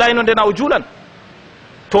to ulayno ndena o juulan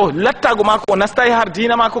to lattago mako o nasta e har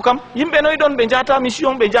dina mako kam yimɓe noyi ɗon ɓe jata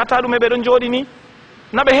mission ɓe jata ɗum e ɓe ɗon jooɗi ni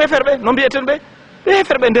na ɓe heferɓe no mbiyeten ɓe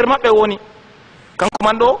heferɓe nder maɓɓe woni kanko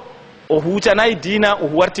man ɗo o hucanayi dina o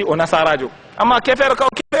warti o nasarajo amma kefero ka o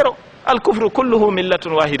kefero alkufru kulluhu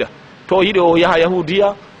millatun wahida to o yiɗi o yaha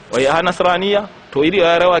yahudiya o yaha nasraniya to o yiɗi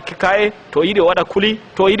o rewa kaye to o yiɗi o waɗa kuli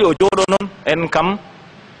to o yiɗi o jooɗo noon en kam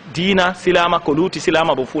dina silama ko luuti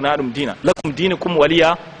silama bo fuu na ɗum dina lakum dinukum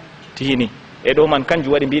waliya dini e ɗo man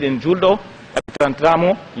kanjum waɗi mbiɗen julɗo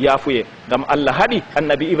aɓitantamo yaafuye ngam allah haɗi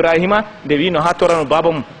annabi ibrahima nde wino ha torano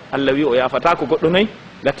baba mum allah wi o yafata ko goɗɗo noyi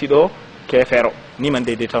latti ɗo kefero ni man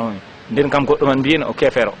deyde tawni nden kam goɗɗo man mbiyen o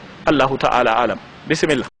kefero allahu taala alam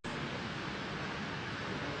bisimilla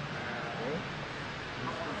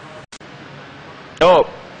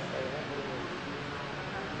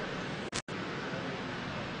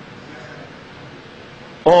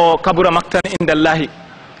o kabura maktan indallahi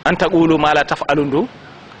an taqulu ma la taf'alun du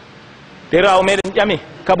derawo meɗen ƴami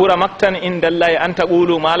kabura maktan indallahi an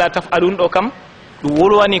taqulu ma la taf'alun ɗo kam ɗum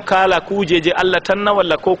wolwani kala kujeji allah tanna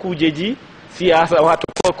walla ko kujeji siyasa wato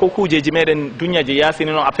ko kujeji meɗen duniya je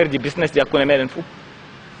yasini noon affaire ji business ji hakkude meɗen fou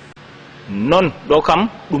non ɗo kam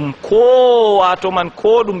ɗum ko wato man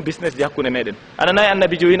ko ɗum business ji hakkude meɗen ananayi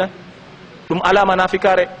annabi joyina ɗum alama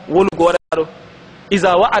nafikare wolugo waɗa ɗo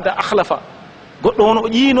isa wa'ada ahlafa goɗɗo won o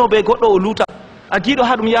ƴiinoɓe goɗɗo o luuta a jiiɗo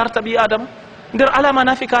ha ɗum yarata ɓi adama nder alama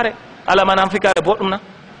nafikare boɗɗum na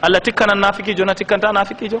allah tikkanan nafikijo na tikkanta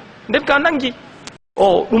nafikijo nden ka nangi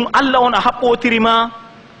o ɗum allah on a haɓɓotirima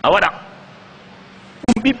a waɗa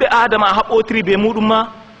ɗum ɓiɓɓe adama a haɓɓotiri be muɗum ma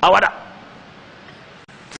a waɗa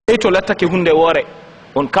sey to lattake hunde woore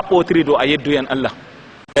on kaɓɓotiri dow a yeddoyan allah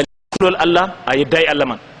kulol allah a yeddayi allah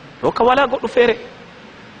man ɗo ka wala goɗɗo feere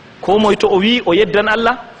ko moye to o wi o yeddan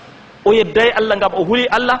allah o yeddayi allah ngam o huuli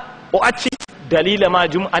allah o acci dalila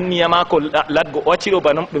majum anniya mako ladgo o acci ɗo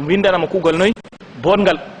ba ɗum windanamo kuugal noyi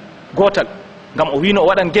bongal gotal ngam o wino o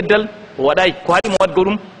waɗan geddal o waɗayi ko haɗimo wadgo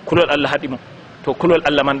ɗum kulol allah haɗimo to kulol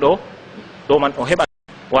allah man ɗo man o heɓa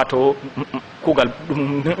wato kuugal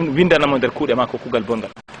ɗum windanamo nder kuuɗe mako kuugal bongal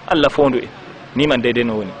allah fondu e ni man deydey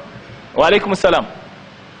no woni wa aleykum salam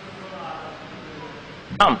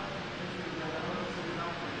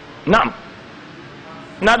naam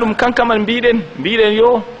na ɗum kankamal mbiɗen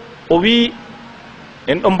yo o wi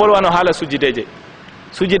en ɗon bolwano haala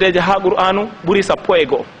sujideje ha qur'anu ɓuuri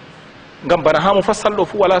 10 ngam bana ha mo fassal ɗo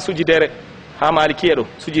fu wala sujidere ha malikiya ɗo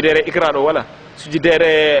sujidere ikra ɗo wala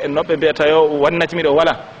sujidere noɓɓe mbiyata yo wannatimi ɗo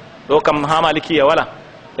wala ɗo kam ha malikiya wala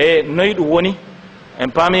e noyi ɗum woni en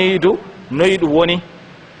paami du noyi ɗum woni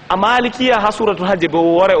a malikiya ha suratul hajje bo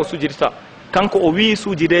wore o sujidita kanko o wi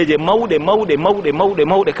sujideje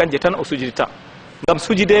mawɗe kanje tan o sujidita ngam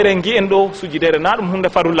sujidere gi'en ɗo sujidere na ɗum hunde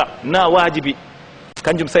farulla na wajibi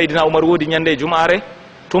kanjum saydina oumar woodi ñande jumare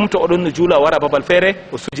tum to oɗon no juula wara babal feere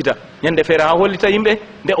o sujida ñande feere ha hollita yimɓe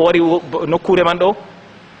nde o wari nokkure man ɗo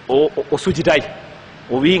o sujidayi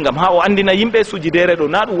o wi ngam ha o andina yimɓe sujidere ɗo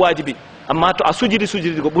na ɗum wajibi amma to a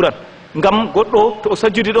sujidi ko ɓuran ngam goɗɗo to o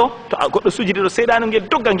sajjudi ɗo to goɗɗo sujidi ɗo seeɗano ngel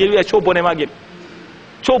doggal ngel wiya cobone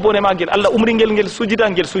magel allah umri ngel sujida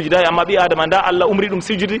ngel sujidayi amma ɓi adama nda allah umri ɗum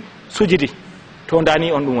sujidi to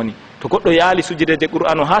ndani on ɗum woni to goɗɗo yaali sujideje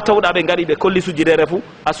qur'anu ha tawɗa ɓe gaɗi ɓe kolli sujidere fuu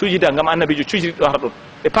a sujida ngam annabijo cujiriɗo har ɗon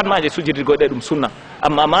ɓe pat maje sujidirgoɗe ɗum sunna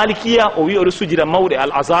amma malikiya o wi oɗo sujida mawɗe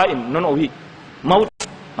al azaim noon o wi mawɗe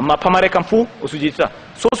amma pamare kam fuu o sujidita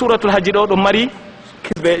so suratul hajji ɗo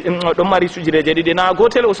ɗon mari sujideje ɗiɗi na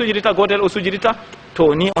gotel o sujidita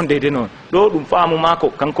to ni on deyde noon ɗo ɗum faamu mako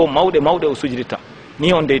kanko mawɗe o sujidita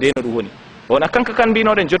ni on deyde no ɗum woni wona kanka kan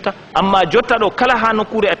mbinoɗen jotta amma jotta ɗo kala ha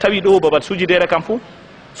nokkure a tawi ɗo babal sujidere kam fuu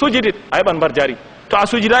sujidit a heɓan mbar jari to a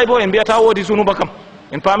sujidayi bo en mbiyata woodi sunuba kam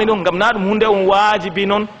en paami ɗum ngam na ɗum hunde on wajibi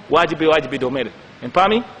noon wajibi dow meɗen en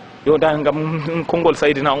paami yo da ngam konngol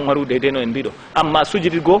saydina umaru deyde no en mbiɗo amma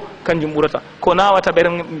sujidirgo kanjum ɓurata ko nawata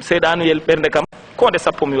seeɗanuyel ɓernde kam ko nde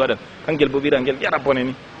 10 mi waɗan kangel bo ɓira ngel ƴara bone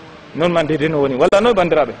ni noon man deyde no woni walla noy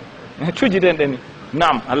bandiraɓe cujiden ɗen ni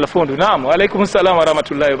naam allah fondu naam wa aleykum salam wa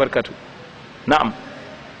rahmatullahi wa barakatuh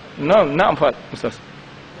naam fa oustas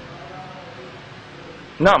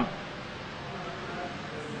naam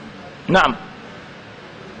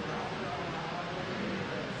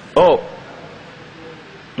o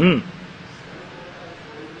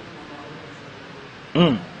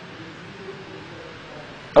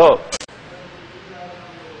o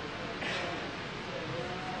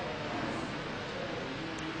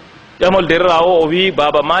ƴamol derrawo o wi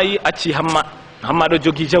baba maayi acci hamma ɗo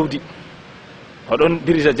jogui jawdi oɗon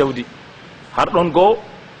dirija jawdi har ɗon goo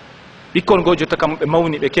ɓikkon goo jotta kam ɓe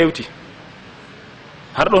mawni ɓe kewti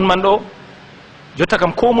har ɗon man ɗo jotta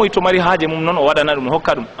kam ko moye to mari haaje mum noon o waɗana ɗum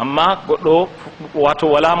hokka ɗum amma goɗɗo wato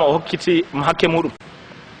walama o hokkiti hakke muɗum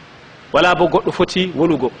wala bo goɗɗo foti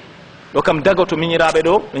wolugo ɗo kam dagoto miñiraɓe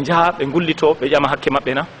ɗo ɓe jaaha ɓe gullito ɓe ƴama hakke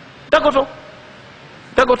maɓɓe na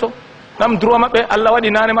dagoto nam droit maɓɓe Allah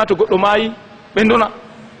waɗi nanema to goɗɗo maayi ɓe dona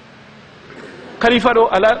khalifa ɗo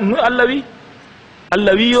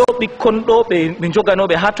Allah wi yo ɓikkon ɗo ɓe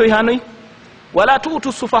joganoɓe ha toye ha noyi wala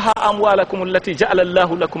tu'tu sufaha amwalakum allati ja'ala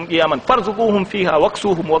Allahu lakum qiyaman farzuquhum fiha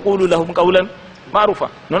waksuhum wa qulu lahum qawlan ma'rufa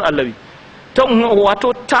non Allah wi to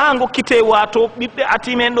wato ta gokkite wato ɓiɓɓe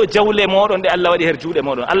atimen ɗo jawle moɗon ɗe Allah waɗi her juuɗe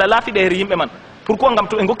moɗon Allah laafiɗe her yimɓe man pourquoi gam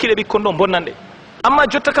to ɓe gokkiɗe ɓikkon ɗo bonnanɗe amma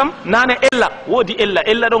jotta kam nane ella woodi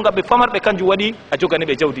ella ɗo gam ɓe famarɓe kanjum waɗi a jogani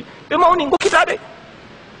ɓe jawdi ɓe mawni gokkitaɓe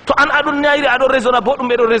to an aɗon ñayri aɗon raisonna boɗɗum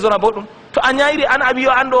ɓeɗon raisonna boɗɗum to a ñayri an a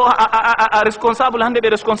wiyo an ɗo a responsable hande ɓe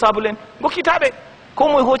responsable en gokkitaɓe ko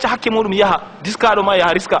moye hocca hakke muɗum yaaha diskaɗo ma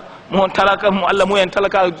yaaha riska mo talaka mo Allah muyen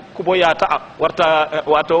talaka ko bo yaha ta'a warta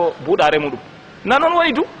wato buuɗare muɗum na noon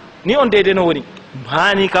woni du ni on deydey no woni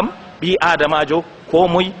hani kam ɓi adamajo ko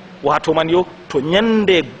moye wato man yo to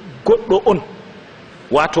ñande goɗɗo on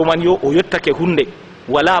wato man yo o yettake hunde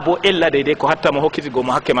wala bo ella deydey ko hatta mo hokkitigo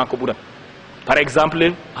mo hakke mako ɓuran par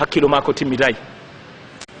exemple hakkilo mako timmiday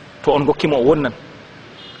to on gokkimo o wonnan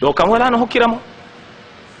ɗo kam wala no hokkiramo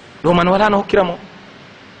ɗo man wala no hokkiramo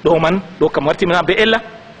ɗo kam wartimina be ella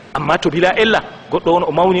amma to bila ella goɗɗo on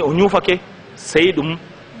o mawni o ñufake sey ɗum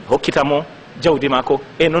hokkitamo jawdi mako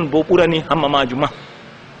e noon bo ɓurani hamma majum ma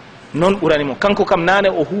noon ɓuranimo kanko kam nane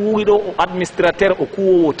o huwiɗo o administrateur o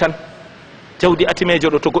kuwowo tan jawdi atimejo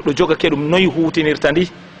ɗo to goɗɗo jogake ɗum noyi hutinirta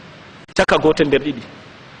ndi caka gotel nder ɗiɗi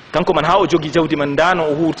kanko man ha o jogi jawdi man ndano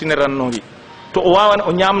o hurtinirannoɗi to o wawan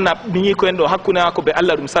o ñamna miñiko en ɗo hakkude mako be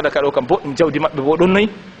Allah ɗum sadaka ɗo kam bo ɗum jawdi maɓɓe bo ɗon noyi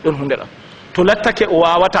ɗon hunde ɗam to lattake o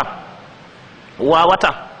wawata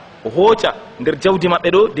o hooca nder jawdi maɓɓe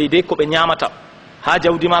ɗo deydey ko ɓe ñamata ha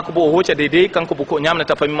jawdi mako bo o hooca deydey kanko bo ko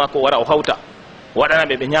ñamnata fami mako o wara o hawta waɗana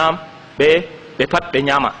ɓe ñam ɓe pat ɓe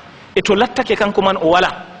ñama e to lattake kanko man o wala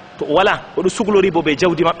to o wala oɗo suglori bo ɓe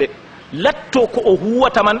jawdi maɓɓe latto ko o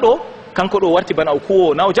huwata man ɗo kanko ɗo warti bana o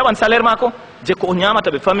kuwowo na o jaɓan salaire mako je ko o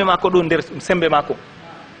ñamata ɓe fammi mako ɗo nder sembe mako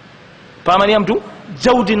pamaniyam du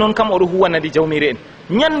jawdi noon kam oɗo huwanadi jawmiri en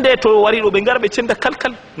ñande to wari ɗo ɓe gara ɓe cenda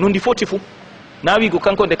kalkal no ndi foti fuu na wigo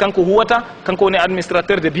kanko nde kanko huwata kanko woni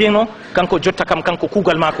administrateur de bien o kanko jotta kam kanko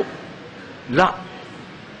kuugal mako la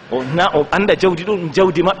o anda jawdi ɗo ɗum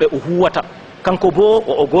jawdi maɓɓe o huwata kanko bo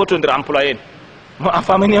o goto nder employé en a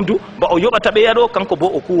famaniyam du ba o yoɓata ɓeya ɗo kanko bo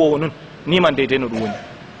o kuwowo noon niman deydey no ɗum woni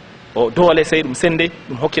o doole sey ɗum sende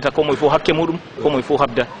ɗum hokkita ko moye fof hakke muɗum ko moye fof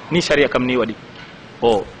habda ni sharia kam ni waɗi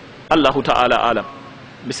o allahu ta'ala alam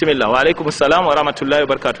bisimillah wa aleykum salam wa rahmatullahi wa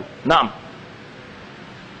barakatuh naam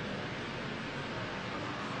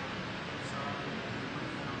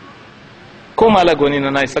ko mala goni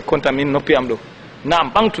nanayi sakkonta min noppi am ɗo naam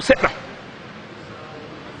ɓangtu seɗɗa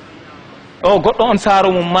o goɗɗo on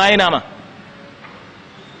saaro mum maynama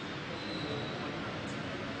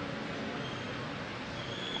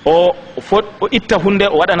o itta hunde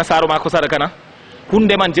o waɗana saaro mako sadaka na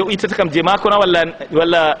hunde man je o ittata kam je mako na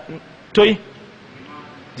walla toy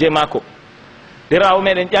je mako derawo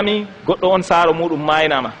meɗen ƴami goɗɗo on saaro muɗum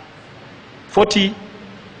maynama foti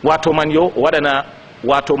wato man yo o waɗana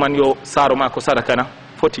wato man yo saaro mako sadaka na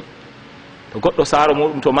foti to goɗɗo saaro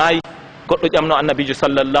muɗum to maayi goɗɗo ƴamno annabijo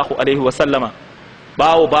sallllahu alayhi wa sallama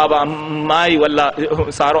ɓawo baba am maayi walla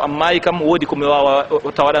saaro am maayi kam woodi komi wawa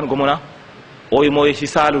tawaɗango mona o wimoye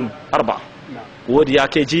hisalum arba woodi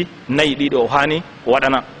yakeji nayyi ɗiɗo o hani o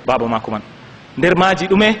waɗana baba mako man nder maji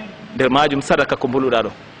ɗume nder majum sadaka ko mbuluɗa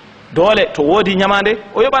ɗo doole to woodi ñamande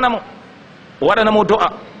o yoɓanamo o waɗanamo do'a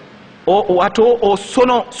o wato o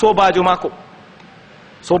sono sobajo mako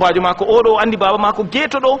oɗo andi baba mako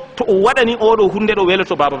geeto ɗo to o waɗani oɗo hunde ɗo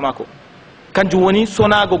weloto baba mako kanjum woni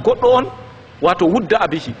sonago goɗɗo on wato wudda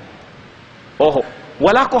abihi oho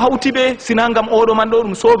wala ko hawti ɓe sina gam oɗo man ɗo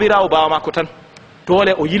ɗum sobirawo baba mako tan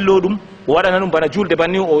dole o yillo ɗum o waɗana ɗum bana julde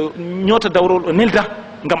banni o ñoota dawrol o nelda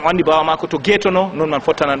gam o andi baba mako to geetono noon man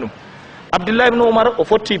fottanan ɗum abdoullah ibne oumar o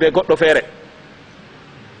fotti ɓe goɗɗo feere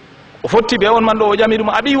o fotti ɓe on man ɗo o ƴami ɗum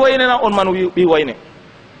a ɓi wayne na on man ɓi wayne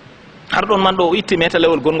har ɗon man ɗo o itti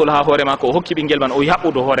metalewol gongol ha hoore mako o hokki ɓinguel man o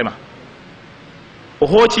yaɓɓudo hoore ma o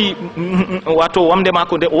hooci wato wamde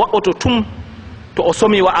mako nde o waɓɓoto tum to o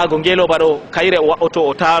somi wa'ago ngeloba ɗo kayre o waɓɓoto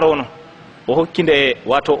o taarono o hokki nde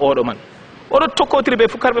wato oɗo man oɗo tokkotiri ɓe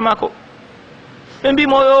fukarɓe mako ɓe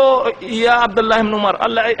mbimo yo ya abdallah ibne oumar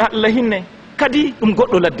allah hinne kadi ɗum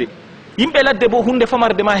goɗɗo ladde yimɓe ladde bo hunde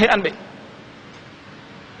famarde ma he'anɓe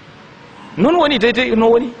non woni deydey no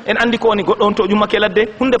woni en andi ko woni goɗɗo on to ƴummake ladde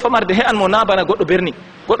hunde famarde he an mo na bana goɗɗo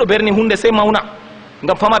berni hunde sey mawna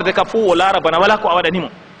ngam famarde kam fuu o laara bana wala ko a waɗanimo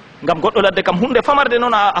ngam goɗɗo ladde kam hunde famarde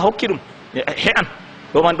noon a hokki ɗum he an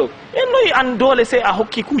ɗo man ɗo en noyi an dole sey a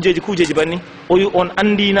hokki kujeji banni o wi on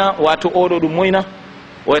andina wato oɗo ɗum moyna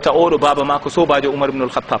o wiyata oɗo baba mako sobajo Umar ibn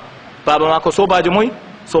al-Khattab baba mako sobajo moy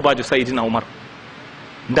sobajo Sayyidina Umar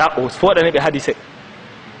nda o foɗani ɓe hadise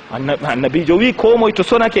annabijo wi ko moye to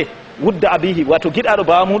sonake wudda abihi wato giɗaɗo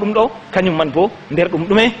baba muɗum ɗo kañum man bo nder ɗum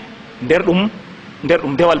ɗume nder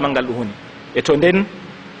ɗum dewal mangal ɗum woni e to nden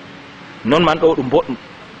non man ɗo ɗum boɗɗum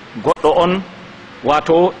goɗɗo on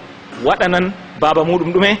wato waɗanan baba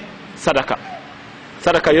muɗum ɗume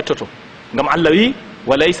sadaka yettoto ngam Allah wi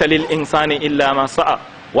wa laysa lil insani illa ma sa'a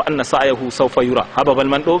wa anna sa'yahu sawfa yura ha babal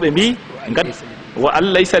man ɗo ɓe mbi gad wa an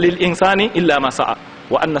laysa lil insani illa ma sa'a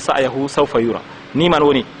wa anna sa'yahu sawfa yura ni man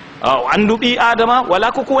woni andu ɓi adama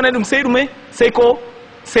wala ko woni ɗum sey ɗume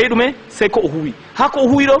sey ko o huwi ha ko o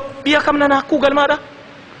huwi ɗo ɓiya kam nana kugal maɗa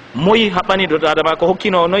moyi haɓɓani ɗo adama ko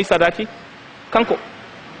hokkino noyi sadaki kanko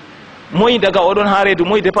moyi daga oɗon ha reedu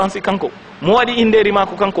moyi dépense kanko mo waɗi inderi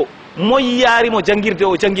mako kanko moyi yaarimo jangirde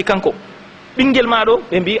o jangi kanko ɓinguel maɗo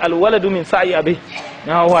ɓe mbi al waladu min sa'i abe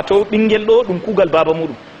wato ɓinguel ɗo ɗum kugal baba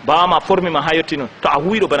muɗum baba ma formi ma ha yetti noon to a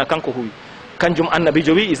huwiɗo bana kanko huwi kanjum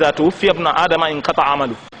annabijo wi isa tuwuffiya ibnu adama in qata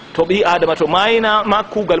amalu to ɓi adama to mayina ma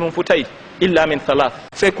kugal mum fu tawi illa min thalath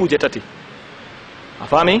sey kuje tati a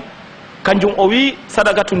faami kanjum o wi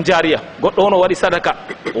sadakatun jariya goɗɗo on o waɗi sadaka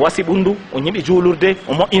o wasi ɓundu o ñiɓi juulurde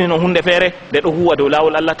o moƴƴini no hunde feere nde ɗo huwa dow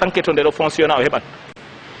lawol Allah tanke to nde ɗo fonctionne o heɓat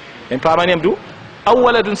en pamaniyam du aw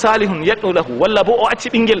waladun salihun yad'u lahu walla bo o acci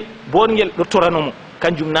ɓinguel bongel ɗo toranomo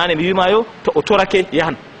kanjum nane mi wimayo to o torake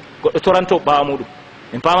yahan goɗɗo toranto ɓawa muɗum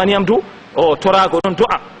en pamaniyam du o torago ɗon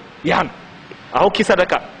do'a yahan a hokki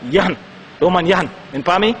sadaka yahan ɗo man yahan en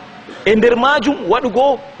paami e nder majum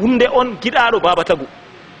waɗugo hunde on giɗaɗo baba tagu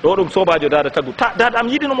ɗo ɗum sobajo dada tagu dada am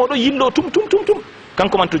yiɗinomo ɗo yillo tum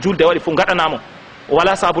kanko man to julde waɗi fof gaɗanamo o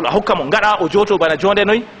wala sabulu a hokka mo gaɗa o joto bana jonde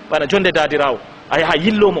noyi bana jonde dadirawo a yaha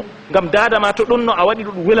yillomo ngam dada ma to ɗon no a waɗi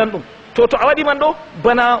ɗum welan ɗum to a waɗi man ɗo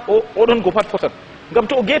bana oɗon go pat fotan ngam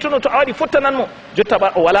to o getono to a waɗi fottananmo jotta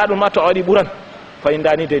o wala ɗum ma to a waɗi ɓuran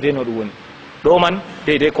fayindani deydey no ɗum woni ɗo man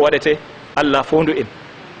deydey ko waɗete Allah fondu en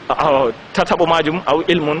tataɓo majum aw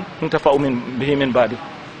ilmun huntafa'u bihi min baadi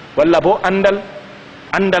walla bo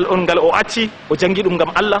andal on ngal o acci o jangi ɗum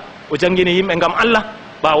ngam Allah o jangini yimɓe ngam Allah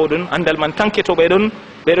ɓawo ɗon andal man tanke to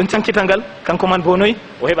ɓeɗon cankita ngal kanko man bo noyi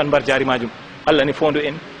o heɓan mbar jari majum Allah ni fondu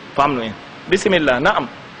en famnu en bisimillah na'am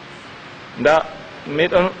nda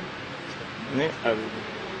miɗon ni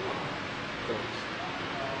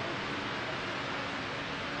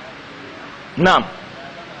na'am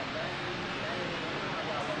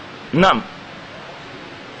na'am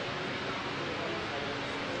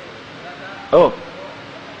oh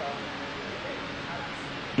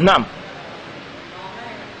na'am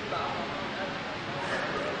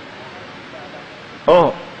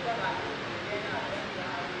oh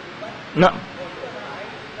na'am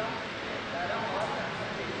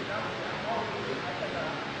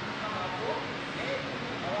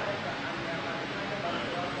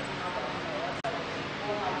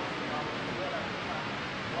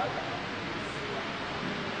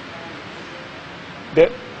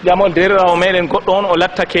ƴamol derirawo meɗen goɗɗo on o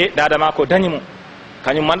lattake dada mako dañimo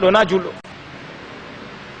kañum man ɗo na julɗo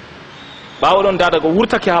ɓawo ɗon dada go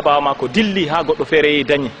wurtake ha ɓawa mako dilli ha goɗɗo feere yehi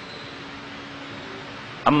dañi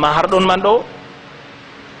amma har ɗon man ɗo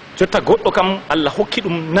jotta goɗɗo kam Allah hokki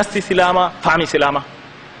ɗum nasti silama faami silama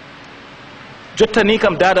jotta ni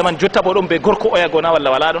kam dada man jotta bo ɗon be gorko oyago na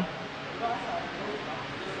walla wala ɗon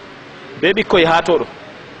be ɓikkoye ha to ɗo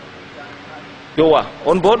yowa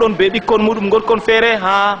on bo ɗon be ɓikkon muɗum gorkon feere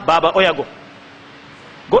ha baba oyago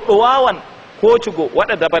goɗɗo wawan hocugo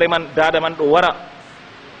waɗa dabare man dada man ɗo wara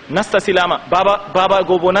nasta silama baba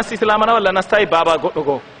go bo nasti silama na walla nastai baba goɗɗo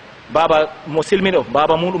go baba mo silmiɗo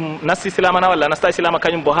baba muɗum nasti silama na walla nastai silama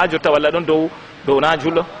kañum bo ha jotta walla ɗon dow na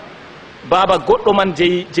julɗo baba goɗɗo man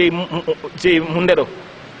jeyi hunde ɗo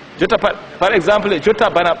jotta par exemple jotta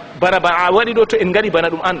bana a waɗi ɗo to en gaɗi bana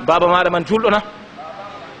ɗum an baba maɗa man julɗo na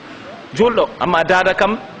julɗo amma dada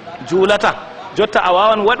kam juulata jotta a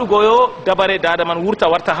wawan waɗugo yo dabare dada man wurta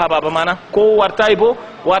warta ha baba mana ko wartayi bo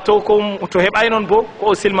wato ko to heɓay noon bo ko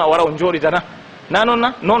o silma wara o jooɗidana na noon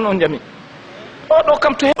na noon on jami ɗo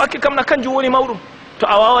kam to heɓake kam na kanjum woni mawɗum to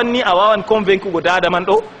a wawan ni a wawan convaincugo dada man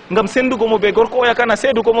ɗo ngam sendugo mo be gorko oya kana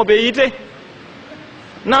seedugo mo be yite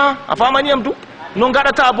na a famaniyam du no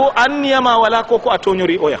gaɗata bo anniyama wala ko a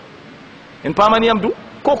toñori oya en pamaniyam du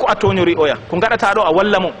ko a toñori oya ko gaɗata ɗo a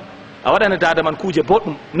walla mo a waɗana dada man kuuje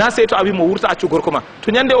boɗɗum na sey to a wi mo wurta accu gorko ma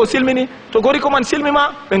to ñande o silmini to goriko man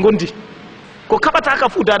silmima ɓe gondi ko kaɓataka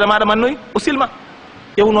fuu dada maɗa man noyi o silma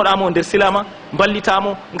ƴewnoɗamo nder silama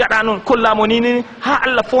ballitamo gaɗa noon kollamo ni ha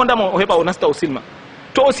Allah fondamo o heɓa o nasta o silma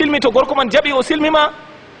to o silmi to gorko man jaaɓi o silmima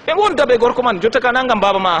ɓe gonda ɓe gorko man jotta ka nangam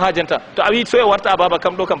baba ma a hajanta to a wi so e warta baba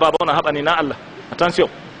kam ɗo kam baba on a haɓani na Allah attention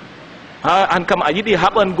ha an kam a yiɗi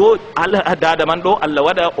haɓango dada man ɗo Allah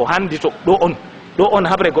waɗa o handito ɗo on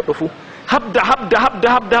haɓre goɗɗo fuu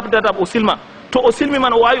habda o silma to o silmi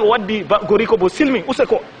man o wawi o waddi goriko bo silmi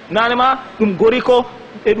useko nanema ɗum goriko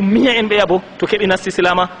e ɗum miña en ɓeya bo to keɓi nasti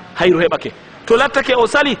silama hayru heɓake to lattake o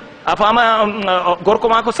sali a fama gorko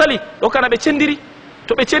mako sali ɗo kana ɓe cendiri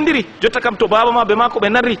to ɓe cendiri jotta kam to baba ma ɓe mako ɓe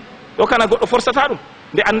narri ɗo kana goɗɗo forsata ɗum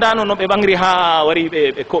nde andano no ɓe ɓangri ha wari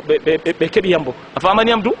ɓe keɓiyam bo a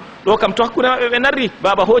famaniyam du ɗo kam to hakkude maɓɓe ɓe narri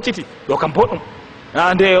baba hocciti ɗo kam boɗɗum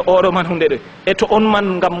nde oɗo man hunde ɗo e to on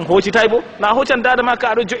man gam hoccitay bo na hoccan dada ma ka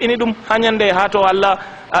aɗo joƴini ɗum ha ñande ha to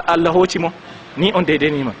Allah hocci mo ni on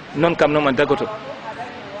deydenima non kam noon man dagoto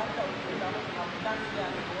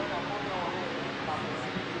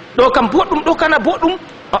ɗo kam boɗɗum ɗo kana boɗɗum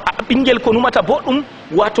ɓinguel ko numata boɗɗum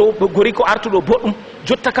wato gori ko artuɗo boɗɗum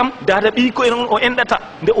jotta kam dada ɓi ko en o enɗata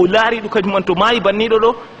nde o laari ɗo kañuman to maayi banniɗo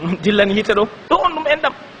ɗo dillan yita ɗo on ɗum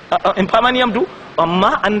enɗam en pamaniyam du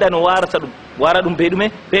amma anda no warata ɗum wara ɗum be ɗume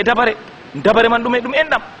ɓe dabare man ɗume ɗum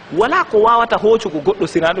enɗam wala ko wawata hoccugo goɗɗo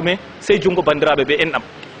sina ɗume sey jungo bandiraɓe ɓe enɗam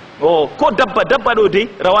o ko dabba ɗo dey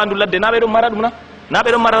rawandu ladde na ɓe ɗon mara ɗum na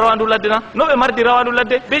ɓe ɗon mara rawandu ladde na no ɓe mardi rawandu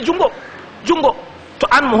ladde ɓe jungo to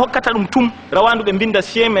an mo hokkata ɗum tum rawandu ɓe binda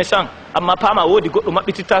chien méchant amma pama woodi goɗɗo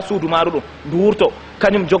maɓɓititta suudu maru ɗo ndu wurto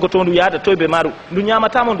kañum jogoto ndu yaada toye ɓe maru ndu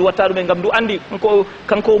ñamatamo ndu watta ɗume gam ndu andi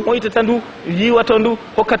kanko moytata ndu yiwato ndu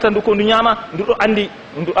hokkata ndu ko ndu ñama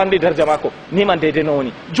ndu andi darja mako niman deyde no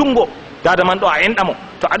woni jungo dada man ɗo a enɗamo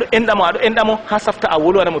to aɗo enɗamo ha safta a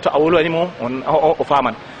wolwanamo to a wolwanimo o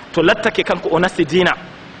faman to lattake kanko o nasti dina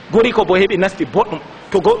gori ko bo heɓi nasti boɗɗum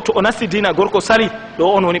to o nasti dina gorko sali ɗo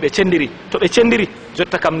on woni ɓe cendiri to ɓe cendiri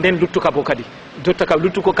jotta kam nden luttuka bo kadi jotta kam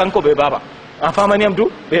luttuko kanko ɓe baba a famaniyam du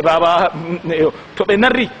ɓe baba to ɓe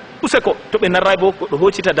narri useko to ɓe narray bo goɗɗo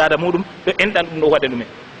hoccita dada muɗum ɗo enɗan ɗum ɗo waɗa ɗume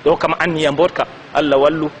ɗo kam anniya mbotka Allah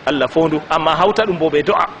wallu Allah fondu amma hawta ɗum bo ɓe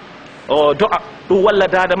do'a do'a ɗum walla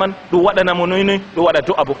dada man ɗum waɗanamo noy ɗum waɗa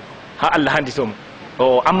do'a bo ha Allah handitomo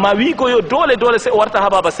amma wigoyo dole se o warta ha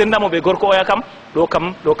baba sendamo ɓe gorko oya kam ɗo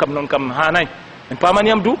kam noon kam hanayi en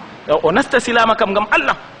pamaniyam du o nasta silama kam gam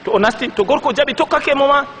Allah to o nasti to gorko jaɓi tokkake mo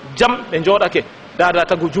ma jam ɓe jooɗake dada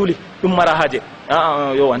tagu juuli ɗum mara haaje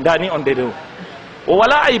yo andani on dede o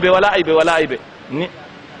wala aybe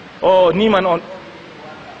ni man on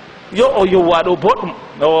yo o yowwaɗo boɗɗum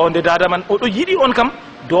nde dada man oɗo yiɗi on kam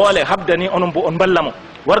dole habdani onon bo on ballamo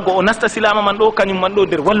wargo o nasta silama man ɗo kañum man ɗo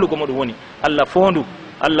nder wallugo mo ɗum woni Allah fondu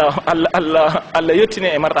Allah yettine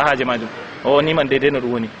e marɗa haaje majum ni man dede no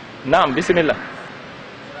ɗum woni naam bisimillah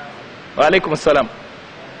wa aleykum salam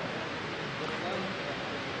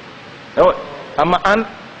amma an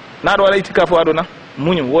naɗo waɗa itikafu haɗo na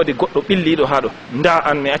muñum woodi goɗɗo ɓilliɗo haɗo nda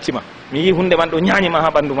an mi accima mi yi hunde man ɗo ñañima ha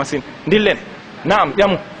ɓandu machine dillen naam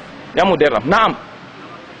ƴamu derram naam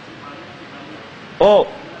o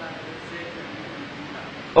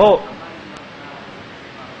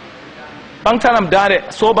ɓamtanam dande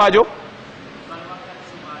sobajo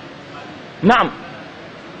naam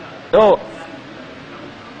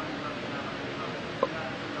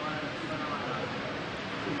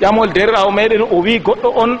ƴamol derrawo meɗen o wi goɗɗo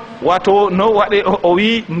on wato no waɗe o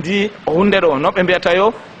wi ndi hunde ɗo no ɓe mbiyata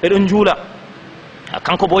yo ɓeɗon juula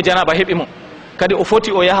kanko bo janaba heeɓi mo kadi o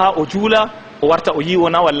foti o yaha o juula o warta o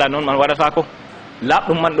yiwona walla noon man waɗatako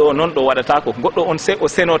laɓɗum man ɗo noon ɗo waɗatako goɗɗo on se o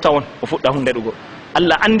seno tawon o fuɗɗa hunde ɗugo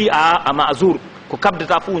Allah andi a mazur ko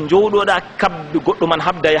kabdata fuu jowɗoɗa kabde goɗɗo man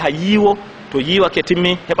habda yaha yiiwo to yiwake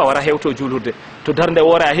timmi heɓa wara hewto julurde to darde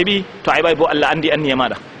woore a heeɓi to a heɓay bo Allah andi anniya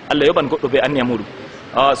maɗa Allah yoɓan goɗɗo be anniya muɗum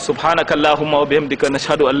subhanaka allahumma wa bihamdika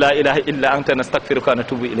nashhadu an la ilaha illa anta nastaghfiruka wa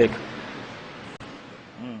natubu ilayka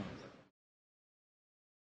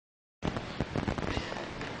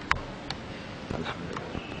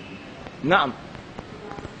na'am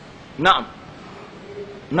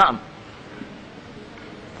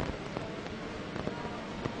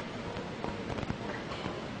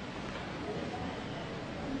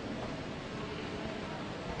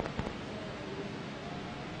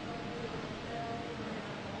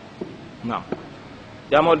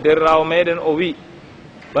ƴamol derrawo meɗen o wi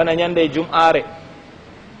bana ñande jum'are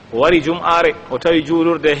o wari jum'are o tawi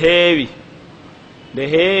juulurde nde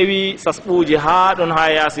heewi sasɓuji ha ɗon ha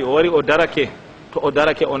yaasi o wari o darake to o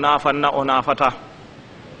darake o nafanna o nafata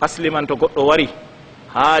asli man to goɗɗo wari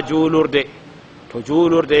ha juulurde to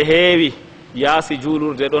juulurde heewi yaasi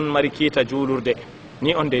juulurde ɗon mari kiita juulurde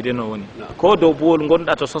ni on deydey no woni ko dow buwol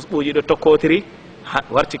gonɗa to sosɓuji ɗo tokkotiri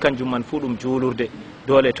warti kanjum man fuu ɗum juulurde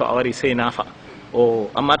dole to a wari sey naafa o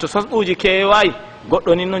amma to sosɓuji kewayi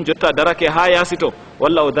goɗɗo nin noon jotta darake ha yaasi to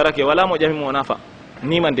walla o darake wala mo ƴamimo o naafa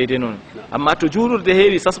ni man deydey noon amma to juulurde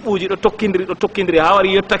heewi sasɓuji ɗo tokkidiri ha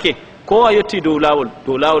wari yettake ko a yetti dow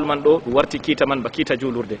lawol man ɗo ɗum warti kiita man ba kiita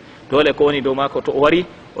juulurde dole ko woni dow mako to o wari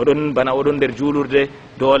oɗon bana oɗon nder juulurde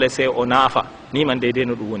dole sey o naafa ni man deydey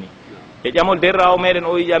no ɗum woni e ƴamol derrawo meɗen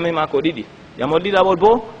o ƴami mako ɗiɗi ƴamol ɗiɗaɓol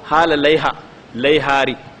bo haala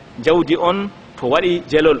layhaari jawdi on to waɗi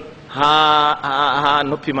jelol ha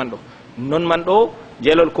noppi man ɗo non man ɗo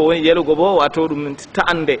jelol ko woni jelugo bo wato ɗum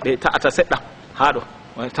ta'ande ɗe ta'ata seɗɗa ha ɗo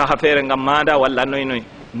taha feere ngam maanda walla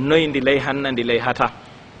noyi ndi layhanna ndi layhata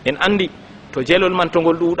en andi to jelol man to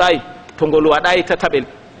ngol ɗuuɗayi to ngol waɗayi tataɓel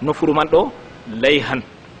nofuru man ɗo layhan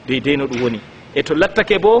deydey no ɗum woni e to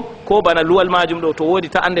lattake bo ko bana luwal majum ɗo to woodi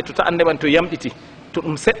ta'ande to ta'ande man to yamɗiti to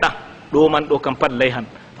ɗum seɗɗa ɗo man ɗo kam pat layhan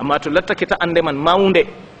amma to lattake ta'ande man mawnde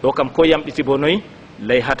ɗo kam ko yamɗiti bo noyi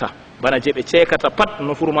layhata bana je ɓe ceekata pat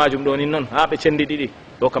nofuru majum ɗo nin noon ha ɓe cendi ɗiɗi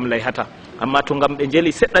ɗo kam layhata amma to ngam ɓe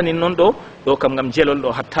jeli seɗɗa nin noon ɗo kam ngam jelol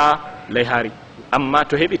ɗo hatta layhaari amma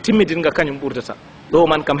to heɓi timmidinga kañum ɓurdata ɗo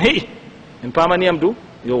man kam heƴi en pamaniyam du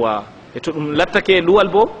yowa e to ɗum lattake luwal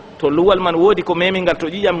bo to luwal man woodi ko memingal to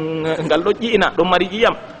ƴiƴam ngal ɗo ƴi'ina ɗon mari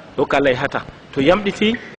ƴiƴam ɗo ka layhata to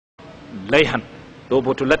yamɗiti layhan ɗo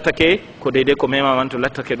bo to lattake ko deydey ko mema man to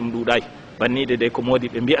lattake ɗum ɗuuɗayi banni deydey ko moodi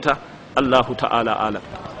ɓe mbiyata allahu ta'ala alam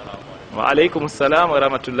wa aleykum salam wa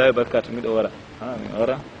rahmatullahi wa barakatu miɗo wara mi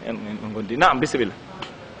wara en gondi naam bisimilla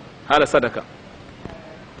haala sadaka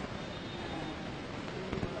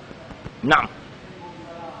naam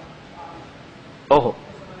oho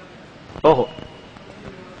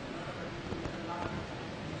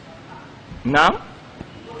naam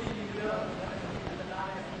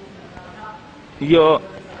yo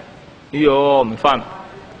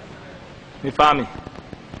mi faami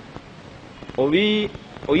o wi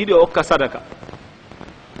o yiɗi o hokka sadaka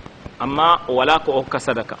amma o wala ko o hokka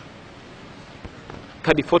sadaka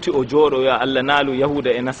kadi foti o jooɗo ya Allah naalu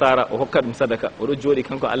yahuda e nasara o hokka ɗum sadaka oɗo jooɗi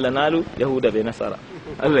kanko Allah naalu yahuda be nasara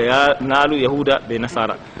Allah ya naalu yahuda be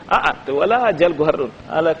nasara to wala jalgo har ɗon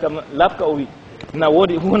ala kam lafka o wi na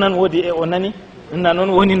woodi hunan woodi e o nani na noon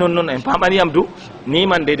woni noon en pamaniyam du ni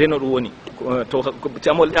man deydey no ɗum woni to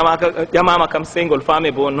camol ƴamama kam seygol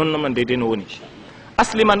faame bo noon man deydey no woni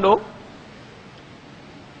asli man ɗo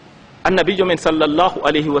annabijo men sallllahu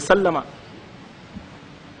alayhi wa sallama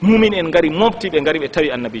mumin en ngari mofti ɓe ngari ɓe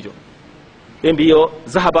tawi annabijo ɓe mbiyo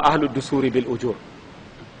zahaba ahlu dusuri bil ujur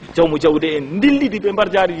jawmu jawde en dillidi ɓe mbar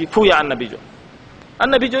jaariji fuu ya annabijo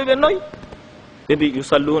ɓe noyi ɓe mbi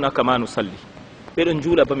yusalluna kama nusalli ɓeɗon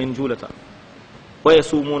juula bamin juulata wa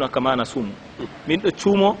yasumuna kama nasumu min ɗo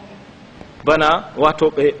cuumo bana wato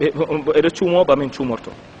ɓeɗo cuumo bamin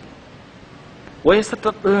cuumorto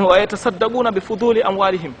wa yatasaddaquna bi fuduli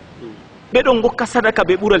amwalihim ɓeɗon gokka sadaka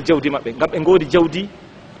ɓe ɓural jawdi maɓɓe ngam ɓe ngoodi jawdi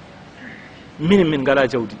min ngala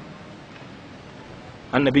jawdi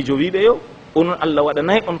annabijo wiɓe yo onon Allah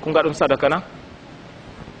waɗanayi on ko ngaɗon sadaka na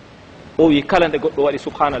o wi kala nde goɗɗo waɗi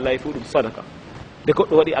subhanallahi fu ɗum sadaka nde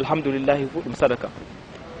goɗɗo waɗi alhamdulillahi fu ɗum sadaka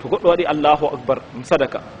to goɗɗo waɗi allahu akbar ɗum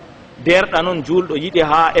sadaka derɗa noon julɗo yiɗi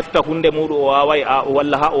ha efta hunde muɗum o waway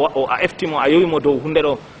walla ha a eftimo a yowimo dow hunde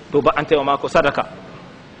ɗo dow ba'antewa ma ko sadaka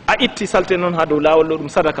a itti salte noon ha dow lawol ɗo ɗum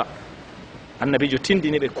sadaka annabijo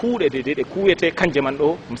tindini ɓe kuuɗe deydey ɗe kuwete kanje man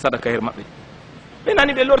ɗo ɗum sadaka her maɓɓe ɓe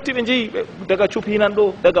nani ɓe lorti ɓe jeeyi daga cuphinan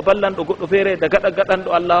ɗo daga ballanɗo goɗɗo feere da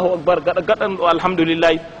gaɗanɗo allahu akbar gaɗanɗo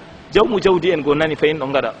alhamdulillahi jawmu jawdi en go nani fayin ɗo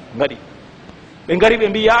gaɗi ɓe ngari ɓe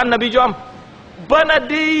mbi ya annabijo am bana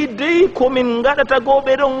deydey komin gaɗata go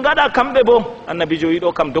ɓe ɗon gaɗa kamɓe bo annabijo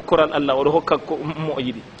wiɗo kam dokkoral Allah oɗo hokka mo o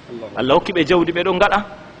yiɗi Allah hokki ɓe jawdi ɓe ɗon gaɗa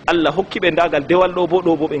Allah hokki ɓe ndagal dewal ɗo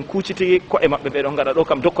bo ɓen kuccitigi ko'e maɓɓe ɓe ɗon gaɗa ɗo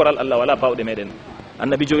kam dokkoral Allah wala bawɗe meɗen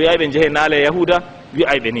annabijo wiyayi ɓe jeehe naale yahuda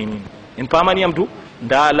wiyay ɓe ni en pamaniyam du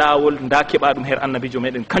nda lawol nda keɓa ɗum her annabijo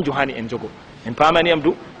meɗen kanjum hani en jogo en pamaniyam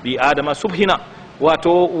du ɓi adama subhina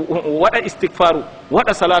wato waɗa istigfaru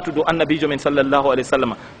waɗa salatu do annabijo men sallllahu alayhi wa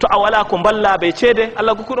sallam to a wala ko balla ɓe ceede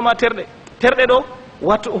Allah gokkuɗoma terɗe ɗo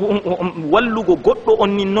wato wallugo goɗɗo on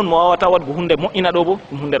nin noon mo wawata wadgo hunde moƴƴina ɗo bo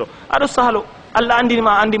ɗum hunde ɗo aɗo sahlo Allah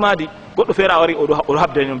andinima andimadi goɗɗo feere a wari oɗo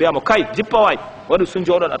habdani mbiyamo kay jippa way waɗu sun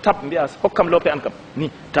jooɗoɗa tap mbiya hokkam lope an kam ni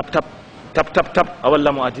tap a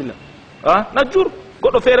wallamo a dilla na jur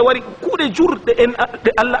goɗɗo feere wari kuuɗe jurɗe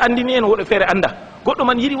ɗe Allah andini en woɗɗo feere anda goɗɗo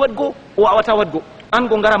man yiɗi wadgo o wawata wadgo an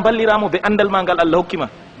go ngara balliramo be andal ma ngal Allah hokkima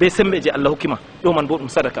be sembe je Allah hokkima ɗo man bo ɗum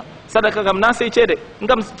sadaka. Sadaka kam na sey ceede,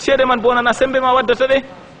 ngam ceede man bo nana sembe ma waddata ɗe,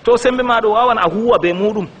 to sembe ma ɗo wawan a huwa be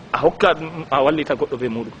muɗum, a hokka a wallita goɗɗo be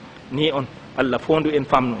muɗum. Ni on Allah fondu en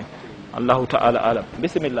famnu en. Allahu ta'ala alam.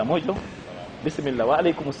 Bismillah mojo. Bismillah. Wa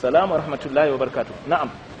alaikum assalam wa rahmatullahi wa barakatuh. Na'am.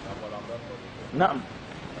 Na'am.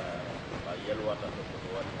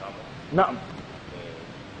 Na'am.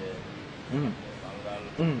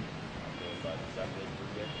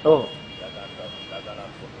 Oh.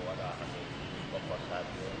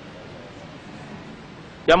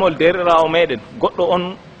 Jamol derirawo meɗen goɗɗo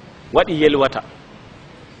on waɗi yelwata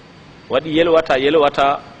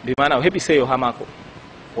bi mana o heɓi seyo ha mako,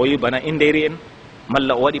 o yi bana inderi en,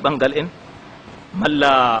 malla o waɗi ɓangal en,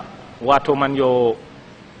 malla wato man yo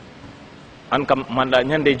an kam malla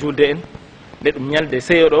ñande julde en, nde ɗum ñalde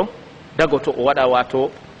seyo ɗo dagoto o waɗa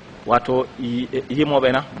wato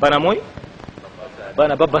yimoɓe na bana moy,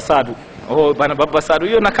 bana babba sadou. O bana babba sadou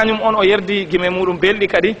yo na kañum on o yerdi gime muɗum belɗi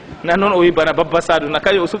kadi, na noon o wi bana babba sadou, na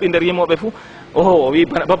kañum o suɓi nder yimoɓe fou, o wi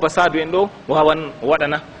bana babba sadou en ɗo wawan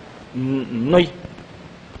waɗana noyi.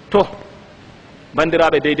 To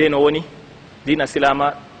bandiraɓe deydey no woni dina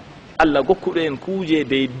silama, Allah gokkuɗo en kuuje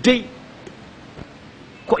deydey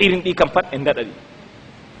ko irin ɗi kam pat en daɗa ɗi.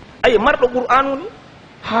 Ayi marɗo qur'anu ni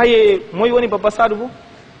haye moy woni babba sadou bo,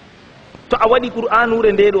 to a waɗi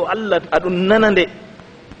qur'anure nde ɗo Allah aɗum nana nde,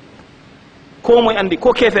 ko moye andi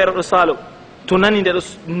ko kefere ɗo salo to nani nde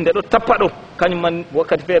ɗo tappa ɗo, kañum man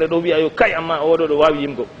wakkati feere ɗo wiya yo kay amma oɗo ɗo wawi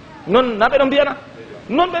yimgo, non na ɓeɗon mbiyana,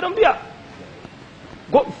 non ɓeɗon mbiya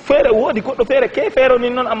feere woodi goɗɗo feere kefere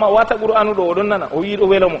nin noon amma wata qur'anu ɗo oɗon nana o wi ɗo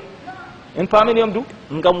wela mo. En paminiyom du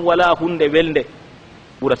ngam wala hunde welde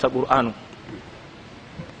ɓurata qur'anu.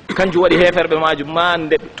 Kanjum waɗi heferɓe majum ma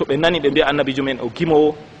nde to ɓe nani ɓe mbiya annabijo men o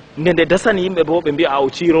gimowo, nde dasani yimɓe bo ɓe mbiya o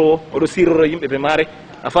cirowo, oɗo siroro yimɓe ɓe maare.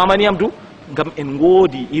 A famaniyam du ngam en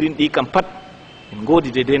goodi irin ɗi kam pat, en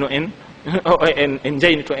goodi de deno en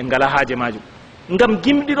jayni to en ngala haaje majum. Ngam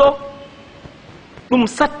gimɗi ɗo ɗum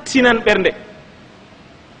sattinan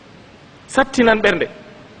ɓernde.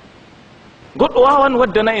 Goɗɗo wawan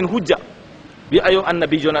waddana en hujja wi'a yo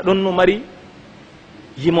annabijo na ɗon no mari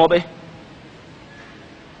yimoɓe,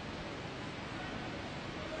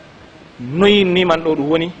 noyi ni man ɗo ɗum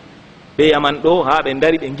woni ɓe yaman ɗo ha ɓe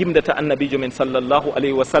dari ɓe gimdata annabijo men sallllahu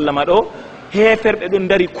alayhi wa sallama ɗo, heferɓe ɗon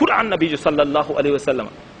dari kuɗa annabijo sallllahu alayhi wa sallama,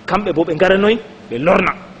 kamɓe bo ɓe garanoyi ɓe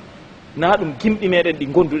lorna, na ɗum gimɗi meɗen ɗi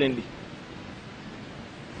gonduɗen ɗi.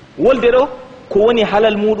 Wolde ɗo ko woni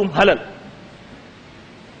halal muɗum halal,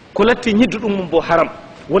 ko latti ñidduɗum mum bo haram.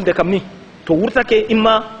 Wolde kam ni to wurtake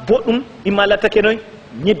imma boɗɗum imma lattake noy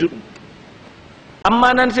ñidduɗum.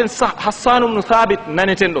 Amma naneten Hassanu ibn Thabit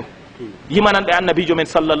naneten ɗo yimananɓe annabijo men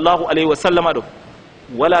sallllahu alayhi wa sallama ɗo,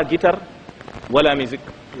 wala guitar wala musique,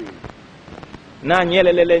 na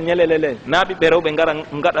ñelelele na ɓiɓɓe rewɓe gara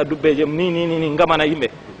gaɗa dubbeje ni gamana yimɓe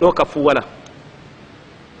ɗo ka fuu wala.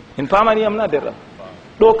 En pamaniyam na derɗam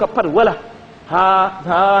ɗo ka pat wala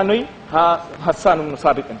ha noyi ha Hassanu ibn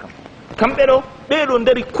Thabit en kam kamɓe ɗo ɓeɗo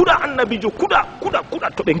dari kuɗa annabijo kuɗa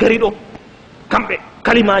to ɓe gari ɗo, kamɓe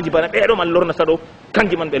kalimaji bana ɓeɗo man lornata ɗo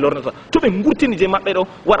kanji man ɓe lornata, to ɓe gurtini je maɓɓe ɗo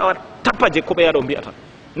waɗa tappa je ko ɓeya ɗo mbiyata.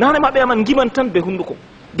 Nane maɓɓe yaman giman tan ɓe hunduko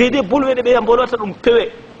deydey bolweɗe ɓeya bolwata ɗum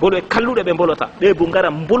pewe, bolwe kalluɗe ɓe bolwata, ɓe bo gara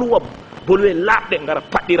bolwa bolwe laaɓɗe gara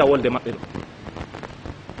paɗɗira wolde maɓɓe ɗo.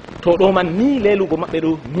 To ɗo man ni lelugo maɓɓe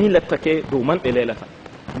ɗo ni lattake dow man ɓe lelata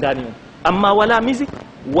dani on. Amma wala musique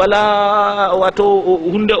wala wato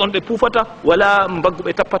hunde on ɓe pufata, wala mbaggu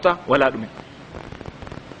ɓe tappata, wala ɗumen.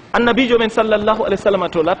 Annabijo men sallllahu alayhi wa sallam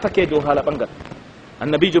to lattake dow haala ɓangal,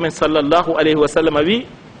 annabijo men sallllahu alayhi wa sallam wi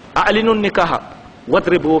a'linun nikaha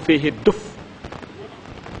wadribu fihi duf,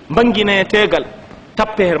 mbangine tegal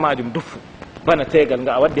tappe her majum duffu bana tegal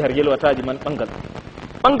nga a waddi har yelwataji man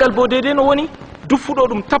ɓangal bo deydey no woni duffuɗo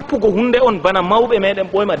ɗum tappugo hunde on bana mawɓe meɗen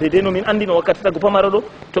ɓoyma deydey no min andino wakkati tagu pamaro ɗo,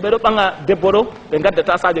 to ɓeɗo ɓaŋa debbo ɗo ɓe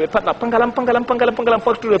gaddata sadio ɓe paɗɗa pangalam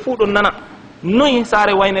facture fuu ɗon nana noyi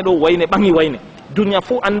saare wayne ɗo wayne ɓaŋi wayne, duniya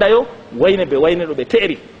fuu anda yo wayne ɓe wayne ɗo ɓe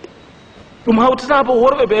teeri ɗum hawtata bo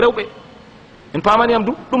worɓe ɓe rewɓe. En pamaniyam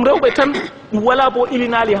du ɗum rewɓe tan, ɗum wala bo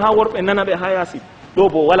ilinali ha worɓe nana ɓe ha yaasi ɗo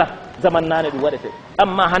bo wala zaman nane ɗum waɗete.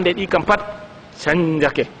 Amma hande ɗi kam pat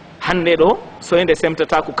canjake, hande ɗo soyde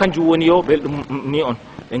semtata ko kanjum woni yo belɗum ni on,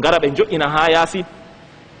 ɓe gara ɓe joƴina ha yaasi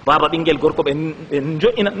baba ɓinguel gorko ɓe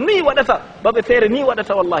joƴina ni waɗata, baɓe feere ni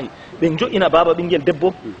waɗata wallahi, ɓe joƴina baba ɓinguel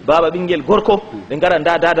debbo baba ɓinguel gorko, ɓe gara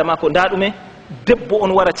nda dada mako nda ɗume, debbo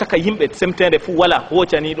on wara caka yimɓe semtede fuu wala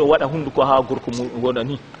hocaniɗo waɗa hunduko ha gorko mum woɗa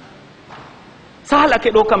ni. Sahlake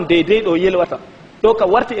ɗo kam deydey ɗo yelwata, ɗo kam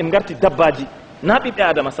warti en garti dabbaji na ɓiɓɓe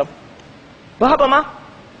adama sam, baba ma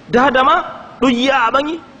dada ma ɗo yiya a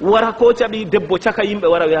ɓangi wara ko caɓi debbo caka yimɓe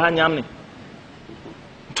wara wi ha ñamni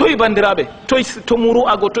toye bandiraɓe to muru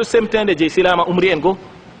ago to semtede je silama umri en goo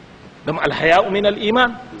gam alhaya min al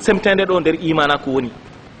iman semtede ɗo nder imana ko woni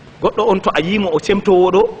goɗɗo on to a yimo o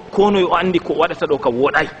semtowo ɗo konoye o andi ko waɗata ɗo kam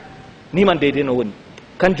woɗay ni man deydey no woni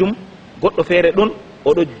kanjum goɗɗo feere ɗon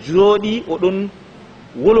oɗo jooɗi oɗon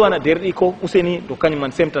wolwana derɗi ko useni to kañum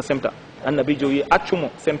man semta annabijo wi accumo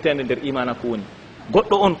semtede nder imana ko woni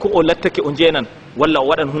goɗɗo on ko o lattake o jeenan walla o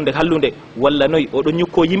waɗan hunde hallude walla noyi oɗon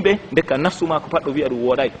ñukko yimɓe ndekka nafsu ma ko pat ɗo wiya ɗum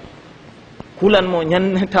woɗay hulanmo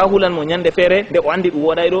ta hulanmo ñande feere nde o andi ɗum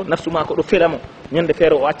woɗay ɗo nafsu ma ko ɗo firamo ñande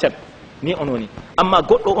feere o accan ni on woni amma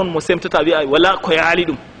goɗɗo on mo semtata wiya wala ko yaali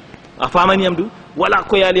ɗum a famaniyam du wala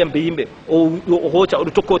ko yaaliyam be yimɓe o hooca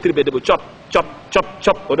oɗo tokkotirɓe debo cop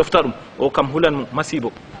o ɗofta ɗum o kam hulanmo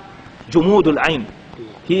masibo jumudul ayn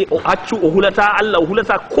hi o accu o hulata Allah o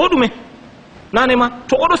hulata ko ɗume nanema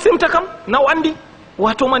to oɗo semta kam na o andi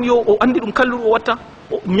wato man yo o andi ɗum kalluɗo o watta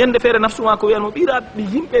ñande feere nafsu ma ko wiyanmo ɓira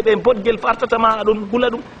yimɓe ɓe bodgel fartatama aɗon hula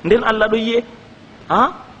ɗum nden Allah ɗo yiye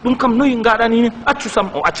ha ɗum kam noyi gaɗani accu sam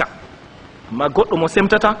o acca amma goɗɗo mo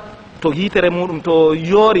semtata to hitere muɗum to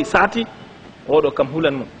yoori sati oɗo kam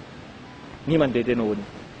hulanmo niman deydey no woni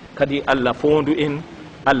kadi Allah fondu en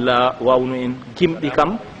Allah wawnu en gimɗi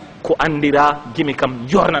kam ko andira gimi kam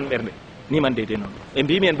yornan ɓernde niman deydey noon e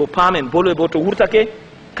mbimi en bo paamen boloy bo to wurtake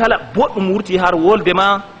kala boɗɗum wurti har wolde ma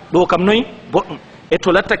ɗo kam noyi boɗɗum e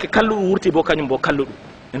to lattake kalluɗum wurti bo kañum bo kalluɗum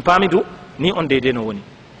en paami du ni on deydey no woni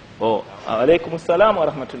o aleykum salam wa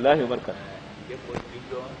rahmatullahi wa barakatu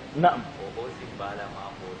naam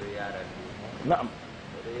naam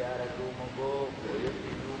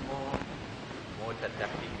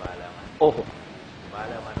oho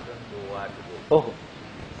oho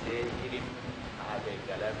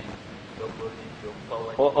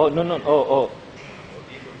o non o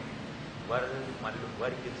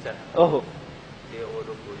oho oho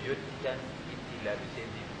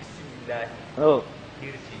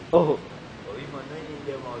oho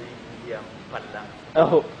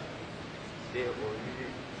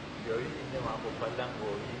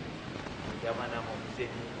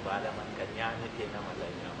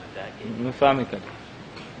mi faami kadi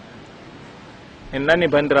en nani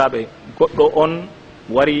bandiraɓe goɗɗo on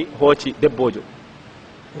wari hooci debbojo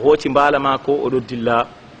hooci mbaala ma ko oɗo dilla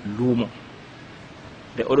luumo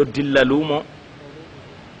nde oɗo dilla luumo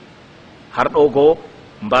har ɗo goo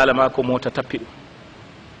mbaala ma ko mota tappi ɗum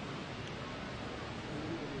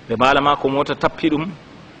nde mbaala ma ko mota tappi ɗum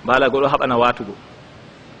mbaala goɗo haɓana watugo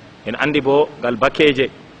en andi bo ngal bakeje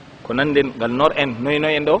ko nanden ngal nor en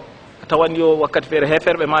noyi en ɗo a tawan yo wakkati feere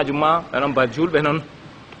heferɓe majum ma ɓenon ba julɓe noon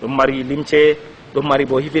ɗum mari limce ɗum mari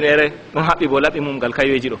bo hifinere ɗum haɓɓi bo laɓi mum ngal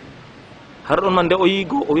kayoji ɗo har ɗon man nde o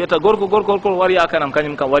yigo o wiyata gorko wari yakanam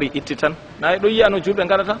kañum kam wari itti tan na ɗo yiyano julɓe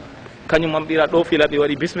gaɗata kañum mam ɓira ɗo filaɓi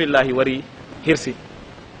waɗi bisimillahi wari hirsi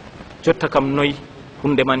jotta kam noyi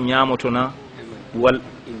hunde man ñamotona wal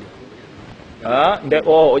nde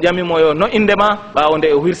o ƴamimo yo no indema ɓawo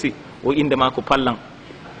nde o hirsi o indema ko pallan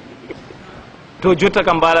to jotta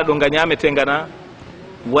kam mbala ɗo nga ñamete ngana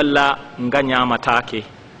walla nga ñamatake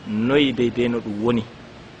noyi deydey no ɗum woni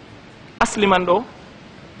asli man ɗo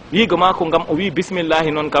wiigo mako ngam o wi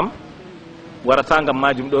bisimillahi noon kam warata ngam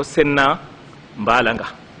majum ɗo senna mbala nga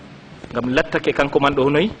ngam lattake kanko man ɗo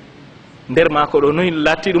noyi nder mako ɗo noyi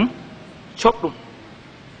latti ɗum coɓɗum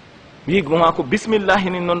wiigo mako bisimillahi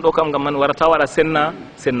ni noon ɗo kam ngam man warata waɗa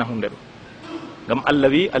senna hunde ɗo ngam Allah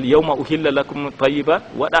wi al yawma uhilla lakum tayibat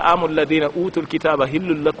wa da'amu alladhina utul kitaba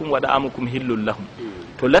hillul lakum wa da'amukum hillul lahum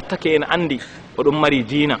to lattake en andi oɗon mari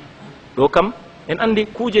diina ɗo kam en andi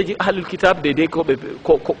kujeji ahlul kitab de ko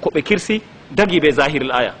ɓe kirsi dagi be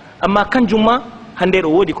zahiril aya amma kanjum ma hande ɗo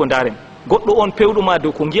woodi ko ndaren goɗɗo on pewɗuma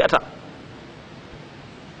dow ko gi'ata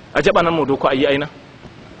a jaɓananmo dow ko a yiyayna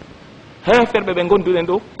heferɓe ɓe gonduɗen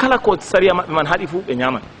ɗo kala ko sariya maɓɓe man haɗi fuu ɓe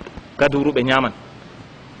ñaman gaduru ɓe ñaman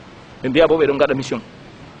ɓe mbiya bo ɓe ɗon gaɗa mission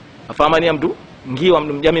a famaniyam du giwam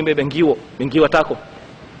ɗum ƴamiɓe ɓe ɓe giwatako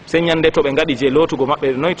sey ñande to ɓe gaɗi je lootugo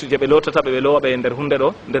maɓɓe noy to je ɓe lotata ɓe lowa ɓe nder hunde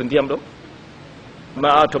ɗo nder ndiyam ɗo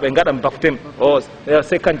ma to ɓe gaɗan baptême o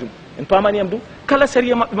sey kanjum en pamaniyam du kala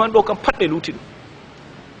sariya maɓɓe man ɗo kam pat ɓe luuti ɗum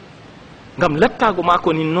ngam lattago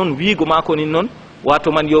mako nin noon wiigo mako nin noon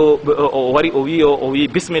wato man yo o wari o wi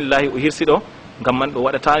bisimillahi o hirsi ɗo ngam man ɗo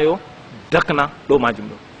waɗata yo dakna ɗo majum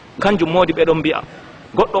ɗo kanjum modi ɓe ɗon mbiya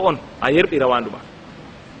goɗɗo on a yerɓi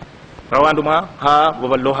rawandu ma ha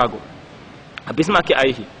babal lohago a bismake a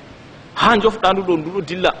yeehi ha jofɗa ndu ɗo nduɗo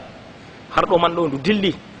dilla har ɗo man ɗo ndu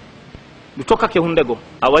dilli ndu tokkake hunde go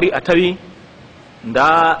a wari a tawi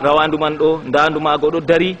nda rawandu man ɗo nda ndu mago ɗo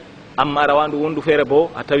dari amma rawandu wondu feere bo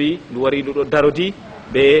a tawi ndu wari ndu ɗo darodi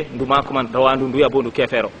ɓe ndu mako man rawandu nduya bo ndu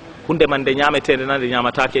kefeero hunde man nde ñametede na nde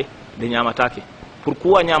ñamatake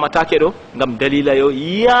pourquoi ñamatake ɗo ngam dalila yo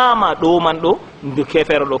yiyama ɗo man ɗo ndu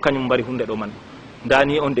kefeero ɗo kañum mbari hunde ɗo man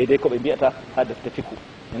ndani on deydey koɓe mbiyata ha defte fikku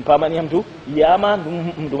en pamani ham du yiyama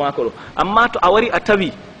ndumako ɗo amma to a wari a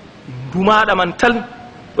tawi ndumaɗa man tan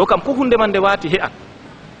ɗo kam ko hunde man nde wati he'an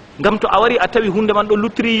ngam to a wari a tawi hunde man ɗo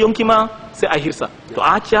luttiri yonkima se a hirsa to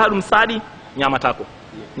a acci ha ɗum saaɗi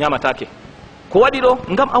ñamatake ko waɗi ɗo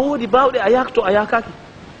ngam a woodi bawɗe a yakto a yakaki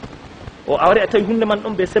o a wari a tawi hunde man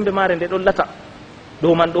ɗon ɓe sembe mare nde ɗon lata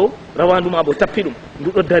ɗo man ɗo rawandu ma bo tappi ɗum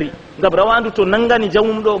ndu ɗo dari ngam rawandu to nangani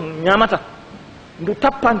jamum ɗo ñamata ndu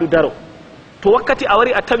tappa ndu daro to wakkati a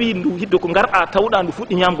wari a tawi ndu hiddo ko garɗa tawɗa ndu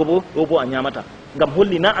fuɗɗi ñamgo bo ɗo bo a ñamata ngam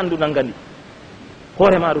holli na andu nangani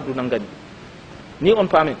hoore maru ndu nangani ni on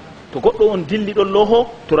paamen to goɗɗo on dilli ɗon loho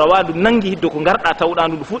to rawandu nangi hiddo ko garɗa tawɗa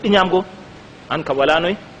ndu fuɗɗi ñamgo an kam wala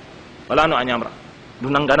no a ñamra ndu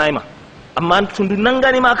nanganayma amma to ndu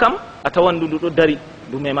nanganima kam a tawan ndu ɗo dari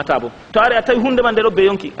ndu memata bo to ari a tawi hunde man nde ɗo be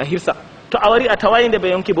yonki a hirsa to a wari a tawayi nde be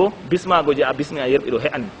yonki bo bismago je a bismi a yerɓi ɗo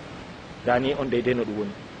he'anni dani on deydey no ɗum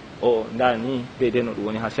woni o dani deydey no ɗum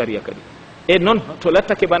woni ha sharia kadi e noon to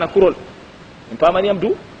lattake bana kurol en pamaniyam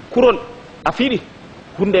du kurol a fiɗi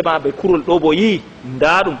hunde ma be kurol ɗo bo yi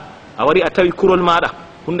nda ɗum a wari a tawi kurol maɗa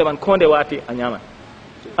hunde man ko nde wati a ñaman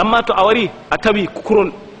amma to a wari a tawi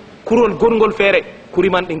kurol gongol feere kuri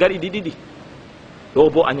man ɗi gaɗi ɗiɗiɗi ɗo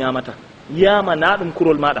bo a ñamata yama na ɗum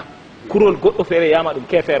kurol maɗa kurol goɗɗo feere yama ɗum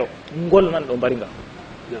kefeero ngol man ɗo mbari nga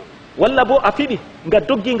walla bo a fiɗi nga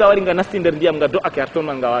doggi nga wari nga nasti nder ndiyam nga do'ake har ton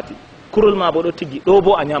man nga wati kurol ma bo ɗo tiggi ɗo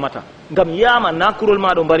bo a ñamata ngam yama na kurol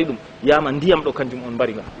ma ɗo mbari ɗum yama ndiyam ɗo kanjum on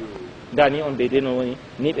mbari nga dani on deydey no woni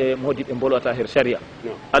ni ɓe modiɓe bolwata her sharia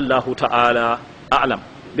allahu ta'ala a'lam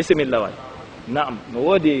bisimillah way na'am no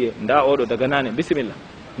woodi nda oɗo daga nane bisimillah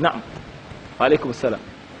na'am aleykum salam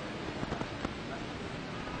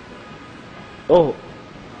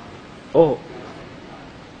oho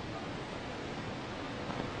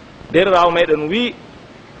nder raw meɗen wi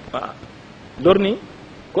lorni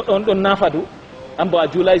goɗɗo on ɗon nafadu an bo a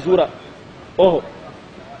juulay zura oho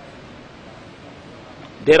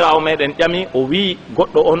nder raw meɗen ƴami o wi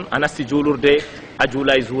goɗɗo on a nasti juulurde a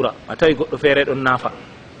juulay zura a tawi goɗɗo feere ɗon nafa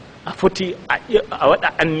a foti a waɗa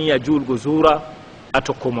anniya juulgo zura a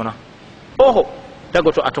tokko mona oho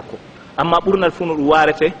dagoto a tokko amma ɓurnal fuu no ɗum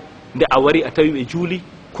warete nde a wari a tawi ɓe juuli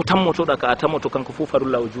ko tammotoɗa ka a tammoto kanko fuu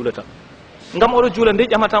farulla o juulata ngam oɗo juula nde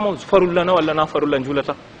ƴamatamo farulla no walla na farulla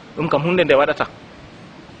juulata ɗum kam hunde nde waɗata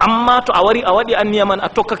amma to a wari a waɗi anniya man a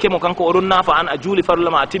tokkake mo kanko oɗon nafa an a juuli farulla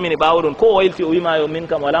ma a timmini ɓawo ɗon ko o waylti o wima yo min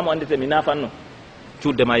kam wala mo andete mi nafanno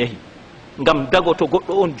julde ma yeehi ngam dago to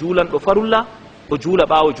goɗɗo on juulanɗo farulla o juula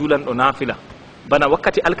ɓawo juulanɗo nafila bana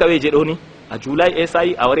wakkati alkaweje ɗo ni a juulay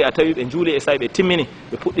esayi a wari a tawi ɓe juuli esayi ɓe timmini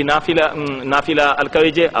ɓe puɗɗi nafila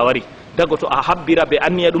alkaweje a wari dago to a habbira ɓe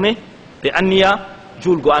anniya ɗume ɓe anniya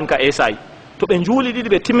juulgo an ka esayi to ɓe juuli ɗiɗi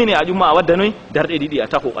ɓe timmini a ƴumma a waddanoy darɗe ɗiɗi a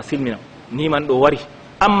taho a silmina ni man ɗo wari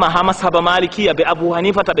amma ha mashaba malikiya ɓe abou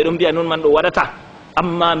hanifata ɓe ɗon mbiya noon man ɗo waɗata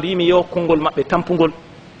amma mbimi yo konngol maɓɓe tampugol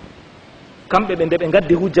kamɓe ɓe nde ɓe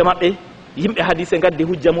gaddi hujja maɓɓe yimɓe hadise gaddi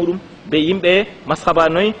hujja muɗum ɓe yimɓe mashaba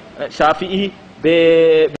noy shafi'i ɓe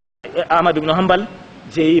amadou ibnu hambal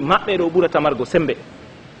jeyi maɓɓe ɗo ɓurata margo sembe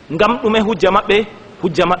ngam ɗume hujja maɓɓe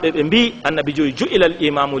ɓe mbi annabi joyi ju'ilal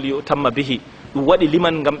imamu li utamma bihi ɗum waɗi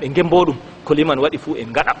liman ngam ɓe gembo ɗum ko liman waɗi fuu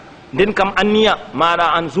en gaɗa nden kam anniya maɗa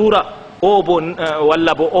an zura o bo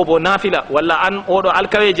walla bo o bo nafila walla an oɗo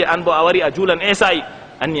alkaweje an bo a wari a juulan esayi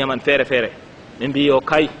anniya man feere feere ɓe mbi yo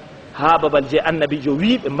kay ha babal je annabijo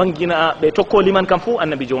wi ɓe bangina ɓe tokko liman kam fuu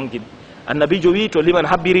annabijo wongini annabijo wi to liman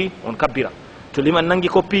habbiri on kabbira to liman nangi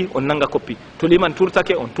koppi on nanga koppi to liman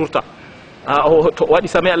turtake on turta to waɗi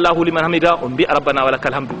sami allahu liman hamida on mbi'a rabbana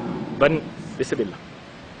walakal hamdu ban bisimillah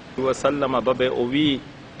wa sallama babe o wi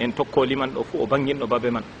en tokko liman ɗo fuu o banginɗo babe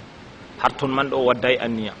man har ton man ɗo o wadday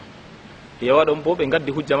anniya yewa ɗon bo ɓe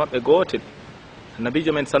gaddi hujja maɓɓe gotel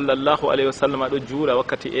annabijo men sallllahu alayhi wa sallam ɗo juula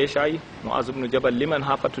wakkati eshayi moaz ubnu jabal liman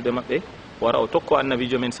ha fattude maɓɓe wara o tokko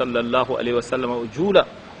annabijo men sallllahu alayhi wa sallam o juula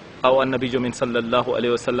ɓawo annabijo men sallllahu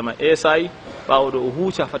alayhi wa sallam esayi ɓawo ɗo o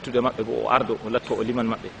huuca fattude maɓɓe bo o ardo o latto o liman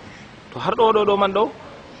maɓɓe to har ɗo man ɗo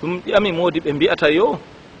ɗum ƴami modi ɓe mbiyata yo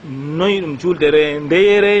noyi ɗum juuldere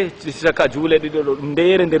ndeyere caka juule ɗiɗo ɗo ɗum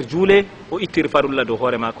ndeyere nder juule o ittiri farulla dow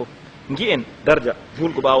hoore maako gi en darja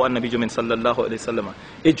juulgo ɓawo annabijo men sallllahu alayhi wa sallam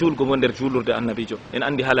e juulgo bo nder juulurde annabijo en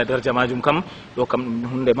andi haala darja majum kam ɗo kam ɗum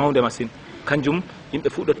hunde mawde masine kanjum yimɓe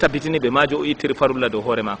fuu ɗo tabbitini ɓe majo o ittiri farulla dow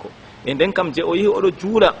hoore maako e nden kam je o yehi oɗo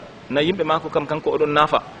juula na yimɓe maako kam kanko oɗon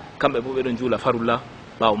naafa kamɓe bo ɓeɗon juula farulla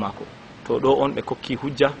ɓaawo maako. To ɗo on ɓe kokki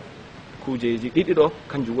hujja kujeji ɗiɗi ɗo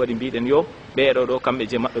kanjum waɗi mbiɗen yo ɓeeɗo ɗo kamɓe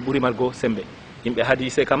je maɓɓe ɓuri margo sembe. Yimɓe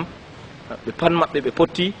hadise kam ɓe pat maɓɓe ɓe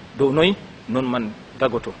potti dow noyi non man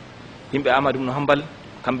dagoto. Yimɓe Ahmad ibn Hanbal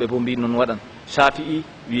kamɓe bo mbi non waɗan, Shafi'i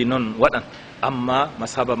wi non waɗan, amma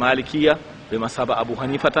masaba Malikiya ɓe masaba Abu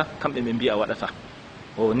Hanifata kamɓe ɓe mbi a waɗata.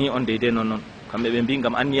 O ni on deydei non noon kamɓe ɓe mbi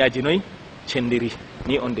ngam anniyaji noyi cendiri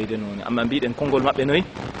ni on deydei non, amma mbiɗen konngol maɓɓe noyi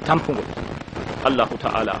tampugol. Allahu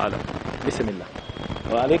ta'ala alam. Bismillah.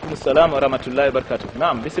 Wa alaikum assalam wa rahmatullahi wa barakatuh.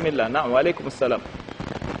 Naam, bismillah. Naam, wa alaikum assalam.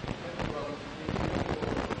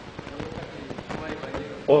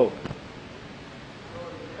 Oh.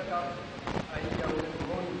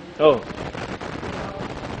 Oh.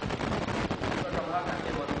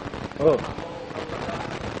 Oh.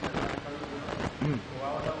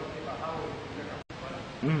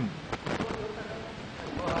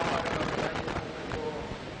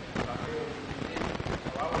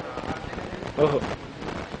 Oh.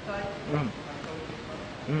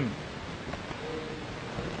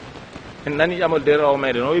 En nani ƴamol derawo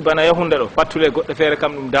meɗen o wi bana yahunde ɗo fattude goɗɗe feere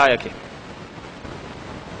kam ɗum dayake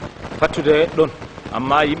fattude ɗon,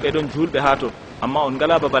 amma yimɓe ɗon julɓe ha toon, amma on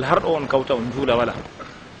ngala babal har ɗo on kawta on juula wala.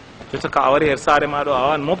 Jotta ka a wari her saare ma ɗo a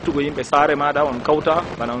wawan moftugo yimɓe saare maɗa on kawta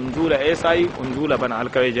bana on juula esayi on juula bana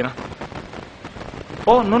alkaweje na.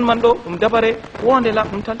 O non man ɗo ɗum dabare wonde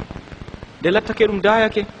laɓɗum tan nde lattake ɗum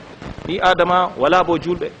dayake ɓi adama wala bo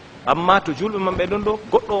julɓe, amma to julɓe mamɓe ɗon ɗo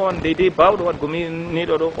goɗɗo on deydey bawɗo waɗgo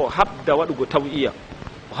niɗo ɗo o habda waɗugo tawiya,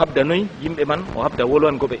 o habda noyi yimɓe man, o habda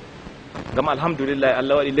wolwango ɓe. Ngam alhamdulillahi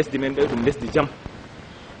Allah waɗi lesdi men ɗo ɗum lesdi jam,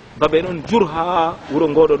 baɓe ɗon jur ha wuro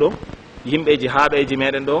ngoɗo ɗo, yimɓeji haaɓeji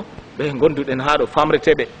meɗen ɗo ɓe gonduɗen ha ɗo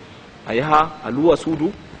famreteɓe, a yaha a luwa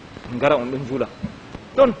suudu ngara on ɗon juula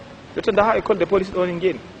ɗon. Jotta nda ha école de police ɗo ni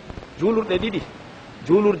ngeni juulurɗe ɗiɗi,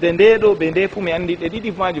 juulurde nde ɗo ɓe nde fuu mi andi ɗe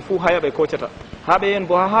ɗiɗi maji fuu haya ɓe kocata, haɓe yen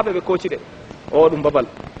bo ha haɓe ɓe koci ɗe. O ɗum babal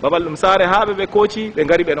ɗum saare haɓe ɓe koci ɓe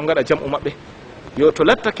ngari ɓe ɗon gaɗa jam'u maɓɓe. Yo to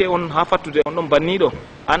lattake on ha fattude on ɗon banniɗo,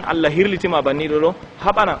 an Allah hirlitima banniɗo ɗo,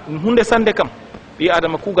 haɓana ɗum hunde sande kam. ɓi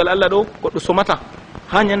adama kuugal Allah ɗo goɗɗo somata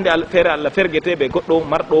ha ñande feere Allah fergete ɓe goɗɗo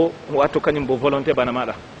marɗo wato kañum bo volonté bana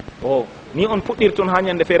maɗa. O ni on puɗɗirton ha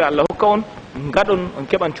ñande feere Allah hokka on gaɗon on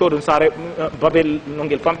keɓan coodon saare babel no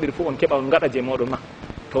ngel famɗiri fuu on keɓa on gaɗa je moɗon ma.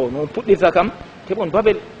 To non puɗɗirta kam keɓon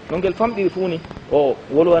babel no ngel famɗiri fuu ni o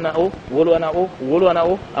wolwana o wolwana o wolwana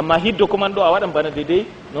o, amma hiddo ko man ɗo a waɗan bana dedei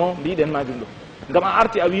no mbiɗen majum ɗo. Ngam a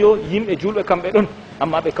arti a wiyo yimɓe julɓe kamɓe ɗon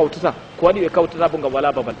amma ɓe kawtata, ko waɗi ɓe kawtata bo ngam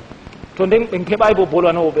wala babal. To nden ɓe keɓay bo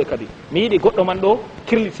bolwanowoɓe kadi, mi yiɗi goɗɗo man ɗo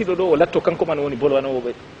kirlitiɗo ɗo o latto kanko man woni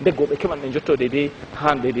bolwanowoɓe, ndeggoɓe keɓan ɓe jotto deydey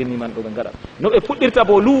ha deydey ni man ɗo ɓe gaɗa no ɓe puɗɗirta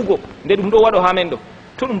bo luwugo nde ɗum ɗo waɗo ha men ɗo.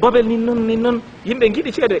 To ɗum babel nin noon yimɓe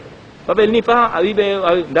giɗi ceede babel ni fa a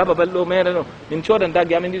wiɓe nda babal ɗo meɗen ɗo min codan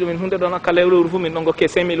dagge amin ɗiɗo min hunde ɗo nakka lewru fuu min ɗon gokke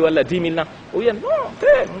 5000 walla 10 000 na, o wiyan non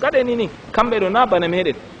te gaɗeni ni kamɓe ɗo na bana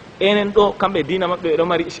meɗen enen ɗo kamɓe dina maɓɓe ɓeɗo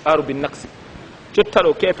mari isharu bin naksi. jotta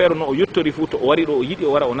ɗo kefeero no o yettori fuu to o wari ɗo o yiɗi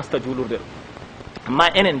o wara o nasta juulurde ɗo, amma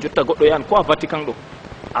enen jotta goɗɗo yahan ko a Vatican ɗo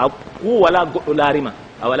a fu wala goɗɗo laarima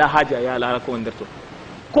a wala haaji a yaha laara ko woni nder to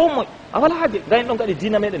ko moye a wala haaji gayen ɗon gaɗi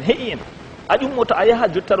dina meɗen heƴi en a ƴummoto a yaha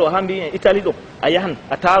jotta ɗo ha mbi en Italie ɗo a yahan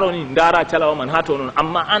a taroni ndaara calawa man ha to noon,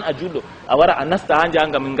 amma an a julɗo a wara a nasta ha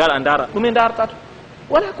janga min ngara a ndaara ɗume ndarata to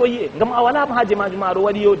wala ko yi'e ngam a wala haaji majum aɗo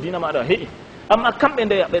waɗi yo dina maɗo a heƴi. Amma kamɓe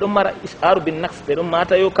nde ɓe ɗon mara isharu bin naks, ɓe ɗon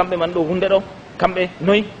mata yo kamɓe man ɗo hunde ɗo kamɓe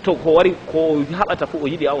noyi to ko wari ko haɓata fu o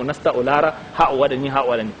yiɗi a o nasta o laara ha o waɗa ni ha o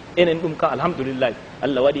waɗa ni. Enen ɗum ka alhamdulillahi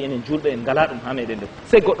Allah waɗi enen julɓe en ngala ɗum ha meɗen ɗo,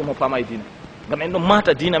 sey goɗɗo mo famay dina, ngam en ɗon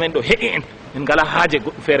mata dina men ɗo heƴi en ngala haaje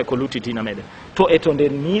goɗɗo feere ko lutti dina meɗen. To e to nder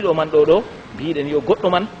niiɗo man ɗo mbiɗen yo goɗɗo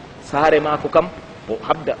man saare maako kam o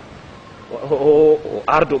habda o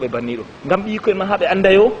ardoɓe banniɗo, ngam ɓiykoye man ha ɓe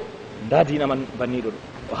anda yo nda dina man banniɗo ɗo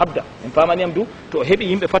o habda en pamaniyam du. To o heɓi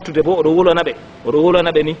yimɓe fattude bo oɗo wolwana ɓe oɗo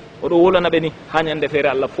wolwana ɓe ni ha ñande feere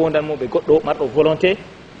Allah fondanmo ɓe goɗɗo marɗo volonté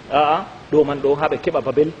ɗo man ɗo ha ɓe keɓa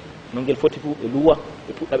babel no ngel foti fu ɓe luwa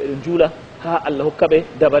ɓe puɗɗa ɓe ɗon juula ha Allah hokka ɓe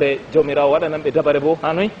dabare, jawmirawo waɗanan ɓe dabare bo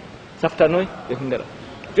ha noyi safta noyi ɓe hundeɗa.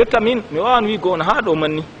 Jotta min mi wawan wi go on ha ɗo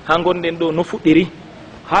manni ha gonɗen ɗo no fuɗɗiri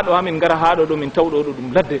ha ɗo hamin gara ha ɗo min taw ɗo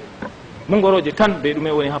ɗum ladde mongoroje tan be ɗume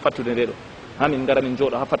woni ha fattude nde ɗo, hamin gara min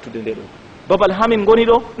jooɗo ha fattude nde ɗo babal hamin goni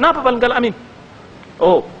ɗo na babal ngal amin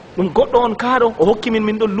o ɗum goɗɗo on kaaɗo o hokki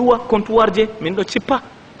min ɗon luwa comptoir je min ɗo cippa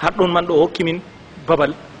har ɗon man ɗo o hokki min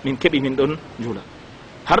babal min keɓi min ɗon juula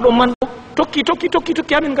har ɗon man ɗo tokki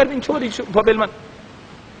hamin ngari min coodi babel man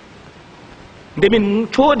nde min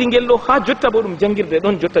coodi ngel ɗo ha jotta bo ɗum jangirde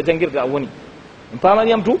ɗon jotta jangirde a woni en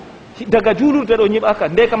pamaniyam du daga juulurde ɗo ñiɓaka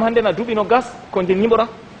nde kam hande na duuɓi no gas ko nde ñiɓora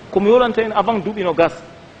komi yolanta en avant duuɓi no gas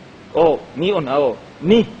o ni on o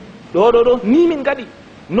ni ɗo ni min gaɗi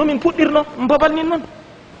no min puɗɗirno babal nin noon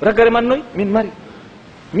ragare man noy min mari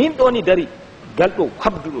min ɗo ni dari galɗo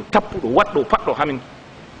habduɗo tappuɗo waɗɗo paɗɗo hamin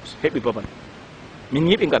heɓi babal min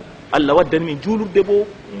yiɓi ngal Allah waddani min juulurde bo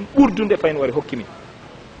ɓurdude fayin wari hokki min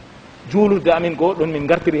juulurde amin goo ɗon min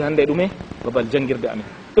gartiri hannde ɗume babal janngirde amin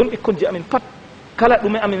ɗon ɓikkonji amin pat kala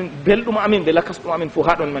ɗume amin belɗum amin ɓe lakasɗum amin fof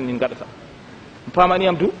ha ɗon man min gaɗata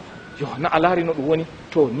pamaniyam du yo na a laari no ɗum woni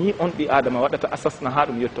to ni on ɗi adama waɗata asasna ha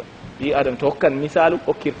ɗum yetto ɗi adama to hokkan misalu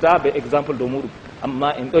hokkirta be exemple dow muɗum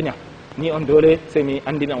amma en ɗoña ni on dole sey mi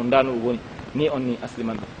andina on nda no ɗum woni ni on ni asli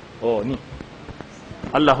man ɗum o ni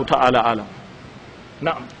allahu ta'ala alam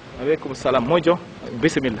naam aleykum salam moƴƴo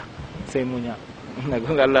bisimilla sey muña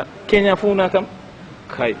gonga allah keña funa kam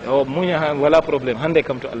kay o muña wala probléme hande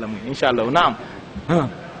kam to allah muña inchallah naam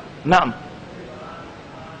naam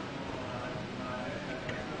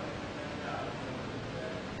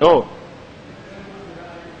o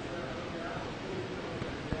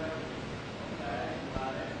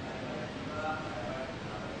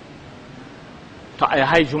to a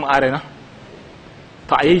yahay jum'are na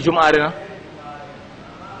to a yehi jum'are na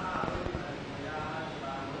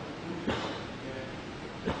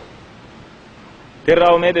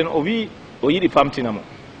terrawo meɗen o wi o yiɗi famtina mo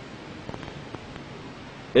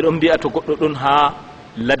ɓeɗon mbiya to goɗɗo ɗon ha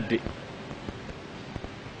ladde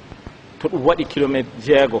to ɗum waɗi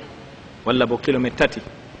kilométre 6 walla bo kilométre 3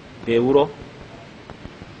 be wuro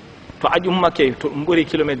to a ƴummake to ɗum ɓuri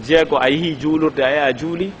kilométre 6 a yehi juulurde a yaha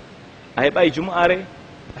juuli a heɓay jum'are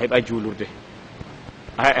a heɓay juulurde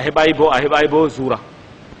a heɓay bo zura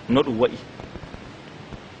no ɗum waɗi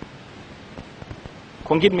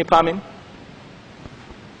ko giɗmi paamen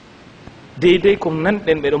deydey ko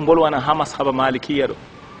nanɗen ɓeɗo bolwana ha mashaba malikiya ɗo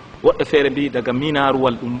woɓɓe feere mbi daga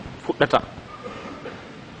minaruwal ɗum fuɗɗata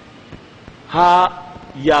ha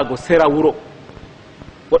yaago sera wuro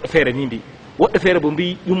woɓɓe feere ni mbi woɓɓe feere bo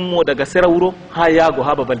mbi ƴummo daga sera wuro ha yaago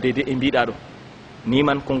ha babal deydey e mbiɗa ɗo ni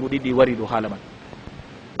man kongu ɗiɗi wari ɗo haala man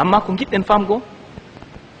amma ko giɗɗen famgo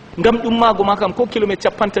ngam ƴummago ma kam ko kilométre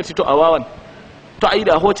 30 to a wawan to a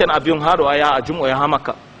yiɗa a hoccan avion ha ɗo a yaha a jum'oya ha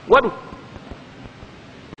makka waɗu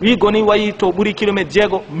wi goni wayi to ɓuri kilométre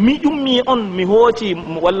 6 mi ƴummi on mi hooci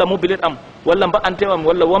walla mobilette am walla mba'antew am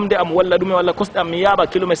walla wamde am walla ɗume walla kosɗe am mi yaaɓa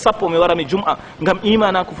kilométre 10 mi wara mi jum'a ngam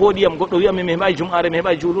imana ko fooɗiyam goɗɗo wiyami mi heɓayi jum'are mi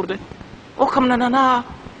heɓayi juulurde o kam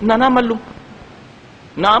nana mallum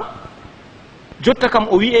naam jotta kam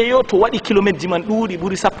o wi'e yo to waɗi kilométre ji man ɗuuɗi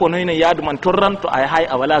ɓuri 19 yaadu man torran to a yahay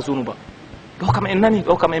a wala zunuba ɗo kam en nani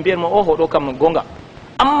ɗo kam en mbiyan mo oho ɗo kam gonga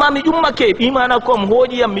amma mi ƴummake imana ko am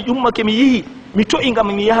hooƴiyam mi ƴummake mi yihi mi to'i ngam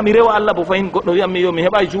mi yaha mi rewa Allah bo fayin goɗɗo wiyam mi yo mi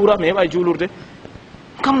heɓa juura mi heɓa juulurde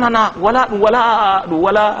kam nana ɗum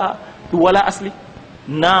wala asli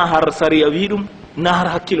na har sariya wi ɗum na har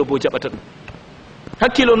hakkilo bo jaɓata ɗum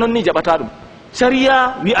hakkilo noon ni jaɓata ɗum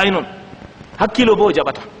sariya wi'ay noon hakkilo bo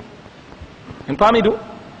jaɓata en paami du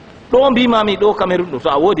ɗo mbimami ɗo Cameroun ɗo to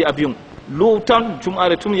a woodi avion lo tan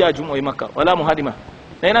jum'are tum ya jum'o e makka wala mo haɗima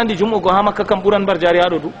en andi jum'ugo ha makka kam ɓuran mbar jari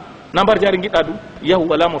haɗo du na mbar jari giɗɗa du yahu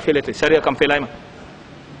wala mo felete saria kam felayma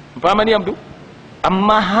pamaniyam du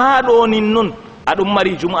amma ha ɗo nin noon aɗum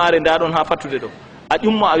mari jum'are nda ɗon ha fattude ɗo a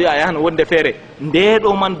ƴummo a wiya a yahan wonde feere nde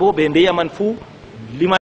ɗo man bo ɓe ndeya man fuu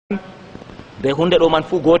liman de hunde ɗo man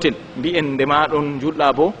fuu gotel mbi'en ndema ɗon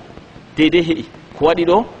julɗa bo deydey heeƴi ko waɗi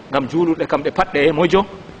ɗo ngam juulurɗe kam ɗe patɗe e mojo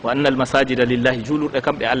wa anna al masajida lillahi juulurɗe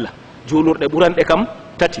kam ɗe Allah juulurɗe ɓuranɗe kam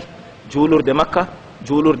tati juulurde makka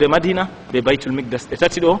juulurde madina be baytul migdas ɗe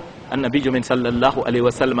tati ɗo annabijo men sallllahu alayhi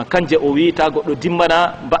wa sallam kanje o wiita goɗɗo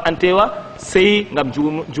dimbana mba'antewa sey ngam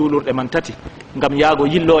juulurɗe man tati ngam yaago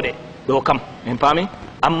yilloɗe ɗo kam en paami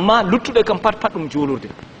amma luttuɗe kam pat ɗum juulurde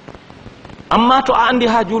amma to a andi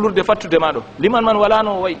ha juulurde fattude ma ɗo liman man wala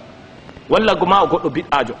no o wayi walla goma o goɗɗo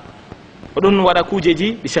biɗɗajo oɗon waɗa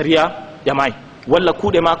kujeji ɗi sharia ƴamayi walla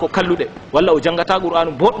kuuɗe ma ko kalluɗe walla o jangata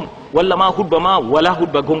qur'anu boɗɗum walla ma hutba ma wala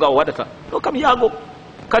hutba gonga o waɗata ɗo kam yaago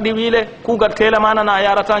kadi wiile kuugal tela ma nana a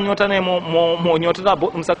yarata ñotane mo ñotata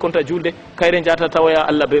boɗɗum sakkonta julde kayre jata tawoya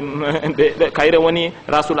Allah ɓe kayre woni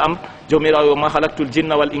rasul am jomirawo ma halaktul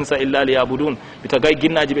jinna wal insa illa liyabudun mi tagay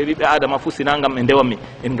ginnaji ɓe ɓiɓɓe adama fuu sina gam ɓe ndewanmi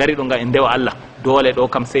en gari ɗo gam en ndewa Allah dole ɗo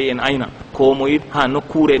kam sey en ayna ko moyi ha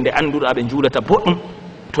nokkure nde anduɗa ɓe juulata boɗɗum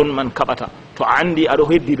ton man kaɓata to a andi aɗo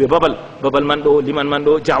heddi ɓe babal man ɗo liman man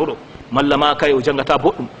ɗo jawɗo malla ma kay o jangata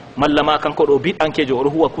boɗɗum malla ma kanko ɗo biɗɗankejo oɗo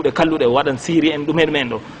huwa kuuɗe kalluɗe o waɗan siri en ɗumen men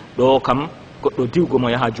ɗo kam goɗɗo diwgo mo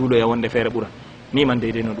yaha juuloya wonde feere ɓuura ni man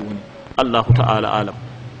deydey no ɗum woni allahu ta'ala alam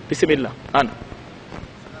bisimilla an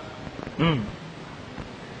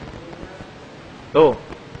ɗo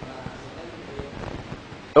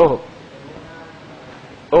oh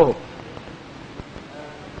oh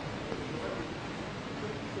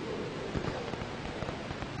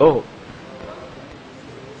oh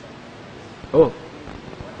oh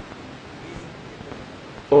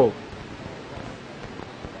oh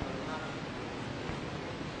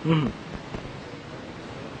mm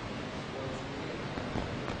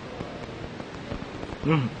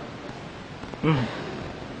mm mm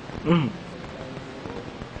mm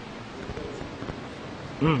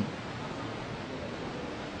mm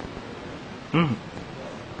mm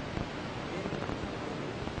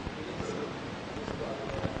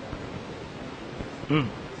mm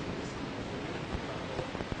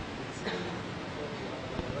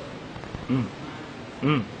mm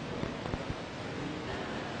mm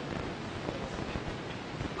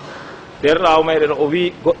derɗawo meɗen o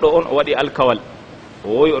wi goɗɗo on o waɗi alkawal o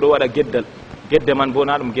woyi oɗo waɗa geddal gedde man bo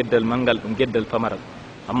na ɗum geddal mangal ɗum geddal pamaral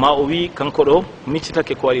amma o wi kanko ɗo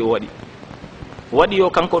miccitake ko waɗi o waɗi yo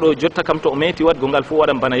kanko ɗo jotta kam to o meti waɗgo ngal fu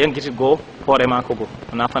waɗan bana yanguitiggo hoore mako go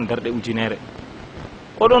o nafan darɗe ujunere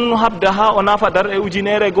oɗon habda ha o nafa darɗe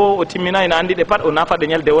ujunere goo o timminayi na andi ɗe pat o nafaɗe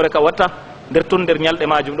ñalde wore ka watta nder ton nder ñalɗe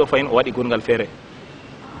majum ɗo fayin o waɗi gongal feere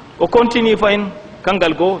o continue fayin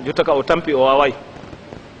kangal goo jotta ka o tampi o waway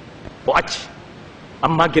o acci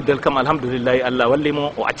amma geddal kam alhamdoulillahi Allah walli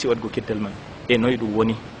mo o acci waɗgo geddal man e noyi ɗum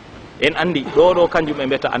woni en andi ɗo kanjum ɓe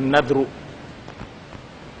mbiyata annadru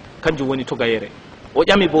kanjum woni togayere o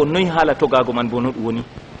ƴami bo noyi haala togago man bo no ɗum woni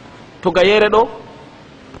togayere ɗo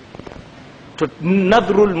to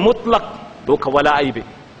nadrul mutlaq ɗo ka wala aybe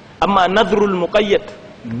amma nadrul muqayyad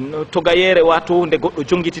togayere wato nde goɗɗo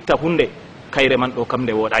jongititta hunde kayre man ɗo kam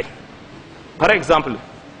nde woɗay par exemple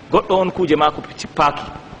goɗɗo on kuje mako cippaki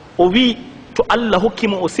o wi to Allah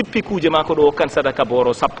hokkimo o sippi kuje mako ɗo hokkan sadaka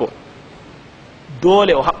boro 10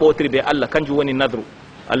 dole o haɓɓotiri be Allah kanjum woni nadru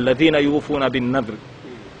alladina yufuna bin nadri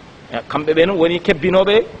kamɓe ɓe woni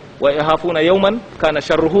kebbinoɓe wa yahafuna yawman kana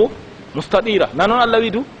sharruhu mustadira nanon Allah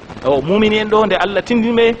widu o mumini en ɗo nde Allah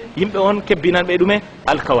tindinɓe yimɓe on kebbinanɓe ɗume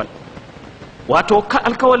alkawal wato ka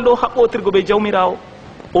alkawal ɗo haɓɓotirgo ɓe jawmirawo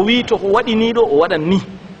o wi to o waɗini ɗo o waɗan ni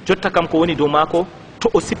jotta kam ko woni dow mako to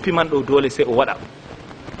o sippi man ɗo dole sai o waɗa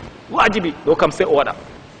wajibi ɗo kam sai o waɗa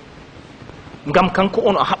ngam kanko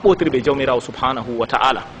on o haɓɓotiri ɓe jawmirawo subhanahu wa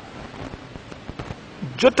ta'ala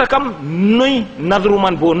jotta kam noyi nadru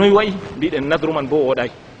man bo noyi wayi mbiɗen nadru man bo o woɗay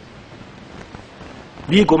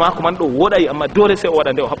wiigo mako man ɗo woɗay amma dole sai o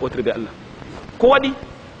waɗa nde o haɓɓotiri ɓe Allah ko waɗi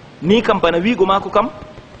ni kam bana wiigo mako kam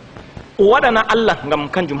o waɗana Allah ngam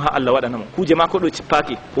kanjum ha Allah waɗanamo kuje mako ɗo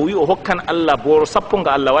cippaki o wi o hokkan Allah boro 10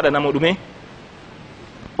 nga Allah waɗanamo ɗume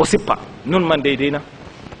o sippa non man deydeyna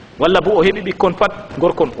walla bo o heɓi ɓikkon pat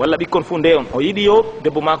gorkon walla ɓikkon fu ndeyon o yiɗi yo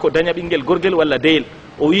debbo mako daña ɓinguel gorgel walla deyel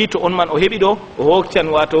o wi to on man o heɓi ɗo o hokcan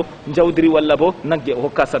wato jawdiri walla bo nagge o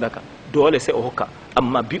hokka sadaka dole sai o hokka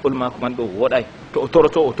amma bi'ol mako man ɗo woɗay to o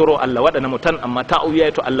toroto o toro Allah waɗanamo tan amma ta o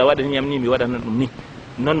wiyay to Allah waɗaniyam ni mi waɗana ɗum ni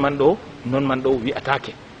non man ɗo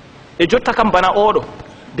wi'atake e jotta kam bana oɗo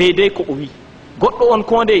deydey ko o wi goɗɗo on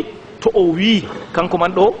ko ndey to o wi kanko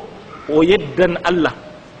man ɗo o yeddan Allah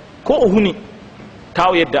ko o huni ta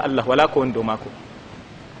o yedda Allah wala ko woni dow mako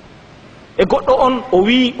e goɗɗo on o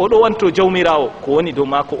wi oɗo wanto jawmirawo ko woni dow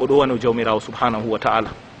mako oɗo wano jawmirawo subhanahu wa ta'ala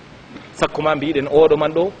sakkuma mbiɗen oɗo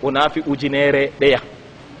man ɗo o naafi ujunere ɗeya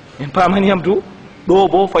en pamaniyam du ɗo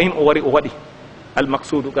bo fayin o wari o waɗi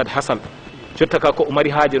almaksudu qad hasal jotta ka ko o mari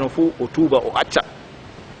haaje no fuu o tuuba o acca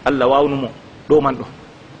Allah wawnumo ɗo man ɗo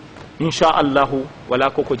inchallahu wala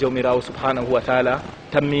koko jawmirawo subhanahu wa ta'ala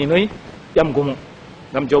tamminoy ƴamgo mo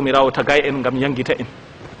ngam jawmirawo tagay en ngam yangita en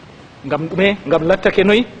ngam ɗume ngam lattake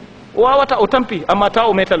noyi o wawata o tampi amma ta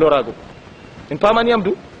o meta lorago en pamaniyam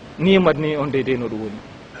du ni madni on deydey no ɗum woni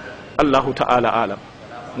allahu ta'ala alam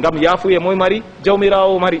ngam yaafuye moye mari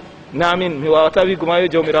jawmirawo mari namin mi wawata wigo ma yo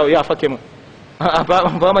jawmirawo yafake mo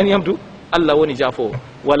pamaniyam du Allah woni jaafowo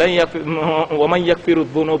waman yakfiru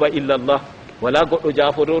dhunuba illa Allah wala goɗɗo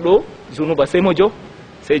jaafoɗo ɗo zunuba sey mojo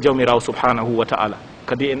sey jawmirawo subhanahu wa ta'ala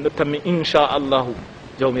kadi en ɗottanmi inchallahu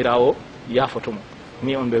jawmirawo yafotomo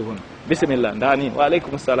ni on ɓe gono bisimillah ndani wa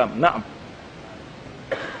aleykum salam naam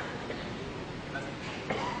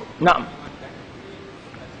naam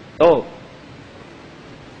o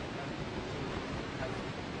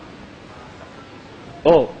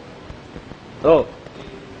o o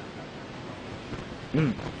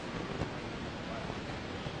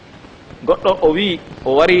goɗɗo o wi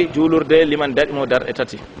o wari juulurde liman daɗimo darɗe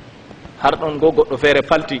 3 har ɗon go goɗɗo feere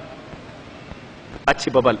falti acci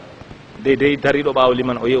babal deydey dariɗo ɓaawo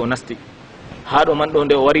liman o yehi o nasti haa ɗo man ɗo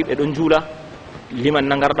nde o wari ɓe ɗon juula liman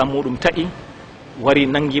nangarɗam muɗum taƴi wari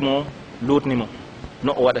nangimo lutnimo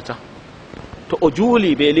no o waɗata to o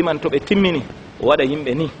juuli ɓe liman to ɓe timmini o waɗa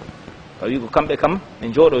yimɓe ni o wi ko kamɓe kam ɓe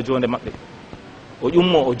jooɗo jonde maɓɓe o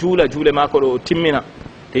ƴummo o juula juule maako ɗo o timmina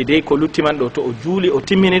deydey ko luttiman ɗo to o juuli o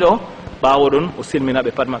timmini ɗo ɓaawo ɗon o silmina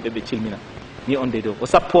ɓe pat maɓɓe ɓe cilmina ni on deydey o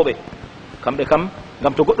sappoɓe kamɓe kam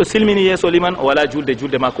ngam to goɗɗo silmini yeeso liman o wala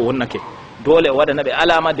julde maako wonnake dole o waɗana ɓe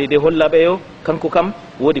alama deydey holla ɓe yo kanko kam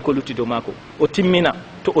woodi ko lutti dow maako o timmina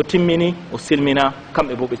to o timmini o silmina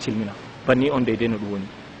kamɓe bo ɓe cilmina banni on deydey no ɗum woni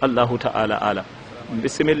allahu ta'ala ala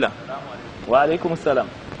bisimillah wa aleykum salam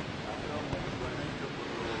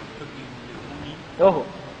oho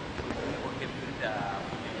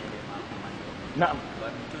naam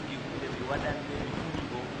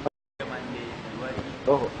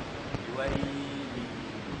oho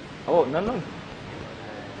o nan noon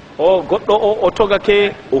o goɗɗo o togake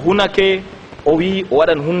o hunake o wi o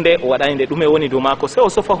waɗan hunde o waɗani nde ɗume woni dow maako sey o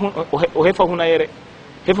sofa o hefa hunayere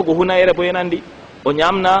hefugo hunayere bo yenandi o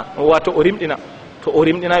ñamna wato o rimɗina to o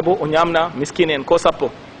rimɗinay bo o ñamna miskine en ko sappo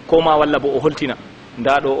ko ma walla bo o holtina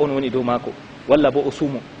nda ɗo on woni dow maako walla bo o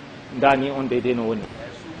suumo nda ni on deydey no woni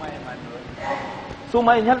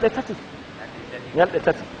suuma e ñalɗe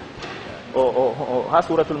tati o ha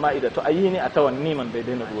suratul maida to a yini a tawan ni man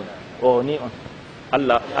deydey no ɗum woni o ni on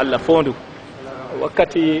allah fondu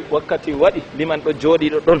wakkati waɗi liman ɗo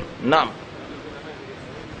jooɗiɗo ɗon naam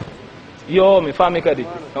yo mi faami kadi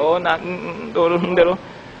o na ɗo hunde ɗo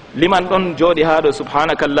liman ɗon jooɗi ha ɗo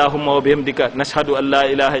subhanaka allahumma wa bihamdika nashhadu an la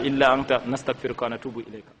ilaha illa anta nastagfiruka wa natubu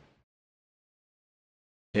ilayka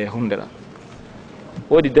e hunde ɗa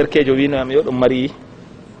woodi derkejo winoyam yo ɗum mari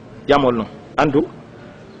ƴamol no andu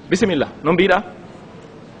bisimilla no mbiɗa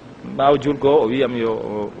ɓaawo julgo o wiyam yo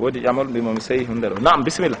woodi ƴamol mbimomi sey hunde ɗo naam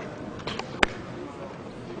bisimilla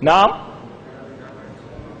naam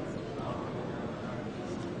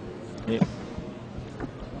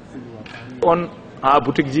on ha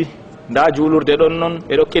boutique ji nda juulurde ɗon noon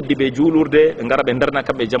ɓeɗo keddi ɓe juulurde ɓe ngara ɓe darna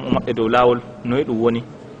kamɓe jam'u maɓɓe dow laawol noyi ɗum woni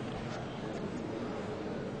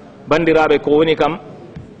bandiraɓe ko woni kam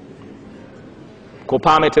ko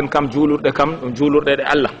pameten kam juulurde kam ɗum juulurde ɗe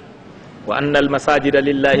Allah wa anna al masajida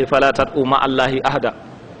lillahi fala tad'u ma allahi ahada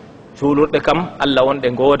juulurde kam Allah wonɗe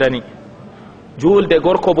godani juulde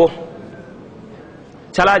gorko bo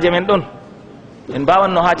calaje men ɗon en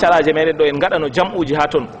mbawanno ha calaje meɗen ɗo en gaɗano jam'uji ha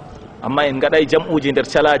toon amma en gaɗay jam'uji nder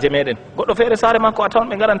calaje meɗen goɗɗo feere saare makko a tawan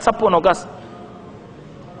ɓe gaɗan sappo no gas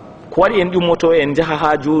ko waɗi en ƴummoto en jaaha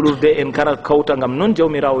ha juulurde en gara kawta ngam noon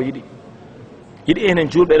jawmirawo yiɗi enen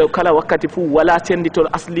julɓe ɗo kala wakkati fuu wala cenditol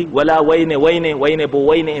asli wala wayne bo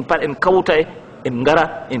wayne en pat en kawta en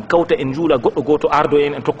gara en kawta en juula goɗɗo goto ardo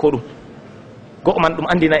en tokko ɗum go'o man ɗum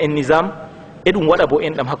andina en nisam e ɗum waɗa bo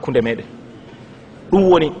en ɗam hakkude meɗen ɗum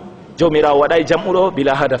woni jawmirawo waɗay jam'uɗo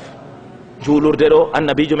bila hadaf juulurde ɗo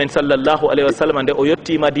annabijo men sallllahu alayhi wa sallam nde o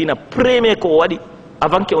yetti madina premier ko o waɗi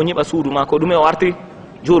avant que o ñiɓa suudu ma ko ɗume o artiri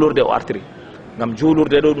juulurde o artiri ngam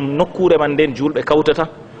juulurde ɗo ɗum nokkure man nden julɓe kawtata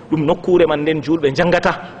ɗum nokkure man nden julɓe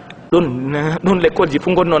jangata ɗon l'école ji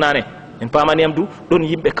fu gonno nane en pamaniyam du ɗon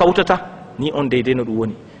yimɓe kawtata ni on deydey no ɗum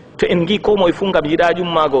woni to en gi ko moye fu ngam yiɗa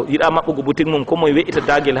ƴummago yiɗa maɓɓugo boutique mum ko moye we'ita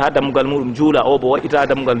dagel ha dammugal muɗum juula o bo wa'ita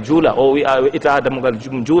dammugal juula o wi'a we'ita ha dammugal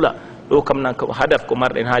juula ɗo kam nan ko hadaf ko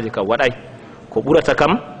marɗen haaji kam waɗay ko ɓurata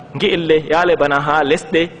kam gue'elle yaale bana ha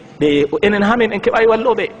lesɗe ɗe enen ha men en keɓay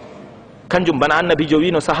walloɓe kanjum bana annabijo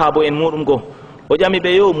wino sahabo en muɗum go o ƴami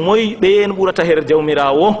ɓe yo moy ɓe en ɓurata her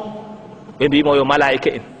jawmirawo ɓe mbimo yo malaika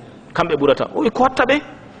en kamɓe ɓurata o wi ko watta ɓe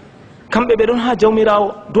kamɓe ɓe ɗon ha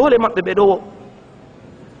jawmirawo dole maɓɓe ɓe ɗo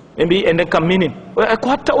ɓe mbi e nden kam minin o ko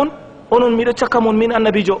watta on onon miɗo cakka mon min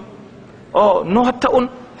annabijo o no watta on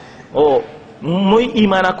o moy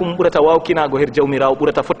imana ko ɓurata wawkinago her jawmirawo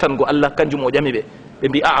ɓurata fottango Allah kanjum o ƴami ɓe ɓe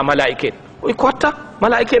mbi aa malaika en o wi ko watta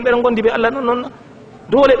malaika en ɓeɗo gondi ɓe Allah noon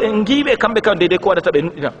dole ɓe giiɓe kamɓe kam deydey ko waɗata ɓe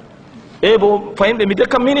nuɗɗina e bo fayimɓe mi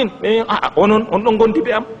dekam minin ɓe onon on ɗon gondi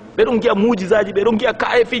ɓe am ɓeɗon giya mujisaji ɓeɗon giya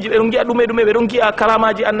kaefiji ɓeɗon giya ɗume ɓeɗon giya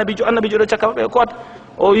karamaji annabijo ɗo cakka maɓɓe ko wat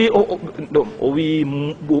o wi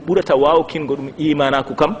ɓurata wawkingo ɗum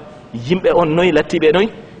imanaku kam yimɓe on noyi lattiɓe noyi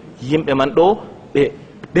yimɓe man ɗo ɓe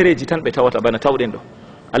ɗereji tan ɓe tawata bana tawɗen ɗo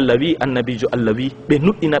Allah wi annabijo Allah wi ɓe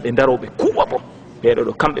nuɗɗina ɓe daroɓe kuwa bo ɓeɗo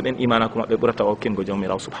ɗo kamɓe ɓen imanaku maɓɓe ɓurata wawkingo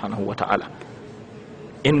jawmirawo subhanahu wa ta'ala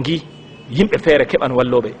en gi yimɓe feere keɓan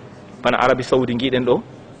walloɓe bana Arabie Saoudi giɗen ɗo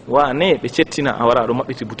wane ɓe cettina a wara ɗo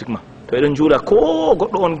maɓɓiti boutique ma to eɗon juula ko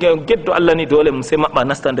goɗɗo on geddo Allah ni dole mum sey maɓɓa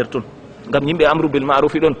nasta nder toon ngam yimɓe amru bil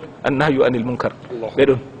ma'rufi ɗon annahyu anil munkar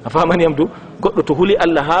ɓeɗon a famaniyam du goɗɗo to huuli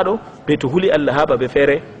Allah ha ɗo ɓe to huuli Allah ha babe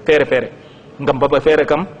feere ngam baba feere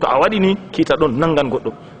kam to a waɗi ni kiita ɗon nangan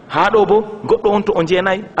goɗɗo ha ɗo bo goɗɗo on to o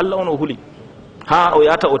jeenayi Allah on o huuli ha o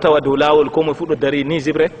yata o tawa dow lawol ko moye fu ɗo dari ni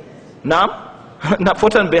jibre naam na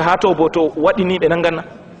fotan be ha to bo to waɗini ɓe nanganna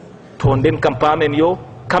to nden kam paamen yo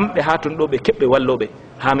kamɓe ha ton ɗo ɓe keɓɓe walloɓe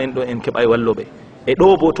ha men ɗo en keɓay walloɓe e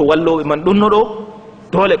ɗo bo to walloɓe man ɗonno ɗo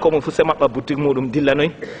dole komo fu se maɓɓa boutique muɗum dillanoy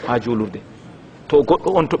ha julurde to goɗɗo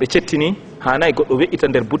on to ɓe cettini hanayi goɗɗo weƴƴita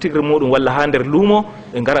nder boutique muɗum walla ha nder luumo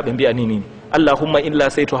ɓe gara ɓe mbiya nini allahumma illa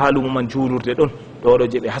sey to ha luumo man julurde ɗon ɗoɗo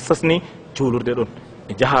je ɓe hassasni julurde ɗon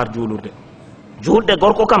e jahar julurde julde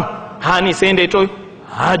gorko kam hani sey nde toy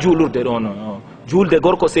ha julurde ɗon julde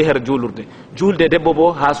gorko sey her julurde julde debbo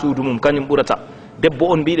bo ha suudu mum kañum ɓurata debbo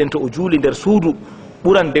on mbiɗen to o juuli nder suudu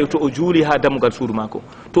ɓuran dow to o juuli ha dammugal suudu maako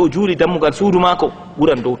to o juuli dammugal suudu maako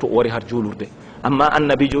ɓuran dow to o wari har julurde amma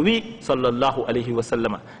annabijo wi sallllahu alayhi wa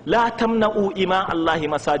sallama la tamna'u ima allahi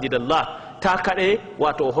masajid allah ta kaɗe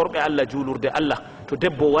wato horɓe allah julurde allah to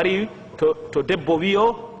debbo wari to debbo wiyo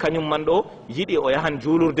kañum man ɗo yiɗi o yahan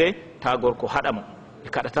julurde ta gorko haɗamo e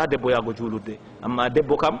kaɗata debbo yaago julurde amma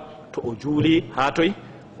debbo kam to o juuli ha toy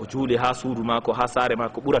o juuli ha suudu maako ha saare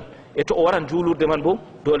maako ɓuran e to o waran julurde man bo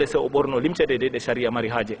dole se o ɓorno limce de ɗe sharia mari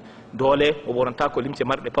haaje dole o ɓoranta ko limce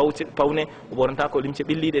marɗe pawne o ɓoranta ko limce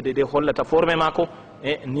ɓilliɗe de hollata forme maako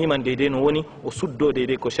e niman de no woni o suddo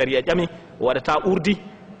de ko sharia ƴami o waɗata urdi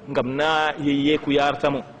ngam na yeyyeku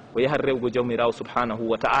yartamo o yahan rewgo jawmirawo subhanahu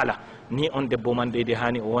wa ta'ala ni on debbo man de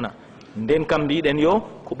hani o wona nden kam mbiɗen yo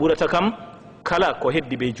ko ɓurata kam kala ko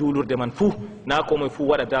heddi ɓe julurde man fuu na ko moye fuu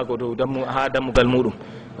waɗa dago dow ha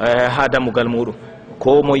dammugal muɗum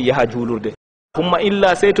ko moye yaha julurde humma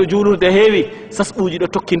illa sey to julurde heewi sasɓuji ɗo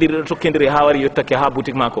tokkidiri ha wari yettake ha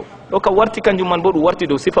boutique mako ɗo kam warti kanjum man bo ɗum warti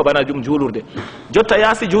dow sifa bana jum julurde jotta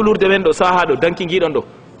yaasi julurde men ɗo saha ɗo dankigiɗon ɗo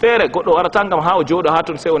feere goɗɗo warata ngam ha o jooɗo ha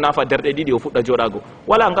toon sey o nafa derɗe ɗiɗi o fuɗɗa jooɗago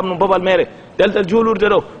wala ngam ɗum babal mere daldal julurde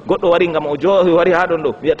ɗo goɗɗo wari ngam o wari ha ɗon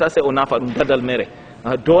ɗo wiyata sey o nafa ɗum daldal mere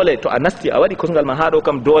dole to a nasti a waɗi kosgal ma ha ɗo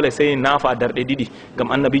kam dole sey nafa darɗe ɗiɗi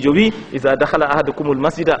ngam annabijo wi iza dakhala ahadukumul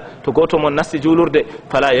masjida to goto mon nasti julurde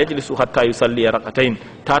fala yajlisu hatta yusalliya raqatayn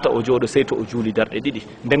tata o jooɗo sey to o juuli darɗe ɗiɗi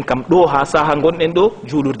nden kam ɗo ha saha gonɗen ɗo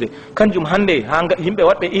julurde kanjum hande ha yimɓe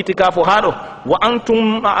waɗɓe itikafo ha ɗo wa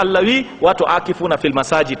antum allah wi wato akifuna fil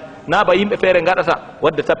masajid na ba yimɓe feere gaɗata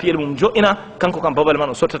wadda tapiyel mum jo'ina kanko kam babal man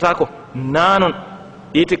o sottatako nanon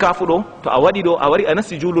itikafu ɗo to a waɗi ɗo a wari a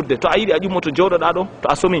nasti julurde to a yiɗi a ƴummoto jooɗoɗa ɗo to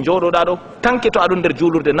a somi jooɗoɗa ɗo tanke to aɗon nder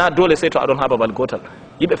julurde na dole sey to aɗon ha babal gotal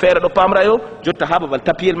yimɓe feere ɗo pamra yo jotta ha babal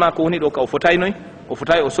tapiyel ma ko woni ɗo ka o fotayi noy o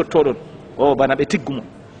fotayi o sottoɗon o bana ɓe tiggumo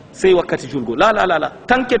sey wakkati julgo la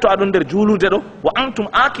tanke to aɗon nder julurde ɗo wa antum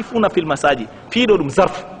akifuna fil masaji fiiɗo ɗum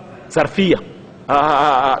zarfiya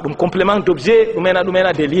ɗum complément d'objet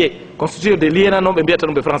ɗumena des liés constitution des liés na noon ɓe mbiyata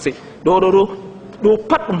ɗum ɓe français ɗo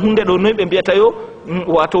pat ɗum hunde ɗo noy ɓe mbiyata yo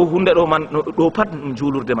wato hunde ɗo man ɗo pat ɗum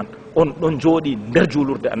julurde man on ɗon jooɗi nder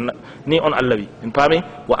julurde ni on allah wi en paami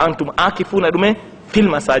wa antum akifuna ɗume fil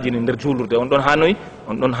masajini nder julurde on ɗon ha noyi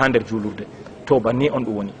on ɗon ha nder julurde to banni on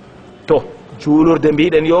ɗum woni to julurde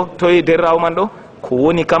mbiɗen yo toye derrawo man ɗo ko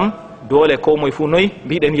woni kam dole ko moye fuu noyi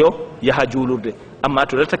mbiɗen yo yaha julurde amma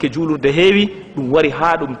to lattake julurde heewi ɗum wari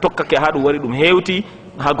ha ɗum tokkake ha ɗum wari ɗum hewti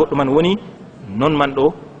ha goɗɗo man woni non man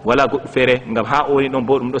ɗo wala goɗɗo feere ngam ha o woni ɗon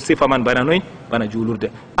bo ɗum ɗo sifa man bana noyi bana julurde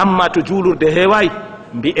amma to julurde heewayi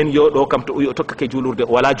mbi'en yo ɗo kam to o tokkake julurde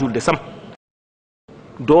o wala julde sam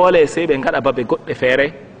dole sey ɓe gaɗa babe goɗɗe feere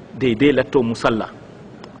deydey latto musalla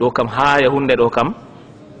ɗo kam ha yahunde ɗo kam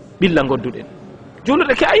ɓilla godduɗen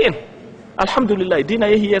julurde ke ay en alhamdulillah dina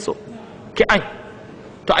yeehi yeeso ke ay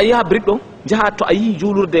to a yaha brique ɗo jaha to a yii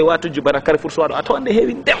julurde watuji bana kare foursoir ɗo a tawa nde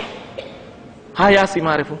heewi ndem ha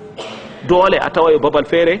yasimare fo dole a tawa yo babal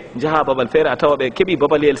feere jaha babal feere a tawa ɓe keeɓi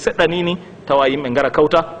babalyel seɗɗa nini tawa yimɓe ngara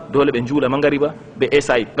kawta dole ɓe juula mangariba ɓe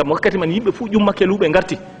esayi ngam wakkati man yimɓe fuu ƴummake luuɓe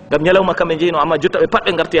garti ngam ñalawma kamɓe jeyno amma jotta ɓe pat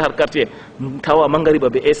ɓe garti har quartier tawa mangariba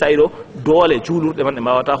ɓe esayi ɗo dole juulurɗe man ɓe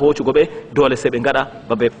mbawata hoccugo ɓe dole se ɓe gaɗa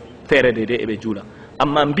babe feere de eɓe juula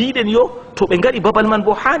amma mbiɗen yo to ɓe gaɗi babal man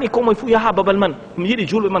bo hani ko moye fuu yaha babal man ɗum yiɗi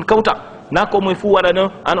julɓe man kawta na ko moye fuu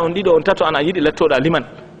waɗano an on ɗiɗo on tato an a yiɗi lattoɗa liman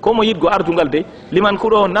komo yiɗgo ardungal de liman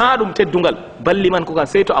kuɗo na ɗum teddungal bal liman ko kan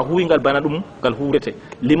sey to a huwingal bana ɗum ngal huurete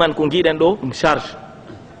liman ko giɗen ɗo ɗum charge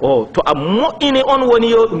o to a moƴƴini on woni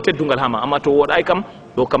yo ɗum teddungal hama amma to woɗay kam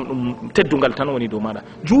ɗo kam ɗum teddungal tan woni dow maɗa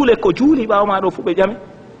juule ko juuli ɓawa ma ɗo fu ɓe ƴame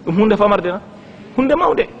ɗum hunde famarde na hunde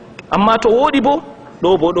mawde amma to woɗi bo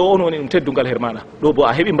ɗo bo ɗo on woni ɗum teddungal her maɗa ɗo bo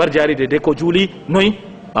a heeɓi mbar jaride de ko juuli noyi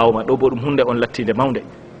ɓawma ɗo bo ɗum hunde on lattinde mawde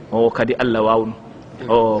o kadi allah wawnu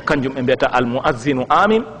o kanjum ɓe mbiyata al muazzinu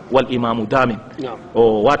amin wal imamu damin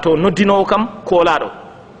o wato noddinowo kam koolaɗo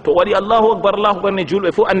to waɗi allahu akbar ne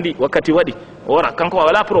julɓe fof andi wakkati waɗi ora kanko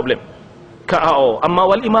wala probléme ka o amma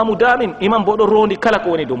wal imamu damin imam bo ɗo rondi kala ko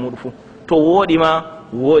woni dow muɗum fuu to woɗima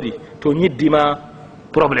woɗi to ñiddima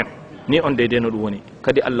probléme ni on deydey no ɗum woni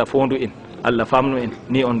kadi Allah fondu en Allah famnu en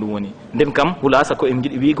ni on ɗum woni nden kam hulasa ko en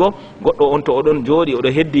giɗi wiigo goɗɗo on to oɗon jooɗi oɗo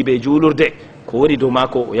heddi ɓe juulurde ko woni dow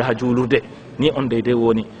maako o yaha juulurde ni on deydey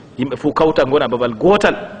woni yimɓe fuu kawta gona babal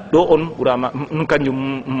gotal ɗo on ɓurama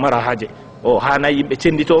kanjum mara haaje o hanayi yimɓe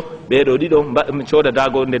cendito ɓeɗo ɗiɗo cooda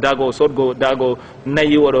dago nde dago sodgo dago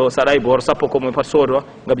nayi oɗo saɗay bor sappo ko moe pat soodo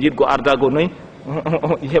gam yiɗgo ardago noyi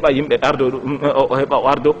heɓa yimɓe ardo o heɓa o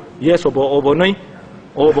ardo yeeso bo o bo noyi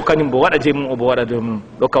o bo kañum bo waɗa jemum o bo waɗa jemum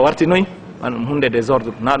ɗo ka warti noyi an ɗum hunde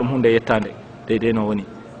désordre na ɗum hunde yettande deydey no woni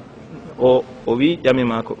o wi ƴami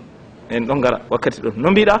mako en ɗon gara wakkati ɗon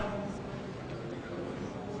no mbiɗa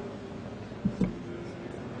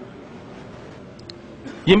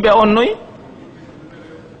yimɓe on noyi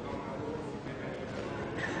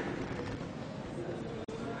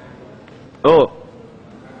o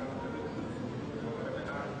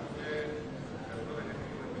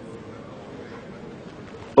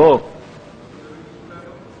o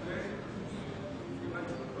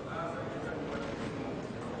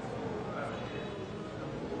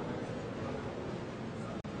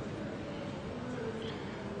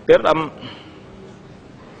ɓerɗam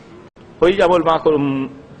hoyi ƴamol ma ko ɗum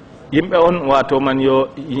yimɓe on wato man yo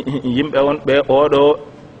yimɓe on ɓe oɗo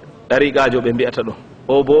ɗarigajo ɓe mbiyata ɗo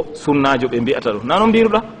o bo sunnajo ɓe mbiyata ɗo nano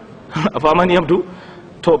mbiruɗa a famani yam du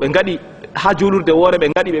to ɓe gaɗi ha julurde woore ɓe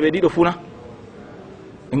gaɗi ɓe ɗiɗo funa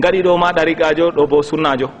ɓe gaɗi ɗo ma ɗarigajo ɗo bo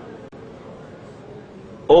sunnajo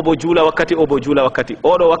o bo juula wakkati o bo juula wakkati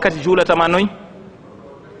oɗo wakkati juulatama noyi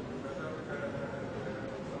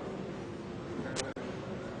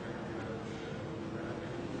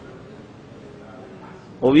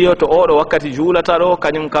o wiyo to oɗo wakkati juulata ɗo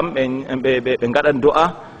kañum kam ɓe gaɗan do'a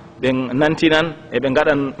ɓe nantinan eɓe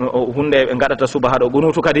gaɗan hunde ɓe gaɗata subaha ɗo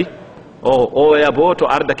gunutu kadi o oya bo to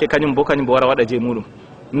ardake kañum bo wara waɗa je muɗum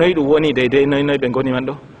noyi ɗum woni deydey noyi ɓe goni man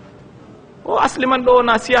ɗo o asli man ɗo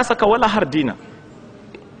na siyasa ka wala har dina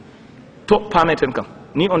to pameten kam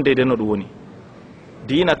ni on deydey no ɗum woni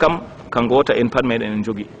dina kam ka gota en pat meɗen en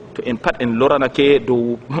jogui to en pat en loranake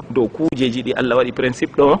dow kujeji ɗi Allah waɗi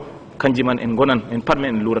principe ɗo kanji man en gonan en pat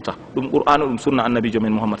men en lurata ɗum qur'anu ɗum sunna annabijo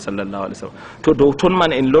men muhammad sallallahu alaihi wasallam to dow ton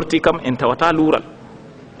man en lorti kam en tawata lural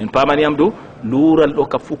en pamani am du lural ɗo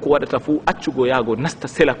ka fuu ko waɗata fuu accugo yaago nasta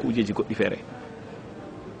sela kujeji goɗɗi feere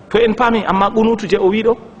to en paami amma qunutu je o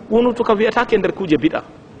wiɗo qunutu kam wiyatake nder kuje biɗa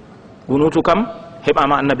qunutu kam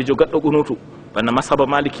heɓama annabijo gaɗɗo qunutu banna masaba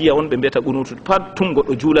malikiya on ɓe mbiyata qunutu pat tum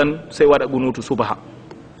goɗɗo juulan sey waɗa qunutu subaha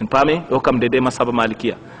en paami ɗo kam de masaba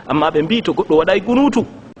malikiya amma ɓe mbi to goɗɗo waɗay qunutu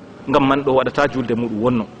ngam man ɗo waɗata julde muɗum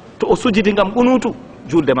wonno to o sujidi ngam qunutu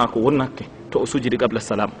julde ma ko wonnake to o sujidi qabla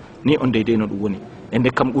salam ni on deydey no ɗum woni e nde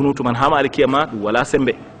kam qunutu man ha malikiya ma ɗum wala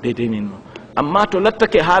sembe deydey nin no amma to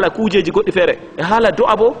lattake haala kujeji goɗɗi feere e haala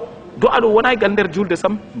do'a bo do'a ɗo wonay gal nder julde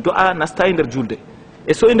sam do'a nastayi nder julde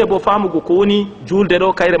e soyde bo famugo ko woni julde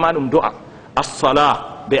ɗo kayre ma ɗum do'a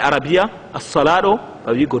assala be arabiya assala ɗo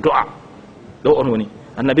a wigo do'a ɗo on woni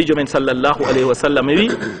annabijo men sallllahu alayhi wa sallam wi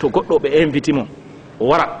to goɗɗo ɓe inviti mo o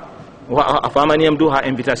wara a famaniyam du ha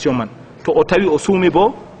invitation man to o tawi o suumi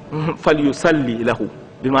bo falyusalli lahu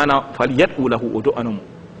bimana falyad'u lahu o do'anomo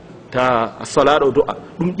ta assala ɗo do'a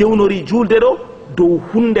ɗum ƴewnori julde ɗo dow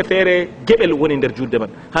hunde feere geɓel woni nder julde man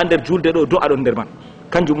ha nder julde ɗo do'a ɗon nder man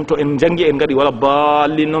kanjum to en jangi en gaɗi wala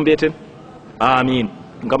ballin no mbiyeten amin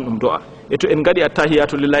ngam ɗum do'a e to en gaɗi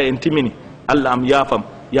attahiyatu lillahi en timmini allah am yaafam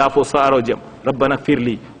yaafo saaroje am rabbana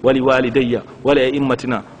firli wali walidayya wali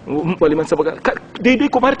a'immatina wali man sabaga deydey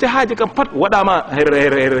ko marte haaje kam pat waɗama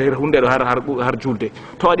her hunde ɗo har julde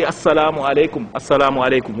to waɗi assalamu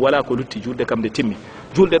aleykum wala ko lutti julde kam de timmi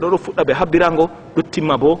julde ɗo ɗo fuɗɗa ɓe habbirango ɗo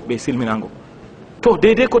timma bo ɓe silminango to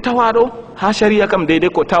deydey ko tawa ɗo ha sharia kam deydey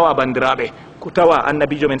ko tawa bandiraɓe ko tawa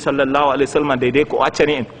annabijo men sallllahu alayhi wa sallam deydey ko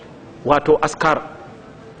accani en wato askar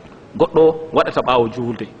goɗɗo waɗata ɓawo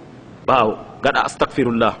julde ɓawo gaɗa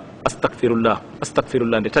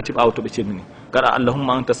astagfirullah nde tati ɓawo to ɓe cilmini gaɗa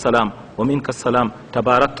allahumma anta salam wa minka salam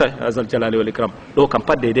tabarakta ya zal jalali wal ikram ɗo kam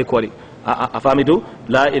pat deydey ko waɗi a faami du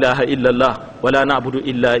la ilaha illa llah wala nabudu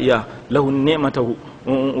illa iya lahu nimatahu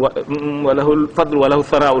wa lahu lfadlu wa lahu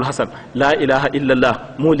tharau lhasan la ilaha illa llah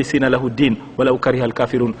mulisina lahu ddin walau kariha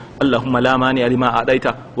alkafirun allahumma la mania lima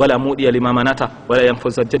aɗayta wala muɗiya lima manata wala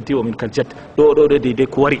yanfusa jaddi wa minka ljad ɗo deydey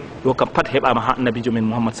ko wari ɗo kam pat heɓama ha annabijo men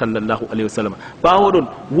muhammad sallllahu alayhi wa sallam ɓawo ɗon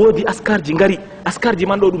woodi askarji ngari askarji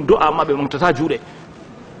man ɗo ɗum do'a amma ɓe momtata juuɗe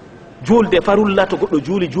julde farulla to goɗɗo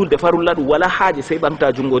juuli julde farulla ɗum wala haaje sey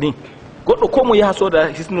ɓamta jungo ni goɗɗo ko mo yaha soda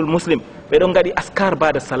hisnul muslim ɓe ɗon gaɗi askar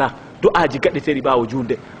bada sala du'aji gaɗeteɗi ɓawo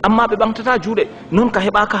julde amma ɓe ɓamtata juuɗe non ka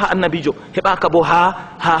heɓaka ha annabijo heɓaka bo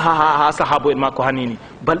ha sahabo en makko hanini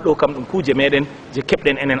balɗo kam ɗum kuje meɗen je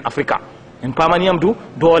keɓɗen enen africa en pamaniyam du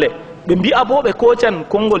doole ɓe mbi'a bo ɓe kocan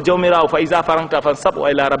konngol jawmirawo fa isa faranta fan sabu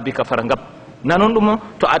ila rabbika farangab nanon ɗum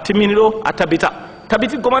to a timmini ɗo a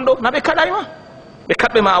tabititgo man ɗo na ɓe kaɗayma ɓe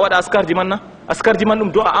kaɓɓe ma a waɗa askarji man na askarji man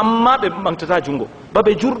ɗum do'a amma ɓe ɓamtata jungo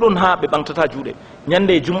baɓe jurɗon ha ɓe ɓamtata juuɗe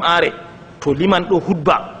ñande jum'are to liman ɗo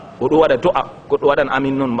hutba oɗo waɗa do'a goɗɗo waɗan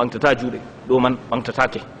amin noon ɓamtata juuɗe ɗo man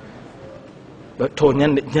ɓamtatake to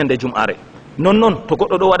ñande jum'are non to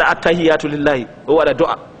goɗɗo ɗo waɗa attahiyatu lillahi ɗo waɗa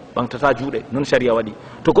do'a ɓamtata juuɗe non sharia waɗi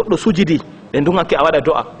to goɗɗo sujidi ɓe ndugake a waɗa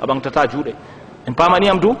do'a a ɓamtata juuɗe en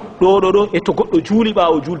pamaniyam du ɗo e to goɗɗo juuli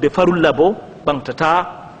ɓawo julde farulla bo ɓamtata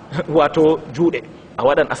wato juuɗe a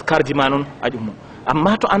waɗan askarji ma noon a ƴummo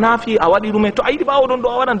amma to a naafi a waɗi ɗume to a yiɗi ɓawo ɗon ɗo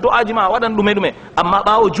a waɗan do'aji ma a waɗan ɗume amma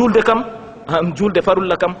ɓawo julde kam julde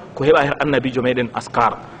farulla kam ko heɓa her annabijo meɗen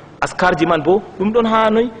askarji man bo ɗum ɗon ha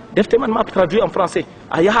noyi defte man ma traduit en français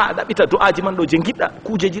a yaha a ɗaɓɓita do'aji man ɗo je giɗɗa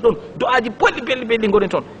kujeji ɗon do'aji belɗi gonen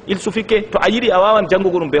toon il suffit que to a yiɗi a wawan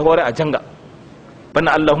janngugo ɗum be hoore a janga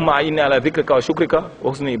banna allahumma a inni ala dhikrika wa shukrika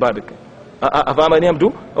wa husni ibadika a famaniyam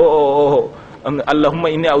du اللهم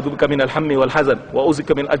إني أعوذ بك من الهم والحزن وأعوذ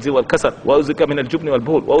بك من العجز والكسل وأعوذ بك من الجبن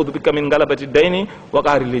والبخل وأعوذ بك من غلبة الدين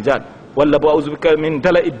وقهر الرجال ولا أعوذ بك من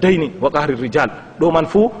دلع الدين وقهر الرجال دو من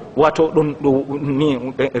فو واتو ni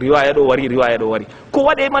riwaya do wari ko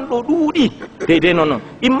wade man do duudi de non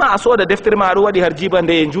imma a soda deftere ma do wadi har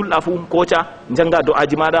jibande e julda fu koca janga do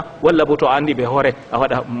aji mada walla bo to andi be hore a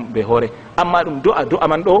wada be hore amma dum do'a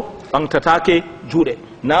man do bangtatake juude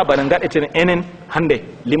na bana gadeten enen hande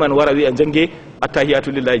liman wara wi a jange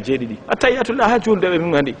attahiyatu lillahi jeedidi attahiyatu lillahi ha julde be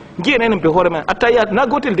min handi ngien enen be hore men attahiyatu na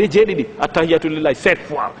gotel de jeedidi attahiyatu lillahi 7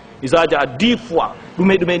 fois isaja 10 fois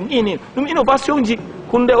dume ni dum innovation ji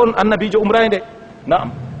hunde on annabijo umrande na'am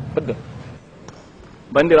badda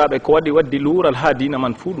bandiraɓe ko waddi luural ha dina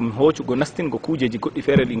man fu ɗum hoccugo nastingo kujeji goɗɗi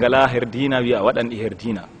feere ɗi ngala her dina wiya waɗan ɗi her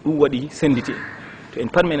dina ɗum waɗi senditi to en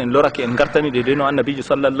pat men en lorake en gartani de no annabijo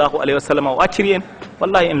sallllahu alayhi wa sallam o acciri en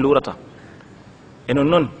wallahi en lurata enon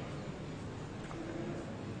noon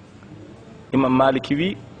imam maliki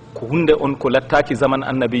wi ko hunde on ko lattaki zaman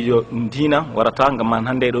annabijo ɗum dina warata ngam man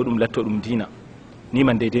hande ɗo ɗum latto ɗum dina ni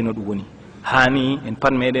man deydey no ɗum woni hani en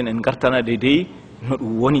pat meɗen en gartana deydey no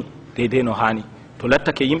ɗum woni deydey no hani to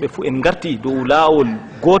lattake yimɓe fu en garti dow laawol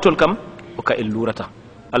gotol kam o ka en lurata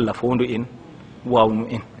allah fondu en wawnu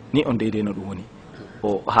en ni on deydey no ɗum woni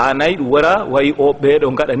o hanayi ɗum wara wayi o ɓeɗo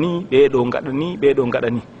gaɗa ni ɓeɗo gaɗa ni ɓeɗo gaɗa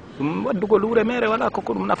ni ɗum waddugo luure mere wala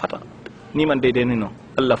koko ɗum nafata ni man deydey ni noon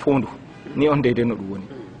allah fondu ni on deydey no ɗum woni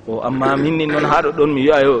o amma minni noon haɗo ɗon mi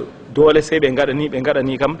wiyayo doole sey ɓe gaɗa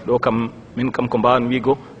ni kam ɗo kam min kam ko mbawan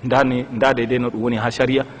wiigo nda deydey no ɗum woni ha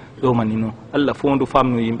sharia ɗo man ni noon allah fondu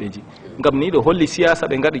famnu yimɓeji ngam ni ɗo holli siyasa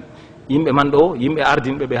ɓe gaɗi yimɓe man ɗo yimɓe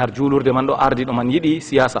ardinɓe ɓe har juulurde man ɗo ardi ɗo man yiɗi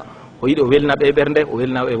siyasa o yiɗi o welna ɓe ɓernde o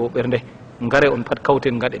welna ɓe bo ɓernde ngare on pat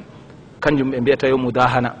kawten gaɗen kanjum ɓe mbiyata yo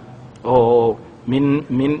mudahana o min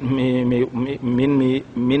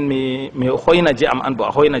hoyna je am an bo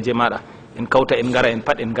a hoyna je maɗa en kawta en ngara en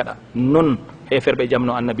pat en gaɗa non heferɓe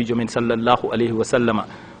jamno annabijo men sallllahu alayhi wa sallama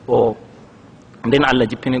o nden allah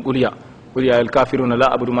jippini qul ya el kafiruna la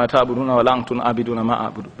abudu ma ta'buduna wala antum abiduna ma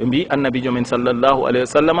abudu ɓe mbi annabijo men sallllahu alayhi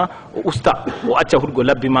wa sallama o usta o acca hutgo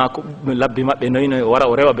labbi maɓɓe noyi o wara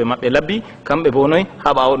o rewa ɓe maɓɓe labbi kamɓe bo noyi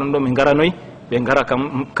ha ɓawo ɗon ɗo ɓe ngara noyi ɓe ngara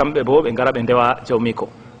kamɓe bo ɓe ngara ɓe ndewa jawmiko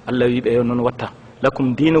allah wi ɓe noon watta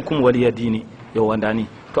lakum dinukum waliya dini yo wandani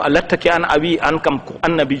to a lattake an a wi an kam ko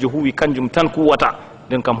annabijo huwi kanjum tan kuwata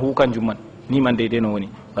nden kam hu kanjum man ni man deydey no woni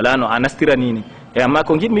wala no a nastiranini e amma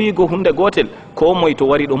ko jiɗmi wiigo hunde gotel ko moye to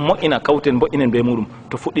wari ɗon moƴƴina kawten mboƴƴinen be muɗum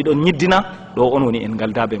to fuɗɗi ɗon ñiddina ɗo on woni en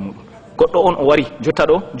galda be muɗum goɗɗo on o wari jotta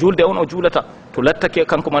ɗo julde on o juulata to lattake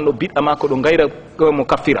kanko man ɗo biɗɗa ma ko ɗo gayra mo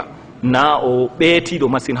kaffira na o ɓeetiɗo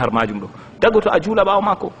machine har majum ɗo dago to a juula ɓawo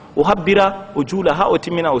makko o habbira o juula ha o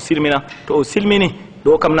timmina o silmina to o silmini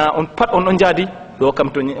ɗo kam na on pat on ɗon jaadi ɗo kam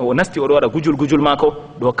to o nasti oɗo waɗa gujul mako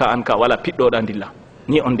ɗo ka an ka wala piɗɗoɗa dilla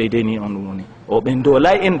ni on deydey ni on ɗum woni o ɓen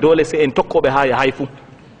dolay en dole se en tokkoɓe ha yahay fuu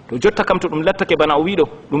to jotta kam to ɗum lattake bana o wiɗo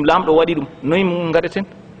ɗum lamɗo waɗi ɗum noyi mum gaɗeten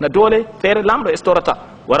na dole feere lamɗo estorata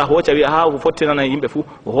wara hooca wiya ha o fottinana yimɓe fuu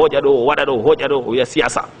o hooƴa ɗo o waɗa ɗo o hooƴa ɗo o wiya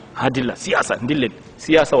siyasa ha dilla siyasa dillen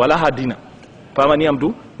siyasa wala ha dina pamaniyam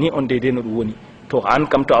du ni on deydey no ɗum woni to an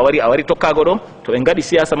kam to a wari tokkago ɗo to ɓe gaɗi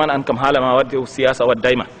siyasa man an kam haalama wadde siyasa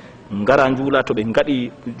waddayma ngara juula to ɓe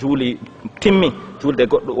gaɗi juuli timmi julde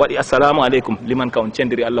goɗɗo waɗi assalamu aleykum liman ka on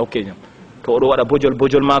cendiri allah hokke jam to oɗo waɗa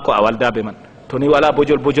bojol mako a waldaɓe man to ni wala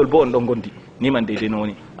bojol bo on ɗon gondi ni man deydey no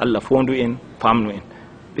woni. Allah fondu en famnu en.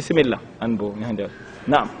 Bisimillah an bo mi hande.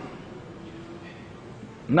 Naam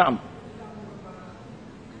naam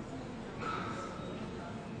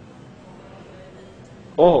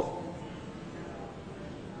oho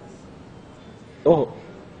oho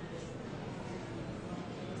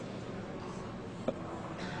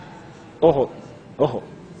oho oho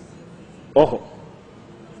oho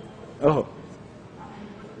oho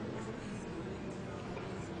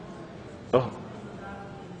oho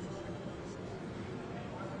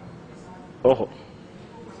oho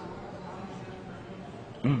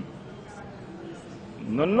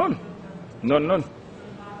non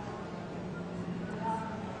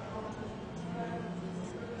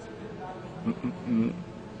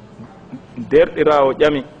derɗirawo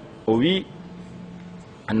ƴami o wi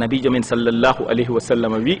annabijo men sallllahu alayhi wa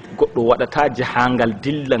sallam wi goɗɗo waɗata jahangal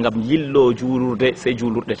dilla gam yillo juulurde sey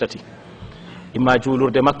juulurde tati, imma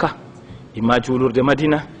juulurde makka, imma juulurde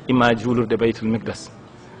madina, imma juulurde baytul miqdas.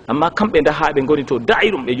 amma kamɓe nda ha ɓe goni to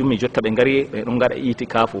da'i ɗum ɓe ƴummi jotta ɓe gari ɓe ɗon gaɗa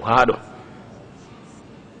itikafu haɗo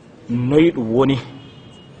noyi ɗum woni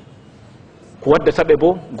ko waddata ɓe bo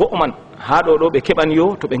go'o man ha ɗo ɓe keɓan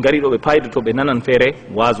yo to ɓe gari ɗo ɓe paydo to ɓe nanan feere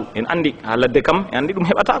wasu en andi ha ladde kam en andi ɗum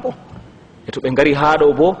heɓatako e to ɓe gari ha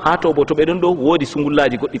ɗo bo ha to bo to ɓe ɗon ɗo woodi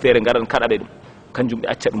sungullaji goɗɗi feere garan kaɗa ɓe ɗum kanjum ɓe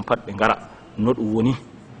acca ɗum pat ɓe gara no ɗum woni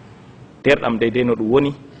derɗam deydey no ɗum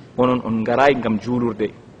woni onon on garay gam juulurde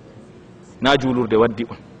na juulurde waddi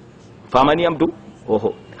on famaniyam dow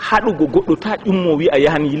oho haɗugo goɗɗo ta ƴummo wi'a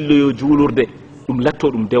yahan yilloyo juulurde ɗum latto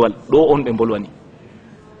ɗum dewal ɗo on ɓe bolwani.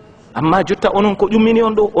 amma jotta onon ko ƴummini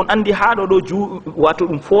on ɗo on andi haɗo ɗo wato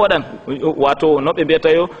ɗum fooɗan wato no ɓe mbiyata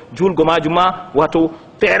yo julgo majum ma wato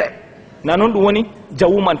feere na noon ɗum woni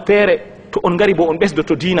jawuman feere to on gari bo on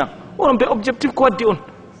ɓesdoto diina onon be objectif ko waddi on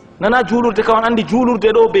nana juulurde kam on andi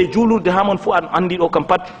juulurde ɗo be juulurde ha mon fo an andi ɗo kam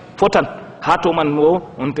pat fotan ha to man o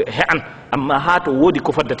on he'an amma ha to woodi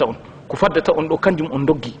ko faddata on ɗo kanjum on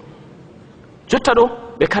doggi jotta ɗo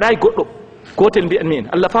ɓe karayi goɗɗo gotel mbiyan min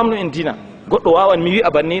Allah famnu en diina goɗɗo wawan mi wi'a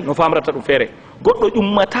banni no famrata ɗum feere goɗɗo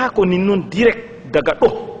ƴummata ko nin noon direct daga ɗo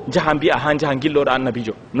jaha mbi'a ha jaha gilloɗo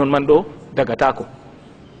annabijo non man ɗo dagatako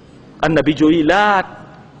annabijo wi la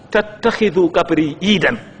tattahidu gabri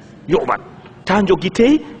idan yu'bad ta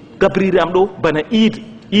jogitey gabriri am ɗo bana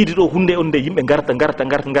iidi ɗo hunde on nde yimɓe garta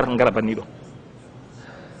banni ɗo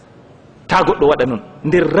ta goɗɗo waɗa noon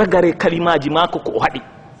nder ragare kalimaji mako ko o haɗi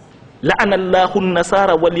la'ana allahu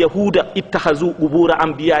nasara wal yahuda ittahazu qubura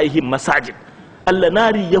anbiyaihim masajid. Allah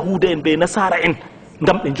naari yahuda en be nasara en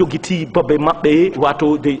ngam ɓe jogiti babe maɓɓe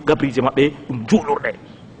wato de gabrije maɓɓe ɗum juulurɗe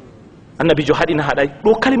annabijo haɗina haɗay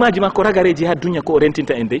ɗo kalimaji makko ragareji ha duniya ko o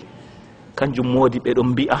rentinta en dey kanjum moodi ɓe ɗon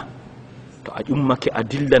mbi'a to a ƴummake a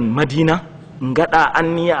dillan madina ngaɗa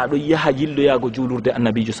anniya aɗo yaha yilloyago juulurde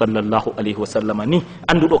annabijo sallllahu alayhi wa sallam ni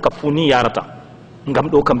anduɗo kam fu ni yarata ngam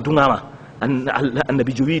ɗo kam dugama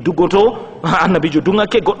annabijo wi duggoto annabijo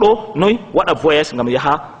dugake goɗɗo noy waɗa voyage ngam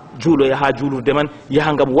yaha juulurde man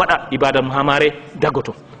yaha ngam waɗa ibada mum ha mare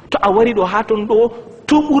dagoto to a wari ɗo ha ton ɗo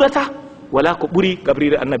to ɓurata wala ko ɓuri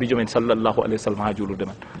gabrire annabijo men sallllahu alayhi wa sallam ha juulurde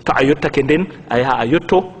man to a yottake nden a yaha a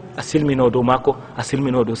yotto a silmino dow makko a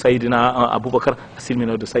silmino dow sayidina aboubacar a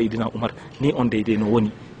silmino dow sayidina oumar ni on deydey no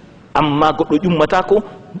woni amma goɗɗo ƴummata ko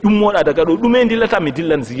ƴummoɗa daga ɗo ɗume dillata mi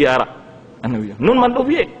dillan ziyara annabi non man ɗo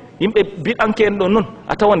wiye yimɓe biɗanke en ɗo noon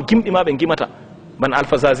a tawan gimɗi ma ɓe gimata ban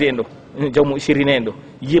alphasazi en ɗo jawmu shirine en ɗo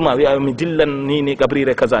yima wiya mi dillan ni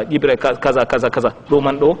gabrire kaza ƴibre kaza ɗo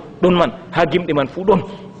man ɗo ɗon man ha gimɗi man fuu ɗon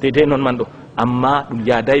deydey noon man ɗo amma ɗum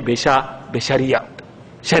yaday be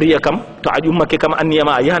sharia kam to a ƴummake kam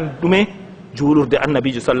anniyama a yahan ɗume juulurde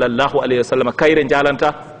annabijo sallllahu alayhi wa sallam kayre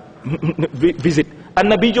jalanta visite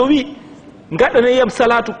annabijo wi gaɗanayam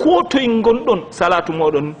salatu ko toye gonɗon salatu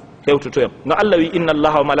moɗon hewtotoyam no Allah wi inna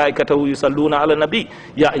allaha wa malaikatahu yusalluna ala nabi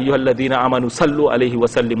ya ayyuha alladhina amanu sallu alayhi wa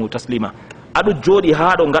sallimu taslima aɗo jooɗi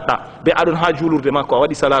ha ɗo gaɗɗa be aɗon ha juulurde makko a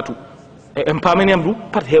waɗi salatu en pamaniyam du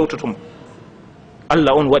pat hewtotomo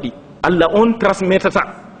Allah on waɗi Allah on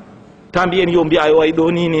transmetata ta mbiyen yo mbiya yo wayi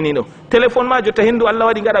ɗo ni ɗo téléphone ma jotta hendu Allah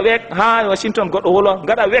waɗi gaɗa wek ha Washington goɗɗo wolwa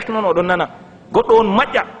gaɗa wek noon oɗon nana goɗɗo on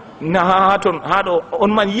maƴƴa na ha ton ha ɗo on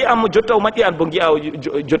man yiyamo jotta o maƴƴi an bo giya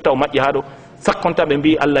jotta o maƴƴi ha ɗo sakkonta ɓe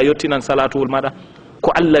mbi Allah yettinan salatuwol maɗa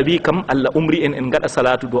ko Allah wi kam Allah umri en gaɗa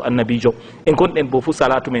salatu dow annabijo e gonɗen bo fu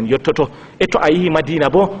salatu men yettoto e to a yeehi Madina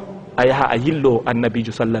bo a yaha a yillo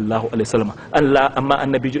annabijo sallllahu alayhi wa sallam Allah amma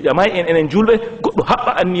annabijo ƴamay enen julɓe goɗɗo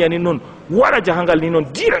haɓɓa anniya ni noon waɗa jahangal ni noon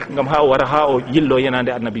direct gam ha o wara ha o yillo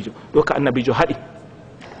yenande annabijo ɗo ka annabijo haɗi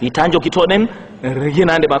ita jokitoɗen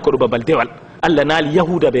yenande ma ko ɗo babal dewal Allah naali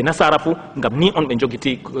yahuda be nasara fu ngam ni on ɓe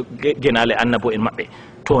jogiti genale annabo en maɓɓe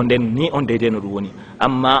to nden ni on deydey no ɗum woni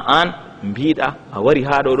amma an mbiɗa a wari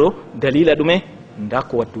ha ɗo ɗo dalila ɗume nda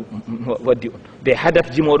ko waddi on de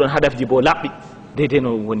hadafji moɗon hadafji bo laɓɓi deydey no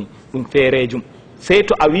ɗum woni ɗum feerejum sey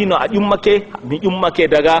to a wino a ƴummake mi ƴummake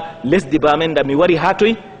daga lesdi bamen da mi wari ha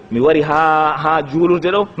toy mi wari ha juulurde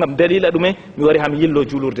ɗo ngam dalila ɗume mi wari ha mi yillo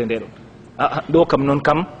juulurde nde ɗo ɗo kam noon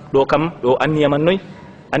kam ɗo anniyaman noy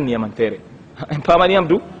anniyaman feere en pamaniyam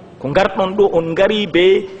du ko garɗon ɗo on ngari be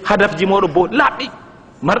hadafji moɗo bo laaɓɗi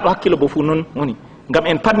marɗo hakkilo bo fu noon woni ngam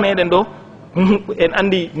en pat meɗen ɗo en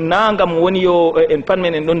andi na ngam woni yo en pat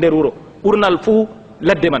men en ɗon nder wuro ɓurnal fuu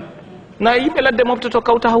ladde man na yimɓe ladde moftoto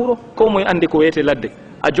kawta ha wuro ko moye andi ko wiyete ladde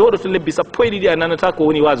a jooɗo to lebbi sappo e ɗiɗi a nanata ko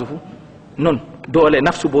woni waasu fuu non doole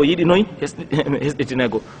nafsu bo yiɗi noyi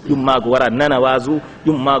hesɗitinego ƴummaago wara nana waasu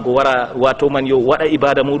ƴummaago wara wato man yo waɗa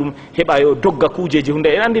ibada muɗum heɓa yo dogga kuujeji hunde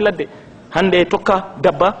en andi ladde hande tokka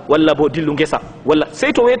dabba walla bo dillu ngesa walla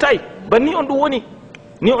sey to weetayi banni on ɗum woni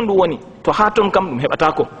ni on ɗum woni to ha ton kam ɗum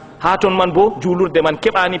heɓatako ha ton man bo juulurde man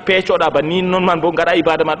keɓani peecoɗa banni noon man bo gaɗa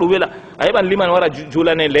ibada ma ɗum wela a heɓan liman wara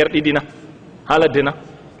juulane lerɗiɗina ha ladde na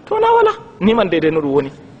to na wala ni man dede no ɗum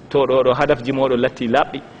woni to ɗo hadafji moɗon latti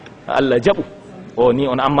laɓɗi Allah jaɓu o ni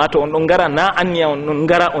on amma to on ɗon gara na anniya on ɗon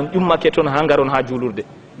gara on ƴummake toon ha garon ha juulurde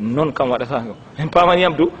noon kam waɗata en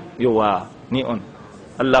pamaniyam du yowa ni on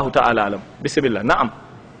Allahu ta'ala alam bisimillah na'am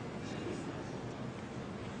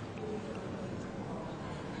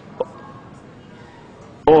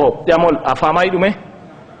o ƴamol a famayi ɗume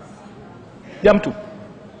ƴamtu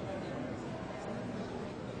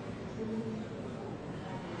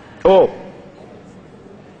o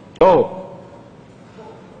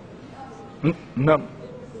nam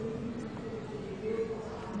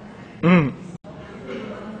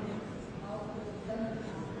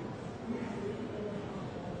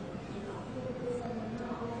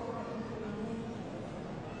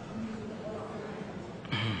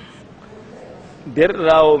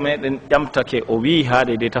derɗirawo meɗen ƴamtake o wi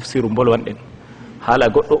haade de tafsiru bolwanɗen haala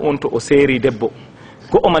goɗɗo on to o seeri debbo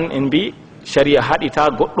go'o man en mbi sharia haɗita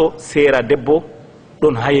goɗɗo seera debbo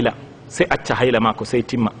ɗon hayla sey acca hayla mako sey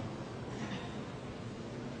timma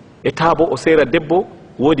e taa bo o seera debbo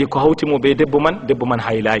woodi ko hawtimo be debbo man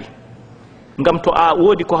haylayi ngam to a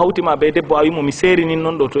woodi ko hawtima be debbo a wimo mi seerinin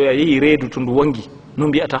noon ɗo to a yehi reedu to ndu wangi no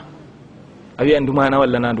mbiyata a wiya ndumana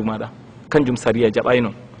walla na ndumaɗa kanjum sariya jaɓay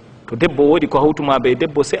noon to debbo woodi ko hawtuma be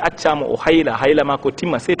debbo sey accama o hayla ma ko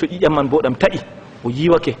timma sey to ƴiƴam man bo ɗam taƴi o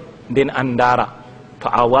yiwake nden an ndaara to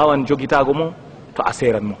a wawan jogitago mo to a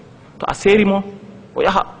seeran mo to a seeri mo o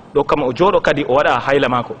yaha ɗo kam o jooɗo kadi o waɗa hayla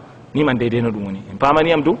mako ni man deydey no ɗum woni en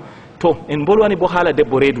pamaniyam du to en bolwani bo haala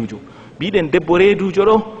debbo reedujo mbiɗen debbo reedujo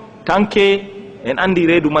ɗo tanke en andi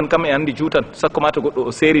reedu man kam en andi juutan sakko ma to goɗɗo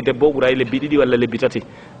o seeri debbo o ɓuray lebbi ɗiɗi walla lebbi tati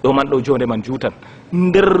ɗo man ɗo jonde man juutan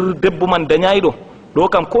nder debbo man dañayiɗo ɗo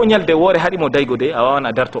kam ko ñalde woore haɗimo daygo de a wawan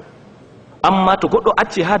a darto amma to goɗɗo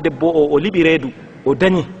acci ha debbo o liɓi reedu o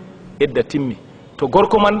dañi edda timmi to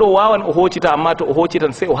gorko man ɗo wawan o hoccita amma to o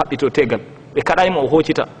hoccitan sey o haɓɓito tegal ɓe kaɗaymo o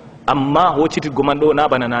hoccita amma hoccitirgo man ɗo na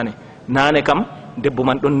bana nane kam debbo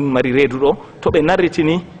man ɗon mari reedu ɗo to ɓe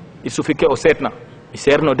narritini i sufike o setna mi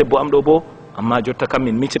serno debbo am ɗo bo amma jotta kam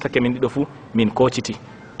min miccitake min ɗiɗo fuu min kocciti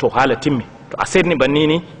to haala timmi to a setni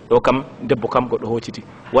bannini ɗo kam debbo kam goɗɗo hocciti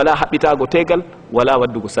wala haɓɓitago tegal wala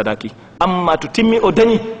waddugo sadaki amma to timmi o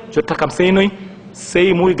dañi jotta kam sey noy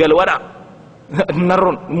sey muygal waɗa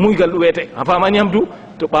narron muygal ɗuwete a famaniyam du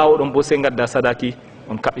to ɓawo ɗon bo sey gadda sadaki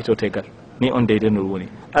on kaɓɓito tegal ni on deyde no woni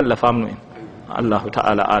Allah famnu en Allahu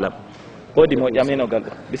ta'ala alam woodi mo ƴaminogal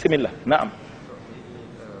ɗo bisimillah na'am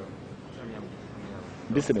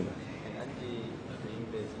bisimillah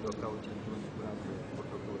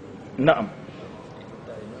na'am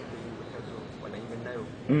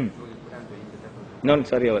noon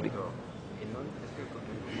sariya waɗi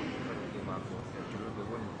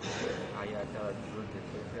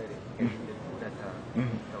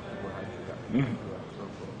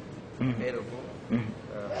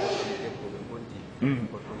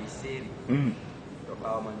to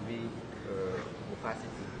ɓawa man wi mo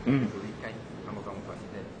fasiti to wi kañ hanko kam mo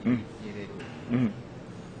fasitani yereɗo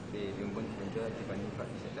ɓe gonti ɓe joɗati banni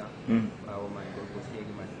fasita ɓawa man gorko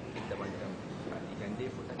seeri man iddaman tam haɗigande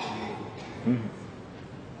fotata yereɗo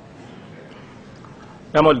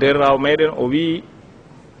ɗamol derrawo meɗen o wi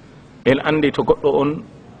en andi to goɗɗo on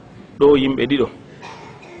ɗo yimɓe ɗiɗo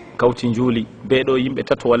kawti juuli be ɗo yimɓe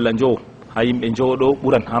tato walla jowo ha yimɓe jowo ɗo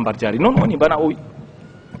ɓuran ha mbar jari noon woni bana o wi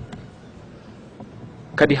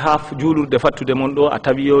kadi ha juulurde fattude mon ɗo a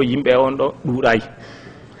tawi yo yimɓe on ɗo ɗuuɗayi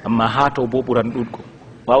amma ha to bo ɓuran ɗuɗgo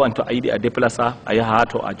wawan to a yiɗi a déplaça a yaha ha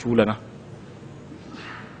to a juulana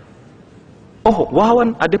oho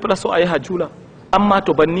wawan a déplace o a yaha juula amma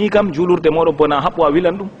to banni kam juulurde moɗon bona haɓo a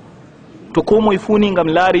wilan ɗum to ko moye funi gam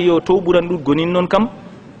laari yo to ɓuran ɗuɗgo nin noon kam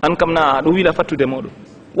an kam na aɗo wila fattude moɗon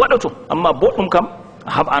waɗoto amma boɗɗum kam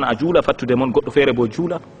a haɓ an a juula fattude mon goɗɗo feere bo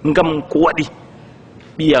juula gam ko waɗi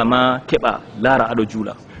ɓiya ma keɓa laara aɗo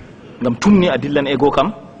juula gam tumni a dillan ego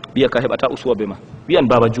kam ɓiya ka heɓata usuwaɓe ma wiyan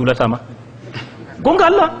baba juulatama gonga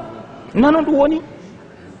Allah nanon ɗum woni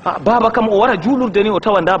baba kam o wara juulurde ni o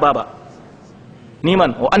tawa nda baba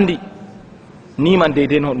niman o andi niman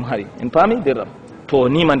deydey no ɗum hari en paami derɗam to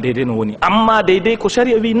niman deydey no woni amma deydey ko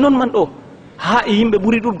sharia wi non man ɗo ha e yimɓe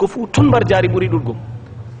ɓuuri ɗuɗgo fuu ton mbar jaari ɓuuri ɗuɗgo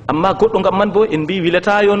amma goɗɗo gam man bo en mbi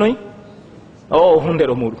wilata yo noy o hunde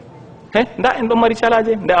ɗo muɗum he nda en ɗon mari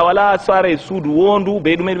calaje nde a wala sare suudu wondu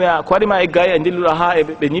ɓe ɗumen ko waɗima e gayi a jilluɗa ha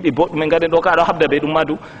ɓe ñiɓi boɗɗumen gaden ɗo ka aɗa habda ɓe ɗum ma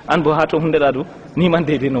du an bo ha to hundeɗa du niman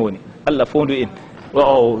deydey no woni Allah fondu en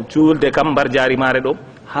o julde kam mbar jaari mare ɗo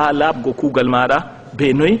ha laaɓgo kuugal maɗa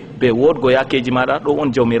be noyi be wodgo yakeji maɗa ɗo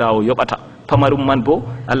on jawmirawo yoɓata pamarum man bo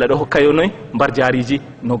Allah ɗo hokkayo noyi mbar jariji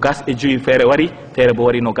no gas e joyi feere wari feere bo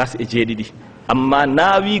wari no gas e jeeɗiɗi amma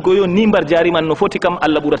na wigoyo ni mbar jari man no foti kam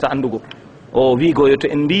Allah ɓurata andugo o wigoyo to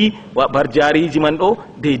en mbi mbar jariji man ɗo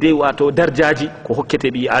deydey wato darjaji ko hokkete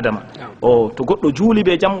ɓi adama o to goɗɗo juuli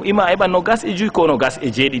ɓe jaam ima heɓa no gas e joyi ko no gas e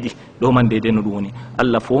jeeɗiɗi ɗo man deydey no ɗum woni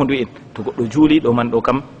Allah fondu en to goɗɗo juuli ɗo man ɗo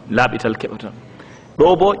kam laaɓital keɓata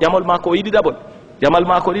ɗo bo ƴamol ma ko yiɗi ɗaɓol jamal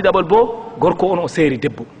ma ko ɗiɗaɓol bo gorko on o seeri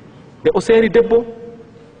debbo nde o seeri debbo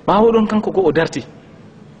ɓawoɗon kanko go o darti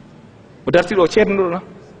ɗo ceernoɗona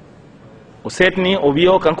o setni o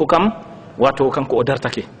wiyo kanko kam wato kanko o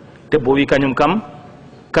dartake debbo wi kañum kam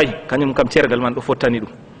ceergal man ɗo fottani ɗum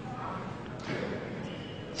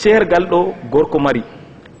ceergal ɗo gorko mari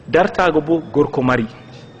dartago bo gorko mari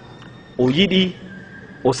o yiɗi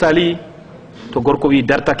o sali to gorko wi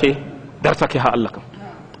dartake ha Allah kam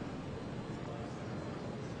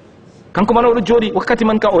kanko man oɗo jooɗi wakkati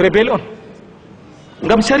man kam o rebel on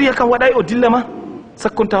ngam sharia kam waɗay o dilla ma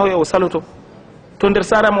sakkonta hoya o saloto to nder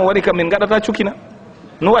sara mo waɗi kam min gaɗata cukina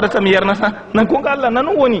no waɗata mi yernata nan gonga Allah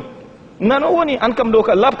nano woni an kam ɗo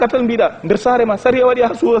ka labkatal mbiɗa nder sare ma sharia waɗi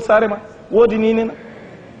ha suura sare ma woodi ninena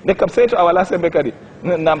nde kam sey to a wala sembe kadi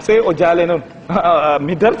nam sey o jaale noon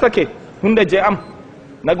mi dartake hunde je am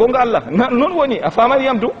na gonga Allah non woni a famani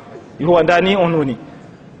yam du yowa ndani on woni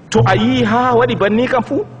to a yi ha waɗi banni kam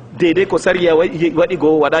fuu deydey ko sariya waɗi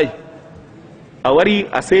go waɗay a wari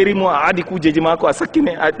a seerimo a adi kujeji mako a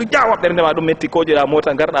sakkine a ƴawa ɓernde ma ɗum metti koƴoɗa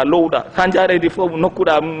mota garɗa lowɗa ha jaredi fof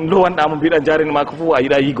nokkuɗa lowanɗamo mbiɗa jareni mako fof a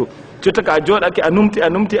yiɗa yigo jotta ka a joɗake a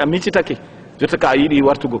numti a miccitake jotta ka a yiɗi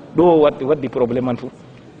wartugo ɗo waddi probléme man fof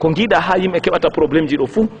ko giɗa ha yimɓe keɓata probléme ji ɗo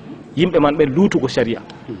fuu yimɓe man ɓen luutugo sharia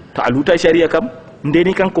to a luutay sharia kam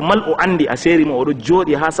ndeni kanko mal o andi a seerimo oɗo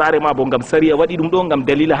jooɗi ha saare ma bo gam saria waɗi ɗum ɗo gam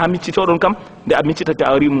dalila ha miccitoɗon kam nde a miccitake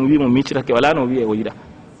a wari mum wimo miccitake wala no wiye o yiɗa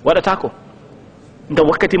waɗata ko ngam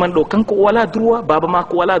wakkati man ɗo kanko o wala droit baba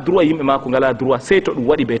mako wala droit yimɓe mako ngala droit sey to ɗum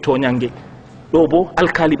waɗi ɓe toñangue ɗo bo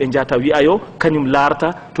alkali ɓe jata wiya yo kañum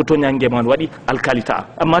larta to toñangue man waɗi alkali ta'a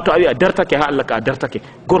amma to a wi a dartake ha Allah ka a dartake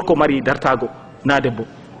gorko mari dartago na debbo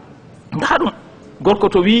nda ɗum gorko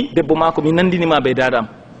to wi debbo mako mi nandinima ɓe dada am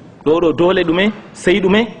ɗo dole ɗume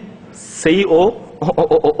sey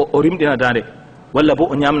o rimɗina dande walla bo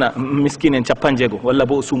o ñamna miskine en 50 walla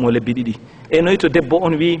bo o suumo lebbi ɗiɗi e noyi to debbo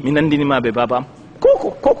on wi mi nandinima ɓe baba am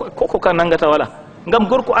koko ka nangata wala ngam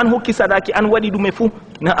gorko an hokki sadaki an waɗi ɗume fuu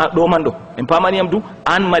na ɗo man ɗo en pamaniyam du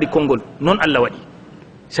an mari konngol noon Allah waɗi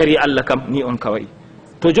sharia Allah kam ni on ka waɗi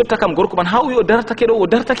to jotta kam gorko man ha wi o dartake ɗo o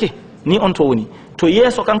dartake ni on to woni to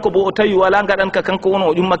yeeso kanko bo o tawi wala gaɗanka kanko won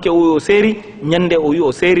o ƴummake o wi o seeri ñande o wi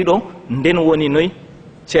o seeri ɗo nden woni noyi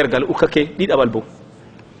ceergal ukkake ɗiɗaɓal bo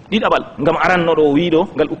ɗiɗaɓal ngam arannoɗo o wiɗo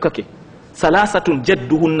ngal ukkake salasatun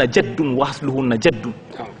jadduhunna jaddun wasluhunna jaddun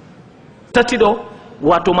tati ɗo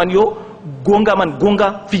wato man yo gonga man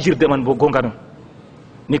gonga fijirde man bo gonga non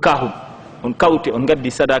ni kahum on kawti on gaddi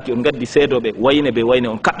sadaki on gaddi seedoɓe wayne ɓe wayne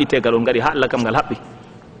on kaɓɓitegal on gaɗi ha Allah kam ngal haɓɓi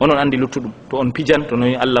onon andi luttuɗum to on pijan to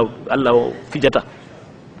noyi Allah o fijata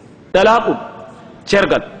ɗalaɓum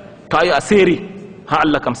ceergal to ayi a seeri ha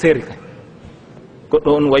Allah kam seeri kay goɗɗo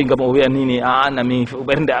on wayi gam o wiya nini a anami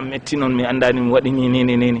ɓernde am metti noon mi andani mi waɗi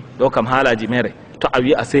ni ɗo kam haalaji mere to a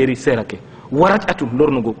wiya a seeri serake waraj atum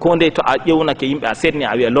lornugo ko nde to a ƴewnake yimɓe a setni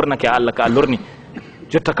a wiya lornake a Allah ka a lorni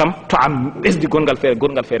jotta kam to a ɓesdi gongal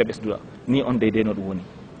feere ɓesduɗa ni on deydey no ɗum woni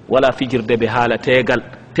wala fijirde ɓe haala tegal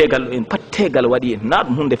ɗo en pat tegal waɗi en na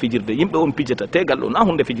ɗum hunde fijirde yimɓe on pijata tegal ɗo na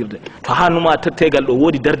hunde fijirde to hannuma tegal ɗo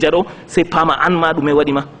woodi darja ɗo sey paama an ma ɗume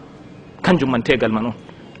waɗima kanjum man tegal man on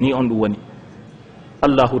ni on ɗum woni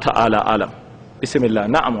Allahu ta'ala alam bisimillah.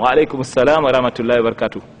 Naam, wa aleykum salam wa rahmatullahi wa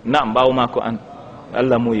barakatuh. Naam, ɓawo mako an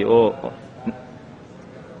Allah muyi o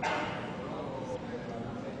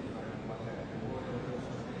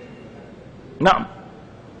naam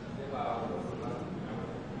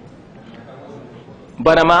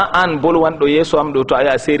bana ma an bolwanɗo yeeso am ɗo to a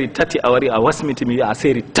yaha séri tati a wari a wasmiti mi wiya a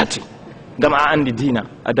séri tati ngam a andi dina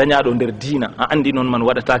a dañaɗo nder dina a andi noon man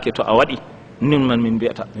waɗatake to a waɗi nin man min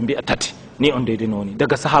mbiyata min mbiya tati ni on deyde noni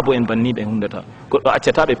daga sahabo en banniɓe hundata goɗɗo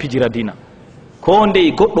accataɓe pijira dina ko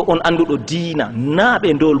ndey goɗɗo on anduɗo dina na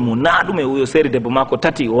ɓe ndolmo na ɗume yo séri debbo mako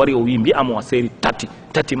tati o wari o wi mbiyamo a séri tati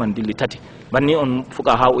tati man dilli tati banni on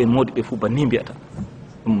fuka ha en modiɓe fuu banni mbiyata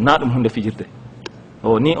ɗum na ɗum hunde fijirde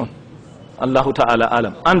o ni on allahu taala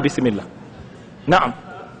alam an bisimillah. Naam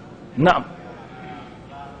naam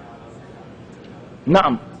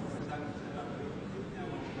naam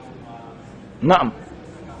naam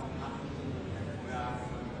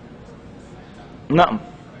naam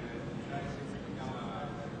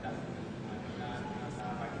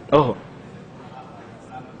oho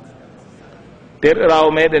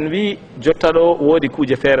derɗirawo meɗen wi jotta ɗo woodi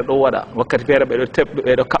kuje feere ɗo waɗa wakkati feere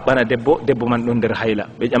ɓeɗo kaɓɓana debbo man ɗon nder hayla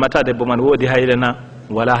ɓe ƴamata debbo man woodi hayla na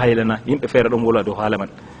wala hayla na yimɓe feere ɗon wolwa dow haala man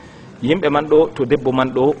yimɓe man ɗo to debbo man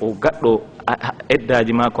ɗo o gaɗɗo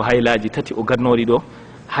eddaji ma ko haylaji tati o gadnori ɗo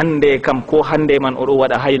hande kam ko hande man oɗo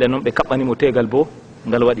waɗa hayla noon ɓe kaɓɓanimo tegal bo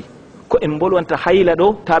ngal waɗi ko en bolwanta hayla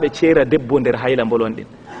ɗo ta ɓe ceera debbo nder hayla bolwan ɗen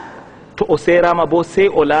to o serama bo sey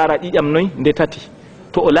o laara ƴiƴam noy nde tati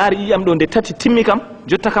to o laari ƴiƴam ɗo nde tati timmi kam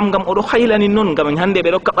jotta kam gam oɗo haylani noon gam hande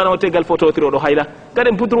ɓeɗo kaɓɓanamo tegal fototiri oɗo hayla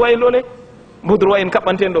gaɗen budurwa en lole budurwa en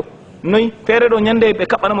kaɓɓanten ɗo noyi feere ɗo ñande ɓe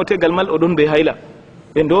kaɓɓanamo tegal mal oɗon ɓe hayla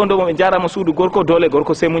ɓe ndomo ɓe jarama suudu gorko dole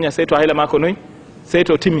gorko sey muña sey to hayla mako noyi sey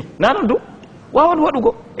to timmi nanon du wawan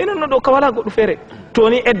waɗugo enen no ɗo ka wala goɗɗo feere to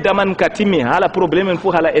ni edda man ka timmi haala probléme en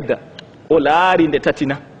fuu haala edda o laari nde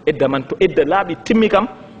tatina edda man to edda laaɓi timmi kam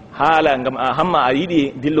haala ngam a hamma a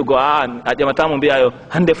yiɗi dillugo a ƴamatamo mbiyayo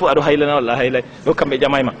hande fuu aɗo haylana walla haylay ɗo kam ɓe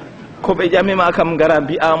ƴamayma ko ɓe ƴamima kam gara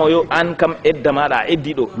mbiyamo yo an kam edda maɗa a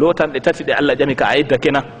eddi ɗo lotanɗe tati ɗe Allah ƴami ka a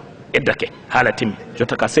eddake na eddake haala timmi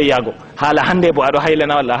jotta ka sey yaago haala hande bo aɗo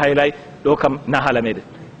haylana walla haylay ɗo kam na haala meɗen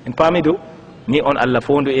en paami do ni on Allah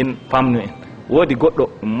fondu en famnu en woodi goɗɗo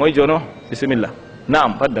moy jono bisimilla.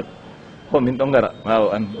 Naam faddal ho min ɗon gara waw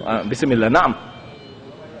an bisimilla. Naam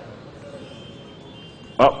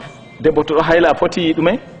debbo to ɗo hayla foti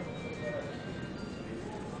ɗume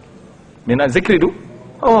min an zicri du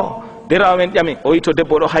o derawo men ƴami o wi to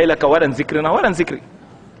debbo ɗo hayla ka waɗan zicri na waɗan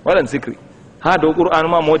zicri ha dow qur'anu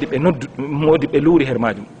ma modi ɓe noddu modi ɓe luuri her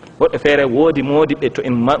majum woɗɗe feere woodi modi ɓe to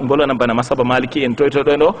en bolwana bana masaba maliki en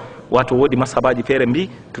toytoɗen ɗo wato woodi masabaji feere mbi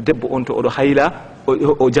to debbo on to oɗo hayla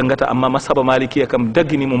o jangata amma masaba malikiya kam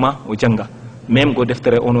dagginimo ma o janga memgo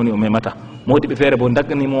deftere ononi o memata modi ɓe feere bo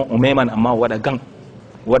dagganimo o meman amma o waɗa gang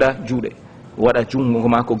waɗa juuɗe waɗa jungo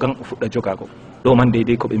mako gang o fuɗɗa jogago ɗo man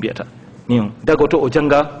deydey ko ɓe mbiyata ni on dagoto o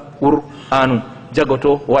janga qur'anu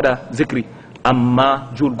jagoto waɗa zicri amma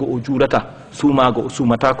julgo o juulata sumago o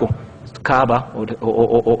sumatako kaaba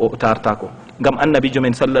o tartako ngam annabijo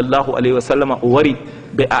men sallllahu alayhi wa sallam o wari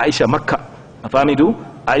be aicha makka a faami du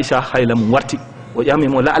aicha hayla mum warti o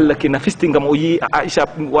ƴamimo laallaki nafisti ngam o yi aicha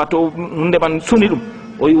wato hunde man suni ɗum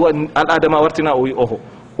o yi al'adama wartina o wi oho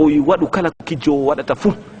o wi waɗu kala kijjowo waɗata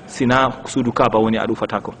fuu sina suudu kaaba woni a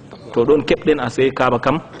ɗufatako to ɗon keɓɗen a sey kaaba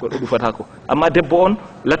kam oɗo ɗufatako amma debbo on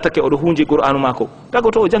lattake oɗo hunji qur'anu mako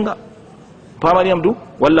dagoto o janga pamaniyam du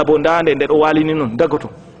walla bo ndande nde ɗo walini noon dagoto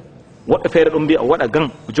woɗɗe feere ɗum mbiya o waɗa gang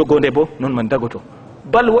o joggonde bo noon man dagoto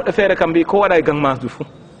bal woɗɗe feere kam mbi ko waɗa e gang masdu fuu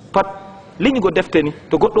pat liñugo defte ni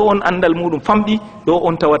to goɗɗo on andal muɗum famɗi ɗo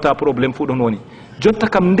on tawata probléme fuu ɗon woni jotta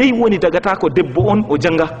kam ndey woni dagata ko debbo on o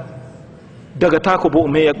janga dagata ko bo o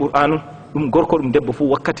meya qur'anu ɗum gorko ɗum debbo fuu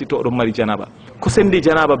wakkati to oɗon mari janaba ko sendi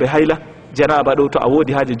janaba ɓe hayla janaba ɗo to a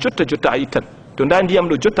woodi haaji jotta a ittan to nda ndiyam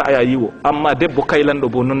ɗo jotta aya yiwo amma debbo kaylanɗo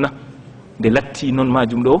bo nonna nde latti noon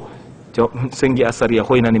majum ɗo sengi a sariya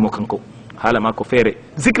hoynanimo kanko haala makko feere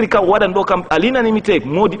zicri kam waɗan ɗo kam a linanimi te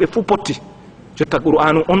moodi ɓe fuu potti jotta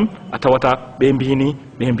qur'anu on a tawata ɓe mbini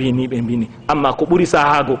amma ko ɓuri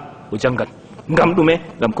sahago o jangan ngam ɗume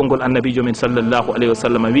ngam konngol annabijo men sallllahu alayhi wa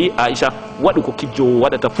sallam wi aicha waɗu ko kijjowo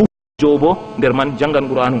waɗata fuu kijjowo bo nder man jangan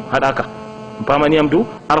qur'anu haɗaka pamaniyam du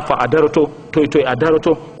arfa a daroto toye a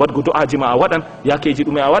daroto waɗgo do'aji ma a waɗan yakeji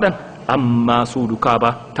ɗume a waɗan amma suudu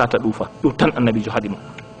kaaba tata ɗuufa ɗum tan annabijo haɗimo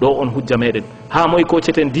ɗo on hujja meɗen ha moy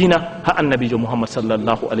kocceten dina ha annabijo muhammad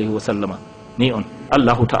sallllahu alayhi wa sallama ni on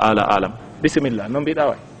allahu ta'ala alam bisimillah no mbiɗa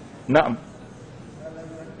way naam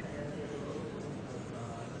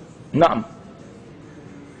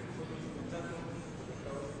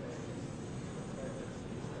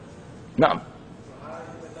na'am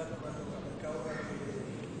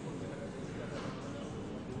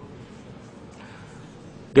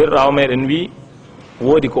derɗirawo meɗen wi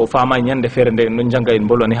woodi ko famay ñande feere nde en ɗon jangga en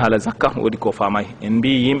bolwani haala zakka woodi ko famay en mbi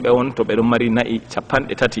yimɓe on to ɓeɗon mari nayi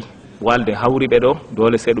 3 walde hawri ɓe ɗo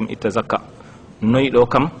dole se ɗum itta zakka noyi ɗo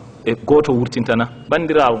kam e goto wurtintana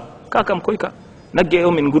bandirawo ka kam koy ka nagge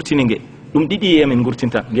o min gurtini nge ɗum ɗiɗi min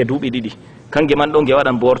gurtinta nge duuɓi ɗiɗi kange man ɗo nge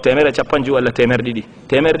waɗan bor 150 walla 200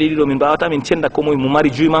 200 ɗo min mbawata min cenda ko moye mo mari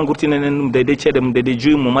juy ma gurtinanen ɗum deydey ceede mum deydey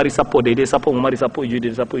juy mo mari sappo deydey sappo mo mari sappo e juy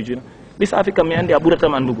deydey sappo e juy lissafi kam mi andi a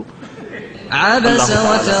ɓuratam andugo عبس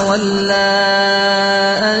وتولى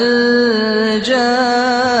أن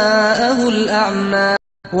جاءه الأعمى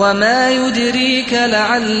وما يدريك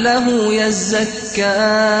لعله يزكى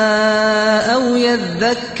أو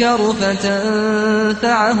يذكر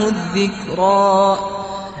فتنفعه الذكرى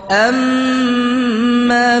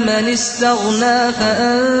أما من استغنى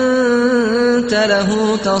فأنت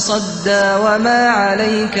له تصدى وما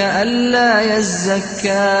عليك ألا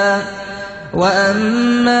يزكى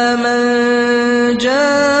وأما من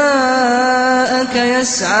جاءك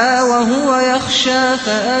يسعى وهو يخشى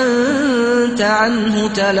فأنت عنه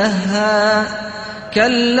تلهى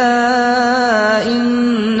كلا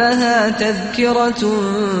إنها تذكرة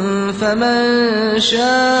فمن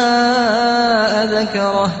شاء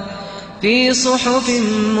ذكره في صحف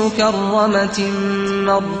مكرمة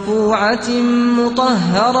مرفوعة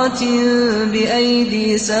مطهرة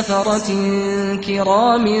بأيدي سفرة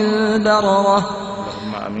كرام بررة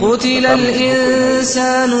قتل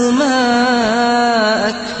الإنسان ما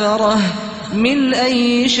أكفره من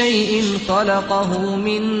أي شيء خلقه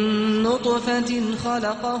من نطفة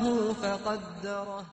خلقه فقدره